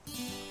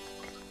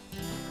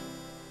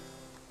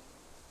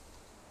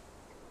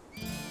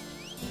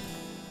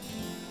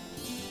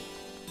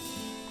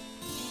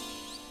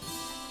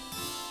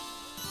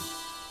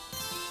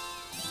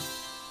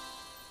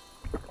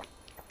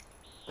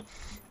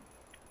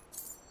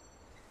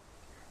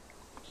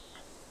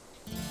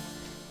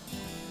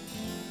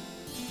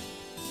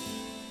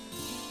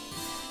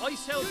 I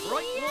sell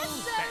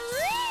Brightwall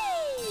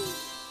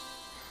best.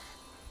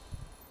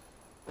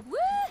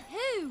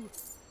 Woohoo!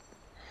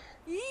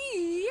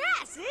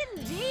 Yes,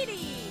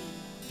 indeedy!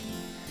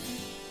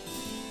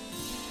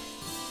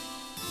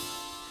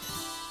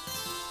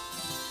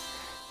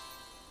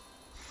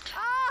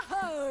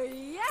 Oh,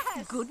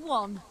 yes! Good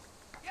one.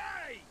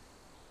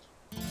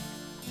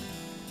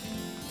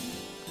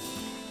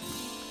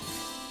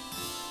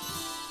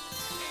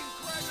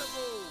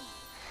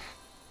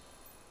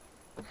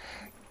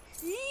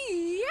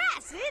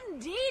 Yes,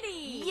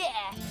 indeedy!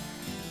 Yeah.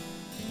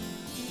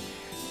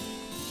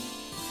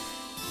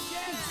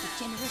 Please give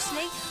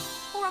generously,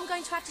 or I'm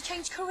going to have to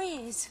change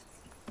careers.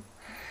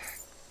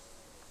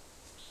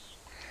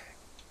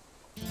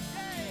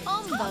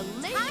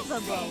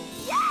 Unbelievable!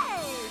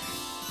 Yay!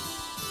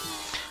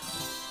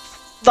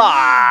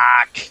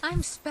 Fuck!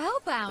 I'm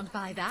spellbound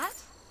by that.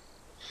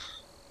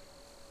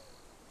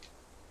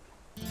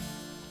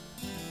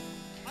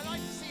 I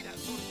like to see that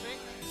sort of thing.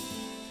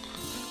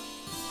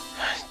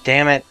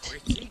 Damn it.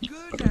 Pretty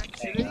good,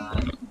 actually.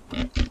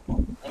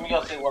 Let me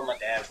go see what my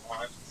dad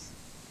wants.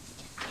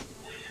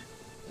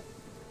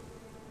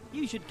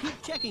 You should keep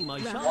checking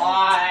my shop.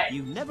 Why?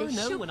 You never This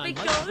know should when be I might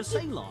have a good.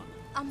 sale on.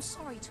 I'm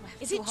sorry to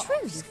have Is to it true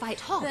you fight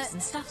hogs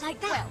and stuff like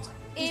that? Well,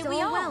 Is here all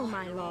we are. well,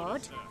 my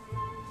lord?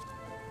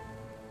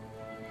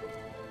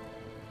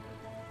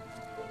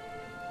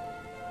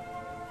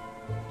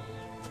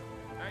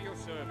 At your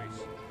service.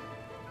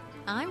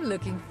 I'm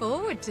looking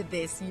forward to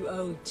this, you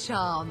old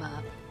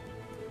charmer.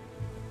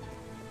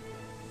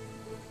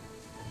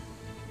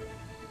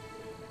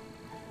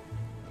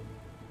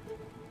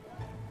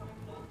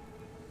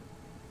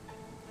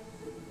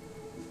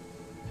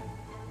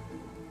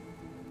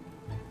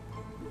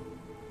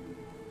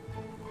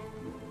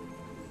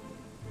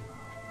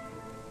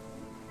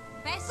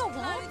 Best Go on.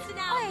 clothes in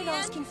I ain't Albion.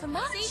 asking for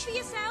much. See for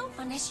yourself.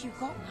 Unless you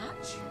got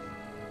much.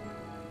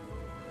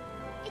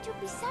 It would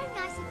be so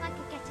nice if I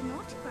could get an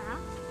autograph.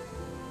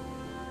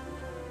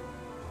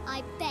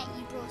 I bet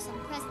you brought some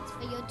presents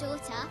for your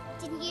daughter,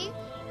 didn't you?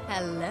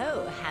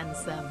 Hello,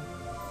 handsome.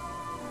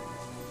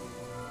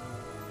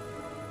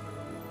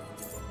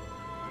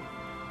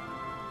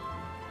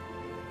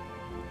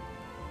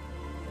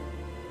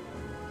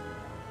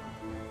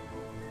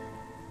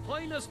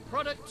 Finest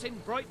products in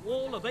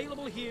Brightwall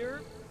available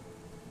here.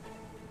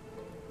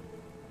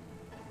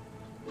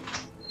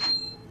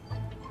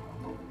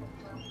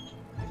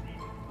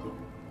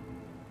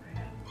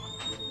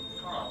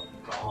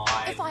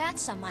 If I had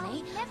some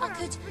money, I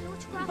could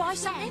buy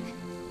something.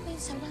 Been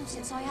so long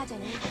since I had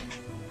any.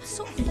 I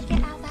sort of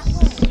forget how that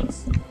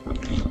works.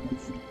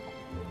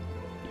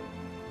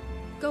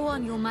 Go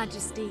on, Your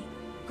Majesty.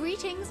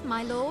 Greetings,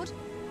 my lord.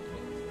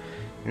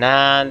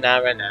 Nah,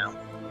 not right now.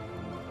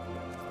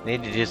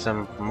 Need to do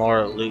some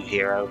more loot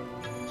hero.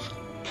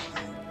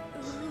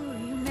 Ooh,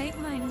 you make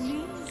my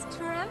knees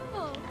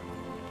tremble.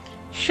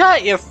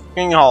 Shut your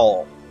fucking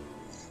hole.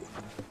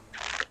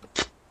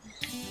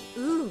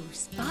 Ooh,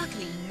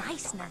 sparkly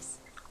niceness.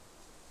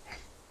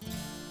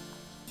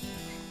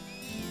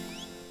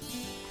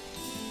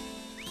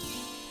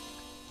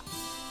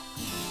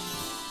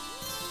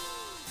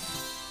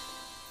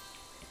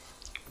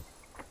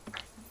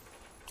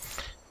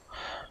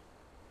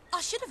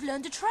 I should have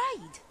learned a trade.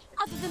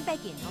 Other than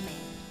begging, I mean.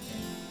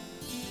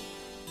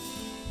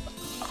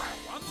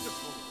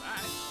 Wonderful,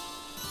 that.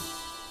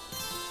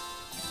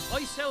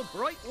 I sell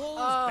bright walls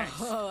best.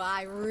 Oh,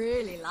 I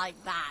really like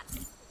that.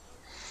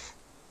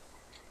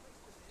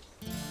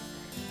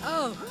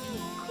 Oh,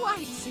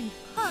 quite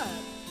superb.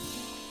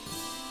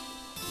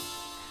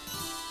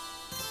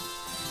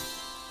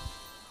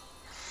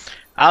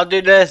 I'll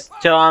do this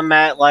till I'm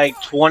at like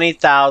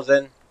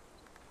 20,000.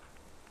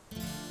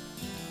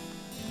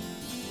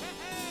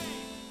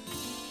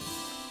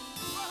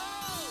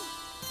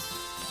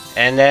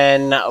 And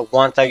then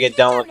once I get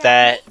done with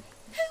that,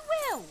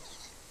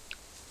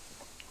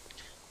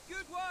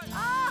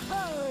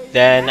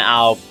 then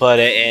I'll put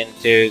it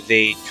into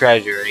the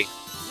treasury.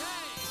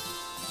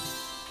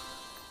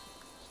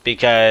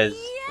 Because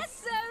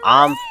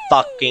I'm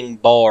fucking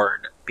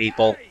bored,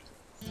 people.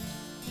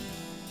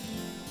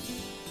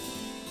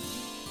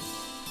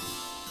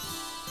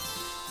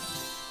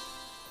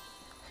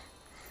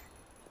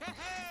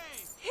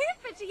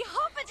 Hippity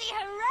hoppity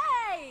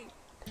hooray!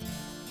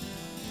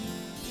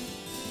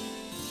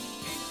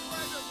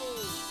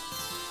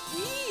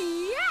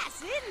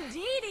 Yes,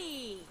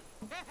 indeedy!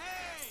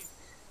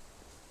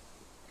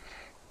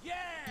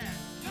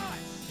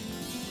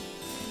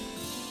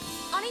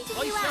 I need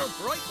a new sell app.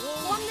 bright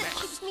walls One that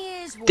best. keeps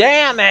me ears warm.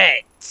 Damn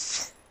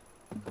it!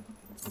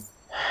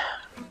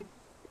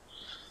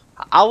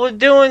 I was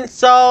doing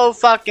so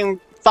fucking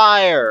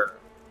fire,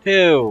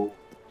 too.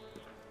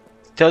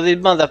 Till these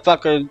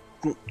motherfuckers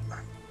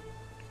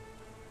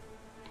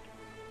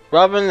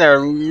rubbing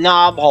their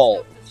knob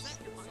hole.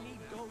 I need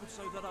gold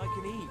so that I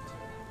can eat.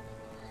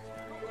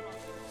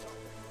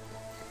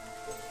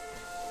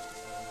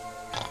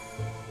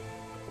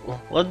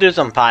 We'll do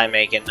some pie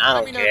making. I Let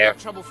don't me know if you care.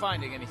 have trouble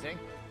finding anything.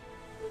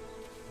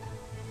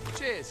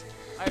 Cheers.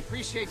 I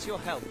appreciate your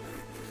help.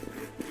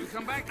 You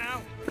come back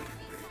now.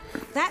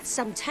 That's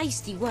some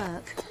tasty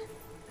work.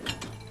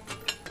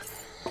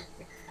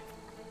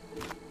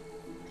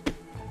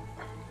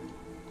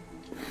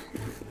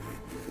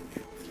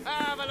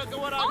 Have a look at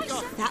what I've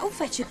got. That'll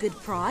fetch a good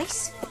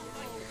price.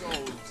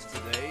 Gold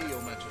today,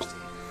 Your Majesty.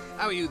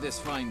 How are you this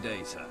fine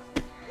day, sir?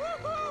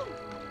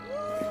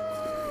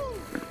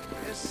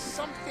 There's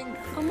something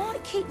I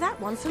might keep that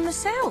one for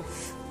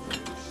myself.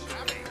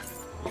 shabby.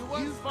 You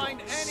won't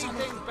find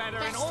anything better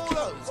in all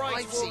of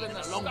Brightwall than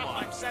the stuff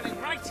I'm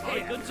selling right My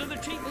here. goods are the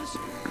cheapest.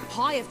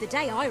 Pie of the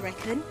day, I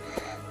reckon.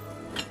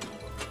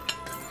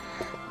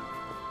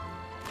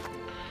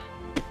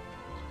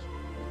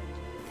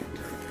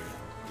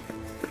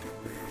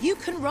 You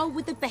can roll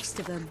with the best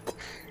of them.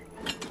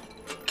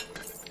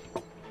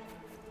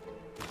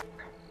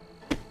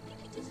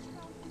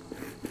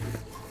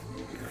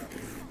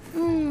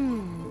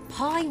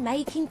 Pie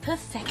making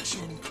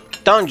perfection.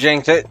 Don't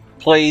jinx it,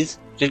 please.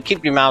 Just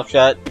keep your mouth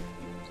shut.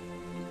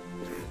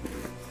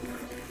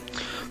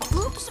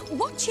 Oops,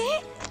 watch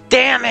it.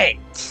 Damn it!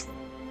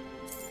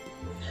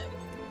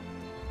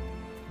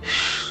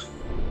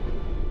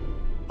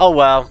 Oh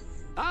well.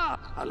 Ah,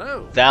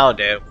 hello. That'll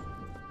do.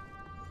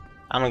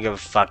 I don't give a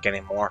fuck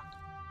anymore.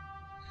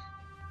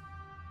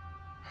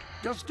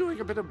 Just doing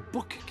a bit of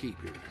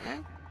bookkeeping, eh?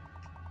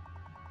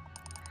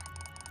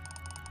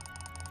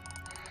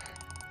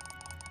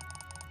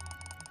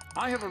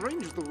 I have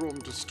arranged the room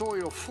to store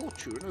your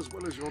fortune as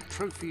well as your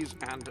trophies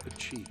and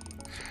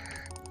achievements.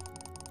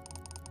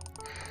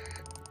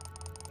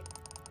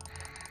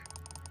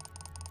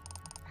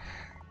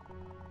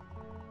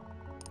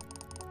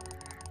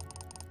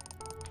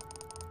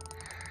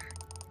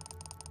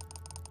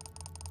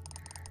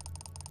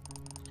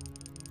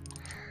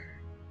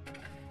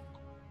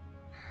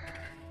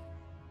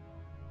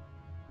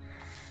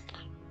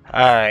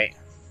 Alright.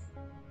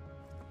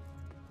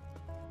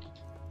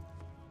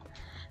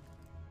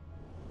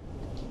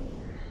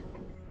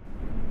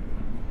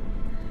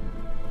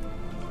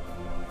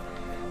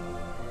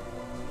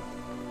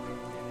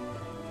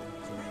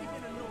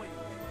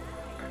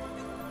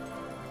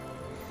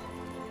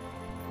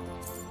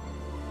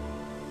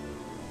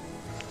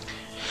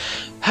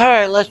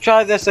 Alright, let's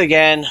try this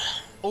again.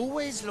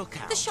 Always look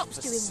out. The shop's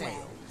for doing sales.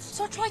 well,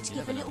 so I tried to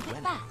give a little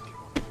bit back.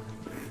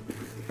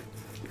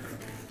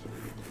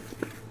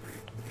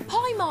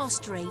 Pie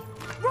mastery,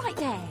 right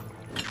there.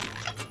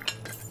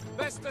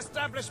 Best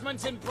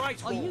establishment in I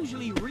Brightwall.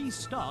 usually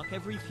restock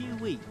every few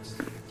weeks.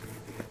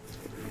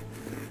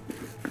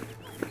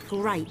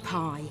 Great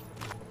pie.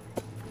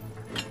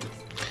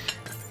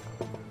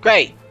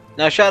 Great.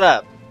 Now shut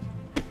up.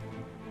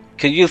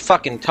 Cause you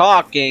fucking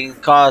talking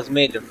caused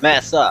me to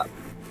mess up.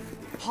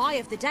 Pie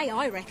of the day,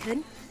 I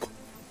reckon.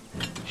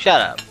 Shut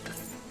up.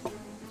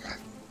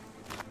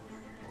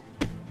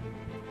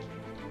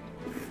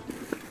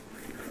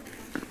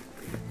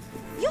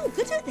 You're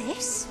good at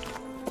this.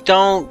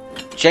 Don't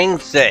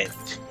jinx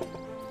it.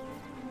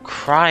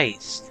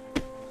 Christ.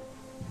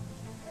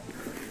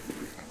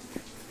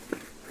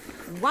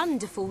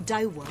 Wonderful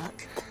dough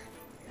work.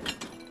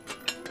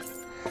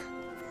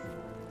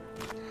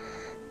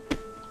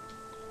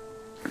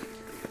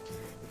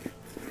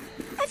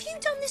 Have you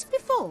done this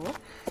before?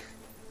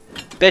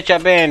 Bitch,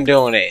 I've been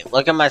doing it.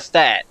 Look at my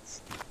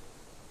stats.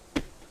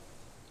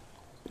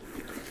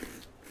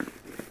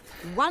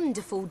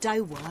 Wonderful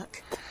dough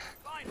work.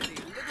 Finally,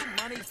 little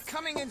money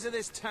coming into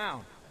this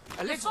town.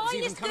 A The little's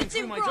even finest coming goods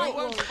through in my door.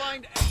 Brightwell. Won't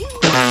find Tidy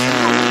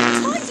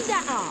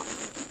that up.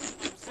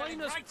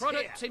 Finest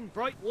products in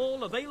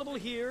Brightwall available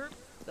here.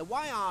 The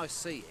way I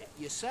see it,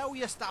 you sell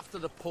your stuff to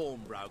the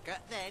pawnbroker,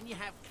 then you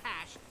have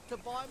cash to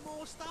buy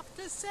more stuff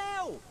to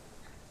sell.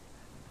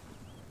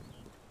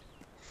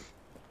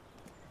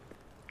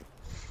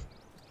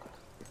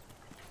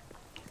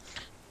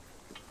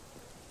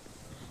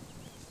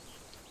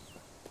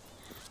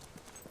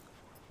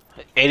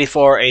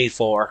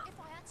 $84.84.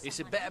 This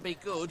had better be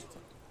good.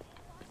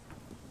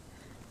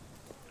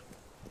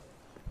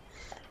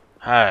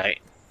 Alright.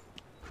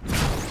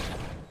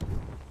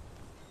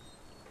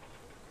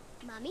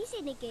 Mummy's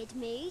in a good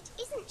mood,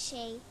 isn't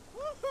she?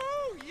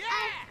 Woohoo!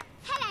 Yeah!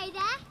 Hello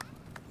there.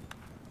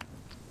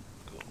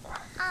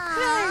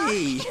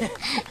 Hey!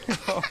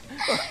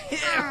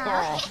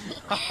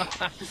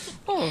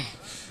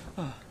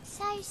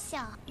 So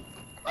soft.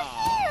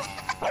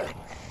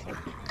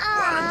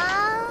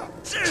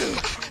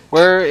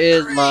 Where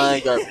is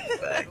my garbage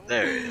bag?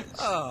 There it is.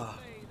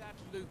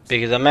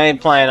 Because I may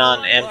plan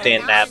on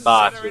emptying that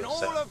box with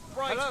some.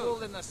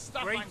 Hello, in the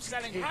stuff I'm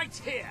selling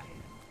right here.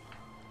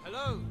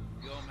 Hello,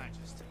 Your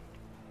Majesty.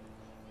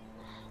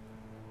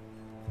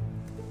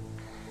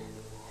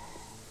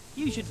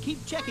 You should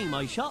keep checking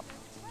my shop.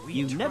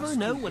 You never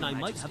know when I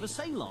might have a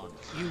sale on.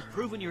 You've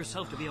proven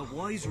yourself to be a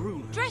wise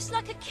ruler. Dress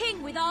like a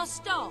king with our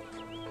stock.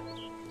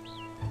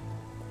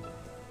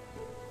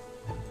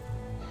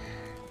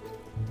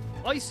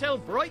 I sell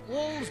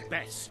Brightwall's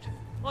best.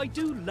 I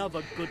do love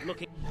a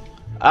good-looking...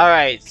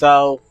 Alright,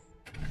 so...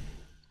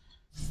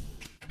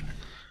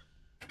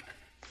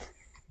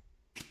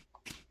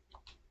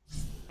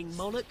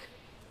 monarch.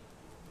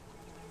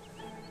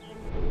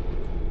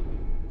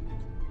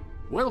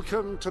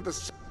 Welcome to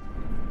the...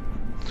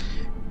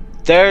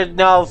 There's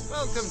no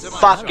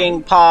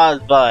fucking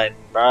pause button,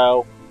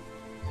 bro.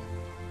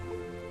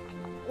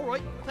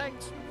 Alright,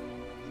 thanks.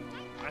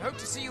 I hope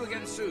to see you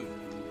again soon.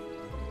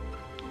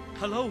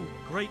 Hello,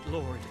 great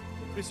lord.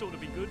 This ought to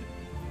be good.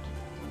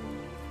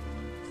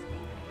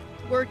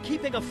 We're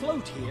keeping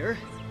afloat here.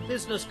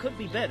 Business could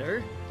be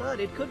better, but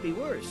it could be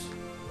worse.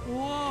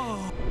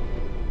 Whoa!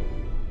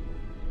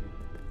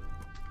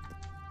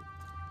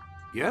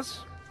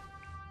 Yes?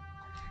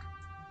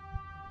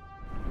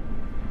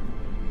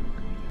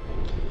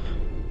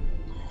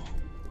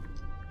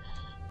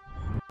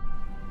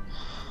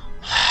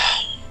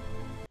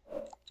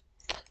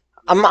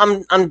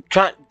 I'm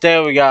trying.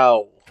 There we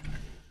go.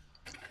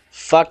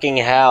 Fucking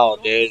hell,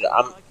 dude.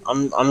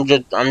 I'm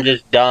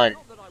just done.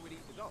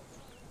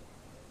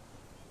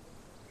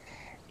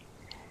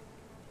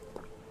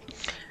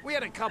 We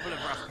had a couple of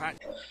rough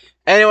patches.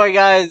 Anyway,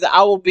 guys,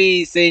 I will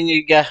be seeing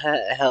you guys.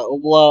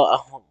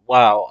 Well,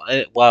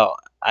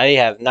 I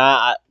have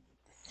not.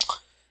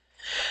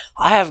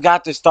 I have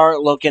got to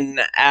start looking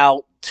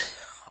out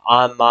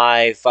on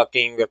my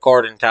fucking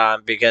recording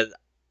time because,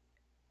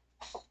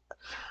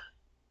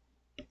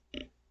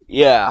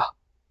 yeah,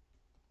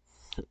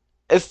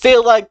 I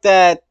feel like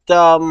that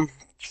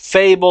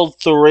Fable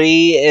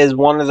 3 is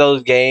one of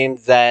those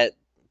games that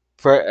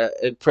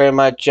pretty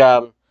much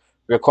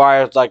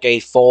requires like a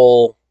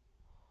full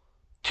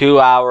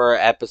 2-hour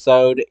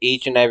episode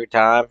each and every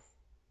time.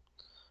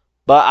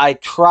 But I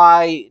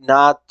try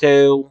not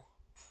to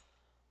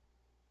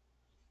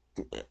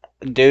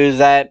do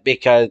that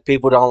because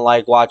people don't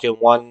like watching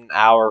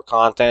 1-hour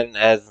content.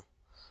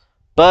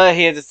 But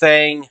here's the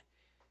thing: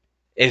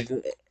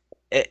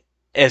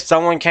 if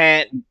someone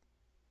can't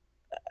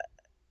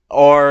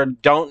or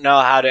don't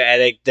know how to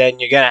edit, then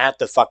you're gonna have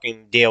to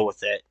fucking deal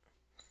with it.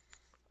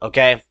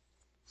 Okay?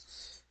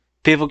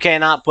 People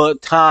cannot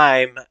put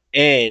time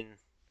in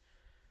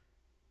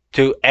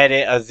to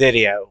edit a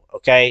video,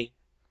 okay?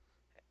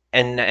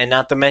 And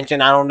not to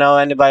mention, I don't know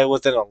anybody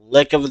within a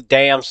lick of a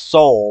damn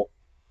soul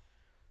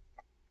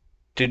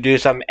to do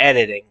some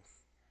editing.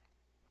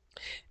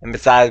 And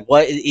besides,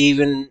 what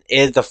even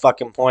is the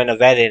fucking point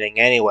of editing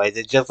anyways?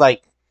 It's just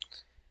like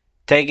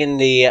taking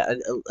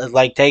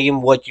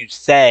taking what you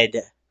said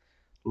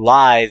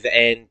live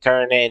and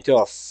turning it into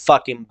a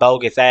fucking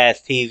bogus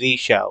ass TV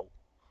show,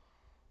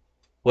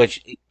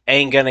 which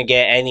ain't gonna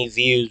get any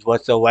views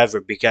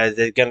whatsoever because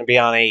it's gonna be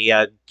on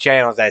a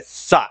channel that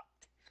sucked,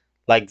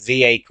 like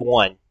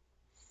VH1.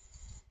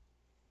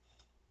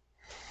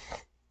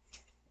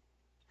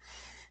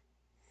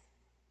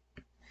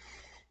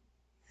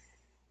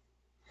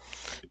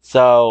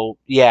 So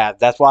yeah,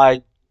 that's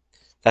why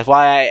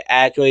I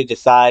actually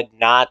decide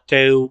not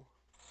to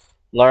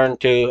learn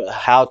to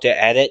how to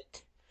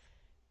edit,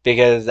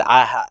 because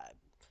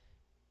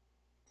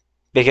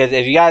because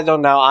if you guys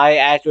don't know, I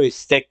actually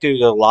stick to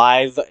the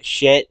live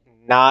shit,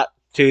 not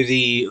to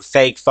the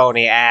fake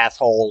phony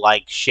asshole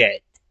like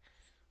shit.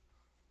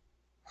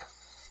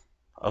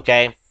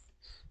 Okay?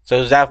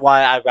 So that's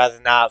why I'd rather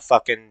not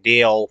fucking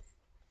deal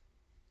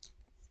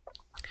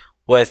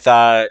with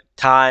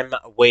time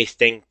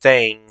wasting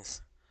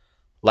things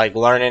like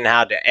learning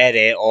how to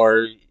edit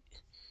or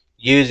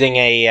using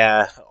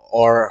a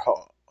or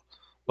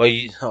well,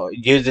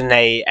 using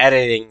a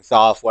editing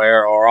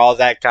software or all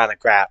that kind of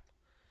crap.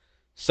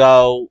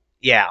 So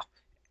yeah.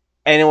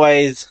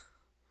 Anyways,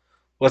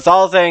 with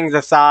all things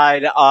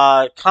aside,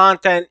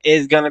 content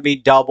is gonna be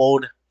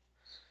doubled.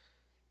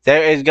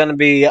 There is gonna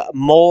be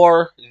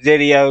more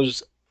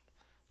videos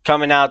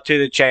coming out to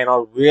the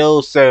channel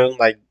real soon,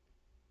 like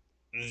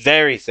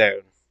very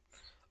soon.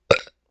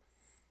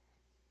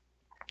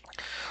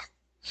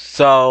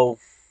 So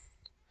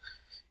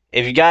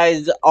if you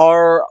guys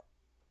are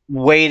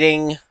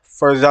waiting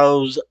for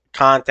those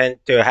content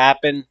to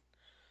happen,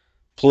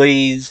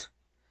 please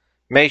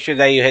make sure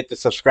that you hit the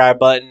subscribe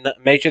button.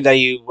 Make sure that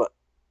you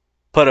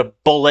put a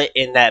bullet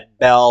in that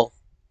bell.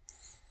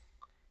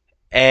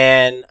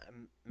 And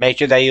make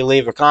sure that you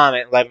leave a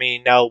comment. Let me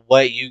know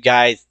what you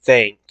guys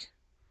think.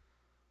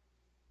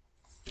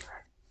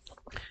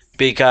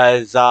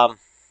 Because,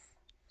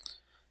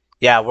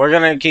 yeah, we're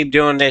going to keep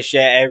doing this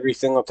shit every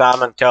single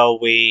time until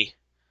we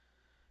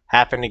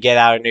happen to get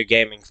out a new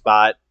gaming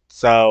spot.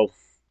 So,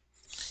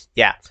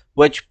 yeah.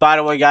 Which, by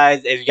the way,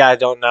 guys, if you guys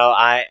don't know,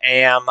 I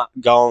am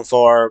going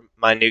for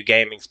my new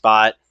gaming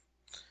spot.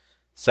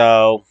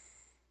 So,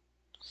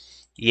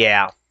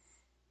 yeah.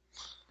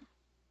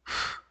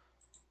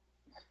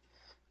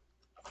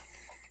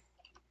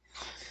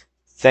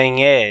 Thing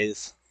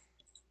is,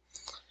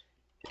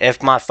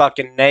 if my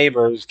fucking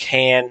neighbors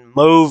can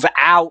move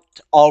out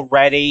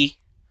already,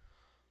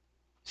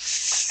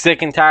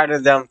 sick and tired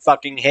of them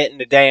fucking hitting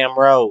the damn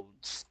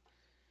roads.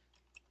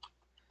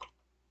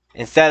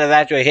 Instead of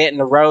actually hitting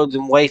the roads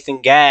and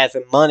wasting gas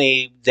and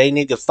money, they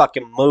need to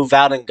fucking move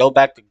out and go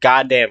back to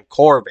goddamn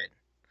Corbin.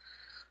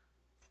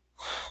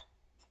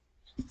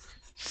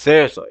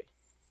 Seriously.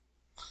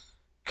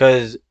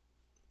 Because,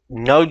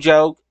 no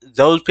joke,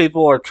 those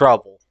people are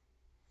trouble.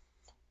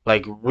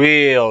 Like,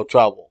 real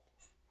trouble.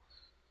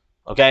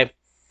 Okay?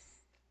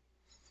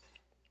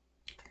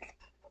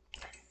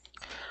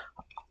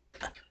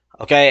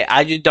 Okay,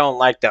 I just don't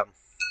like them.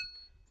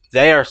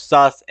 They are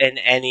sus in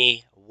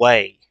any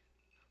way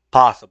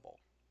possible.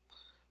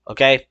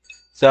 Okay?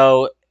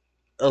 So,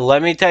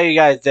 let me tell you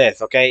guys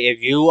this, okay?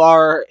 If you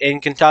are in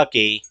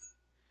Kentucky,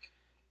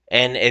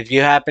 and if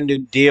you happen to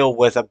deal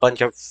with a bunch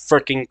of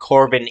freaking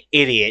Corbin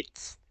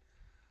idiots,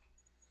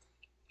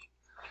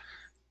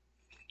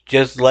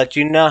 just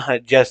letting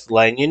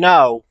you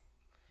know,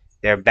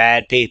 they're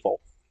bad people.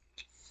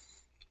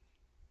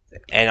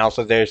 And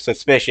also they're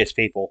suspicious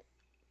people.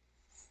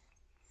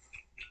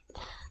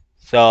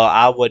 So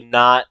I would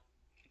not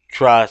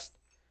trust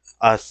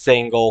a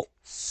single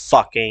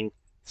fucking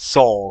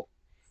soul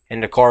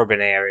in the Corbin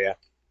area.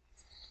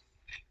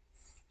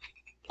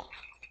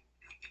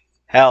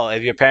 Hell,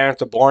 if your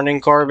parents are born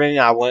in Corbin,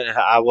 I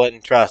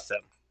wouldn't trust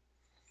them.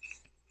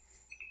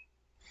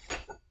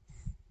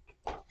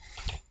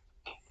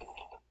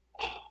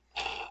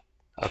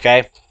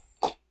 Okay?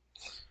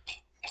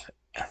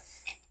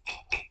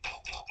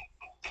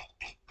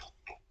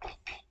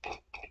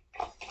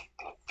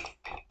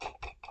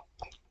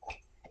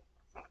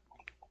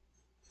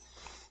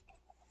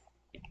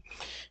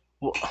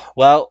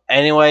 Well,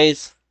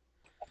 anyways,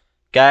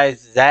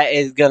 guys, that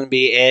is going to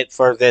be it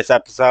for this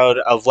episode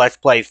of Let's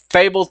Play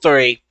Fable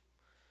 3.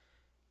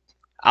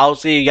 I'll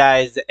see you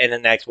guys in the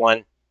next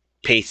one.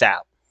 Peace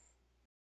out.